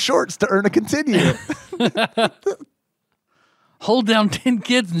 Eat 10 shorts to earn a continue. Hold down 10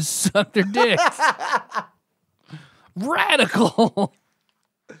 kids and suck their dicks. Radical.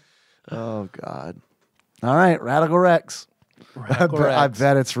 Oh, God. All right, Radical Rex. I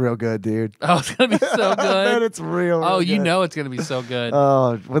bet it's real good, dude. Oh, it's going to be so I bet good. it's real Oh, good. you know it's going to be so good.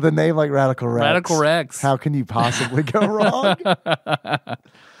 Oh, with a name like Radical Rex. Radical Rex. How can you possibly go wrong?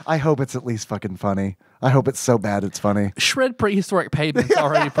 I hope it's at least fucking funny. I hope it's so bad it's funny. Shred prehistoric pavement's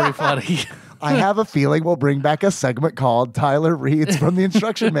already pretty funny. I have a feeling we'll bring back a segment called Tyler Reads from the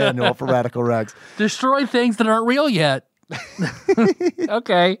instruction manual for Radical Rex. Destroy things that aren't real yet.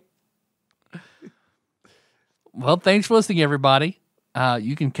 Okay. Well, thanks for listening, everybody.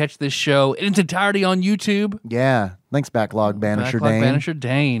 You can catch this show in its entirety on YouTube. Yeah. Thanks, Backlog Banisher Dane. Banisher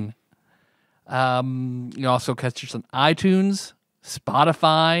Dane. You can also catch us on iTunes,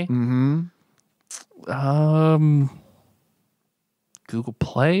 Spotify, Google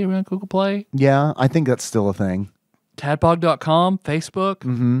Play. Are we on Google Play? Yeah, I think that's still a thing. TADPOG.com,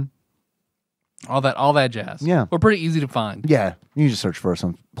 Facebook. All that jazz. Yeah. We're pretty easy to find. Yeah, you just search for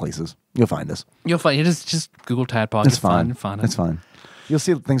some places. You'll find us. You'll find you just Google Tadpog. It's fine. You'll find it. It's fine. You'll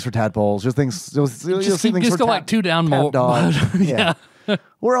see things for tadpoles. You'll see things just for go like two down more. dogs. Yeah.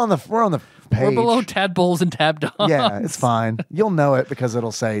 We're on the page. We're below tadpoles and tab dogs. Yeah, it's fine. You'll know it because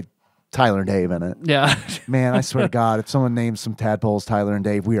it'll say Tyler and Dave in it. Yeah. Man, I swear to God, if someone names some tadpoles Tyler and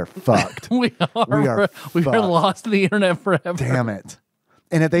Dave, we are fucked. We are fucked. lost to the internet forever. Damn it.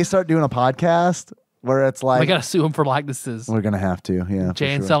 And if they start doing a podcast where it's like, We got to sue them for likenesses. we're going to have to. Yeah. Jay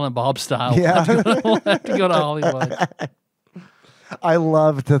for and sure. Silent Bob style. Yeah. We'll have to go to Hollywood. I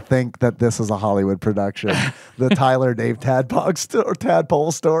love to think that this is a Hollywood production. The Tyler Dave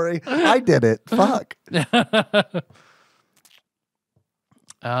Tadpole story. I did it. Fuck.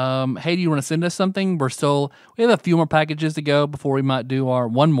 Hey, do you want to send us something? We have a few more packages to go before we might do our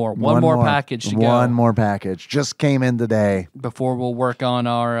one more package to go. One more package. Just came in today. Before we'll work on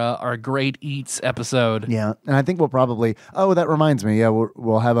our Great Eats episode. Yeah. And I think we'll probably, that reminds me. Yeah,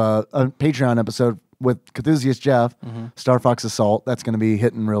 we'll have a Patreon episode with Cthusiast Jeff, Star Fox Assault. That's going to be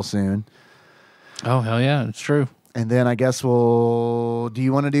hitting real soon. Oh, hell yeah. It's true. And then I guess do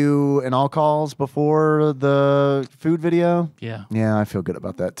you want to do an all calls before the food video? Yeah. Yeah, I feel good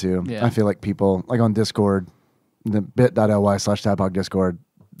about that too. Yeah. I feel like people, like on Discord, the bit.ly/tadpog Discord,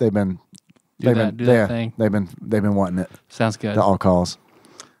 they've been Do that thing. They've been wanting it. Sounds good. The all calls.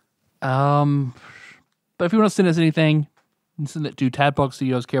 But if you want to send us anything, you can send it to Tadpog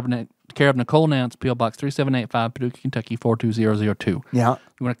Studios, care of Nicole Nance, P.O. Box 3785, Paducah, Kentucky 42002. Yeah.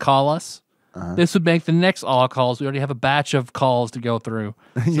 You want to call us? This would make the next all calls. We already have a batch of calls to go through.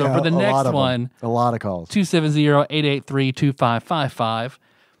 So Yeah, for the a lot next of one, them. A lot of calls. 270-883-2555.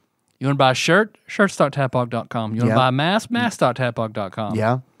 You want to buy a shirt? Shirts.tadpog.com. You want to buy a mask? Mask.tadpog.com.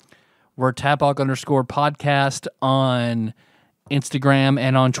 Yeah. We're Tadpog_podcast on Instagram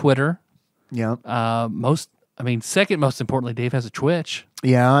and on Twitter. Yeah. Second most importantly, Dave has a Twitch.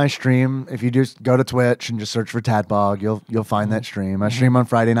 Yeah, I stream. If you just go to Twitch and just search for Tadpog, you'll find that stream. I stream on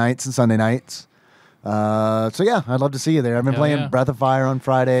Friday nights and Sunday nights. So yeah, I'd love to see you there. I've been playing Breath of Fire on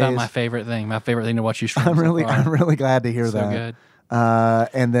Fridays. That's my favorite thing. My favorite thing to watch you stream. I'm really glad to hear so that. Good.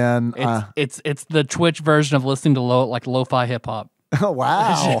 And then it's the Twitch version of listening to lo-fi hip hop. oh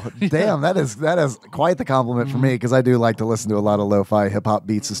wow, damn, that is quite the compliment for me because I do like to listen to a lot of lo-fi hip hop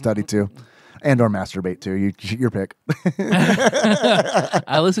beats to study to. And or masturbate too. Your pick.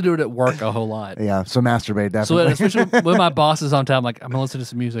 I listen to it at work a whole lot. Yeah, so masturbate definitely. So especially when my boss is on time, like I'm gonna listen to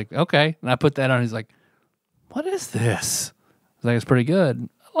some music. Okay, and I put that on. He's like, "What is this?" I was like, "It's pretty good."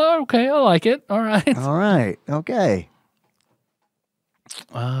 Well, okay, I like it. All right. All right. Okay.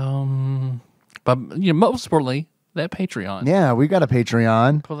 But most importantly, that Patreon. Yeah, we got a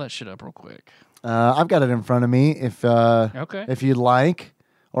Patreon. Pull that shit up real quick. I've got it in front of me. If you'd like.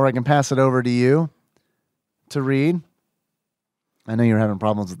 Or I can pass it over to you to read. I know you were having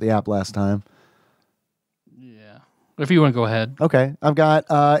problems with the app last time. Yeah. If you want to go ahead. Okay. I've got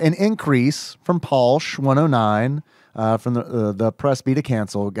an increase from Paulsh109 from the Press B to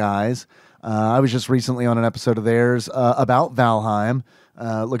Cancel guys. I was just recently on an episode of theirs about Valheim.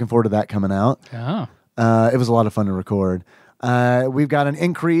 Looking forward to that coming out. Oh. It was a lot of fun to record. We've got an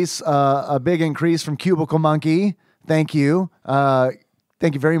increase, a big increase from Cubicle Monkey. Thank you.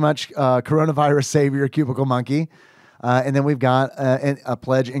 Thank you very much, coronavirus savior, Cubicle Monkey. And then we've got a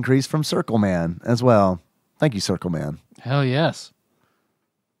pledge increase from Circle Man as well. Thank you, Circle Man. Hell yes.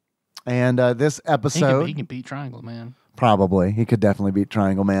 And this episode... He can beat Triangle Man. Probably. He could definitely beat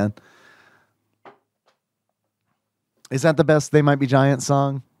Triangle Man. Is that the best They Might Be Giants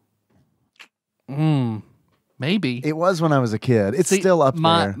song? Maybe. It was when I was a kid. It's still up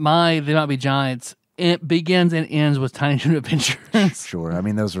there. They Might Be Giants. It begins and ends with Tiny Toon Adventures. Sure. I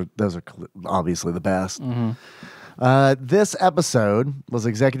mean, those are obviously the best. This episode was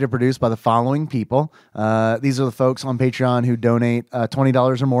executive produced by the following people. These are the folks on Patreon who donate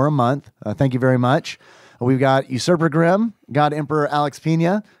 $20 or more a month. Thank you very much. We've got Usurper Grimm, God Emperor Alex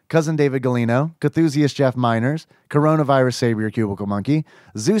Pena, Cousin David Galino, Cthusiast Jeff Miners, Coronavirus Savior Cubicle Monkey,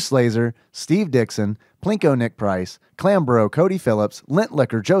 Zeus Laser, Steve Dixon, Plinko Nick Price, Clambro Cody Phillips, Lint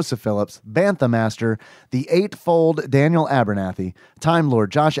Liquor Joseph Phillips, Bantha Master, The Eightfold Daniel Abernathy, Time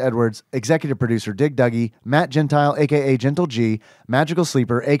Lord Josh Edwards, Executive Producer Dig Dougie, Matt Gentile aka Gentle G, Magical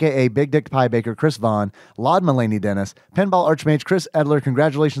Sleeper aka Big Dick Pie Baker Chris Vaughn, Laud Mulaney Dennis, Pinball Archmage Chris Edler,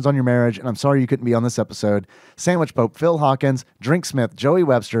 congratulations on your marriage, and I'm sorry you couldn't be on this episode, Sandwich Pope Phil Hawkins, Drink Smith Joey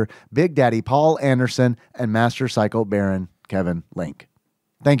Webster, Big Daddy Paul Anderson, and Master Cycle Baron Kevin Link.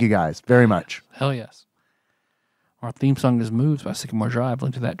 Thank you guys very much. Hell yes. Our theme song is Moves by Sycamore Drive.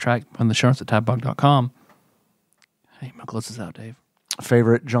 Link to that track on the show notes at TADPOG.com. Hey, I'm going to close this out, Dave.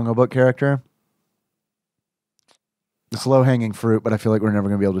 Favorite Jungle Book character? It's low-hanging fruit, but I feel like we're never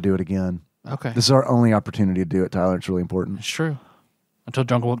going to be able to do it again. Okay. This is our only opportunity to do it, Tyler. It's really important. It's true. Until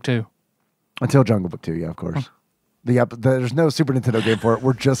Jungle Book 2. Until Jungle Book 2, yeah, of course. There's no Super Nintendo game for it.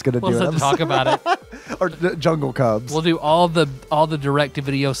 We're just going to do it. Talk about it. Or Jungle Cubs. We'll do all the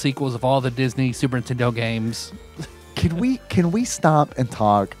direct-to-video sequels of all the Disney Super Nintendo games. Can we stop and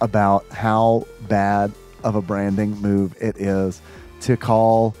talk about how bad of a branding move it is to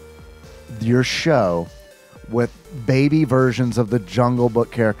call your show with baby versions of the Jungle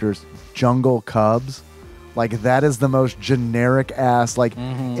Book characters Jungle Cubs? Like, that is the most generic ass. Like,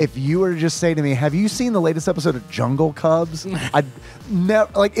 if you were to just say to me, have you seen the latest episode of Jungle Cubs? I'd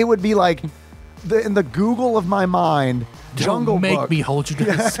never, like, it would be like in the Google of my mind, Jungle Book. Don't make me hold you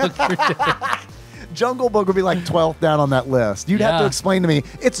to suck your dick. Jungle Book would be like 12th down on that list. You'd have to explain to me,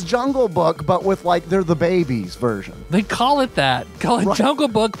 it's Jungle Book, but with like, they're the babies version. They call it that. Call it Jungle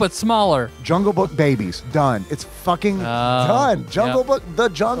Book, but smaller. Jungle Book babies. Done. It's fucking done. Jungle Book, the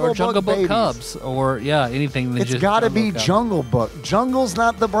Jungle Book Jungle Book babies. Cubs, or anything. It's got to be Jungle Book. Jungle's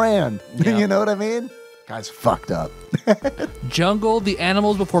not the brand. Yeah. You know what I mean? Guys fucked up. Jungle, the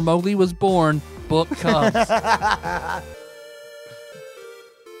animals before Mowgli was born, Book Cubs.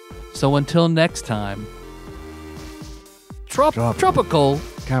 So until next time, tropical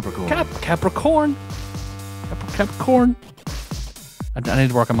Capricorn. Capricorn. Capricorn. I need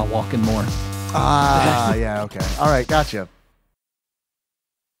to work on my walking more. Yeah, okay. All right, gotcha.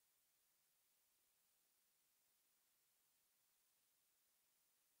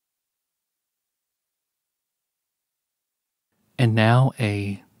 And now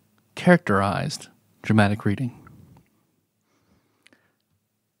a characterized dramatic reading.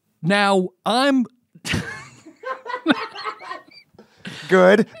 Now I'm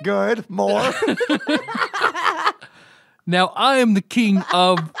Good. More. Now I am the king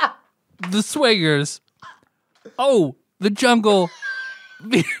of the swingers. Oh, the jungle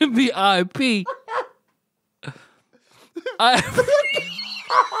VIP.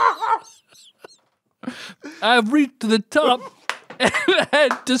 I've reached to the top and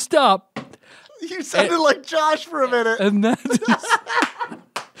had to stop. You sounded like Josh for a minute.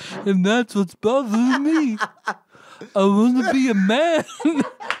 And that's what's bothering me. I want to be a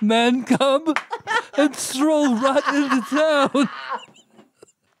man cub, and stroll right into town.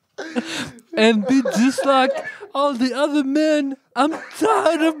 And be just like all the other men. I'm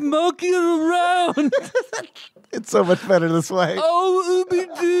tired of monkeying around. It's so much better this way. Oh,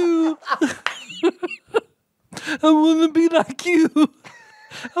 Ooby-Doo. I want to be like you.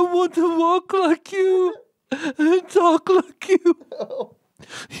 I want to walk like you and talk like you.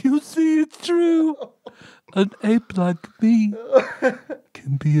 You see, it's true. An ape like me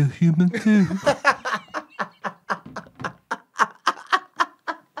can be a human too.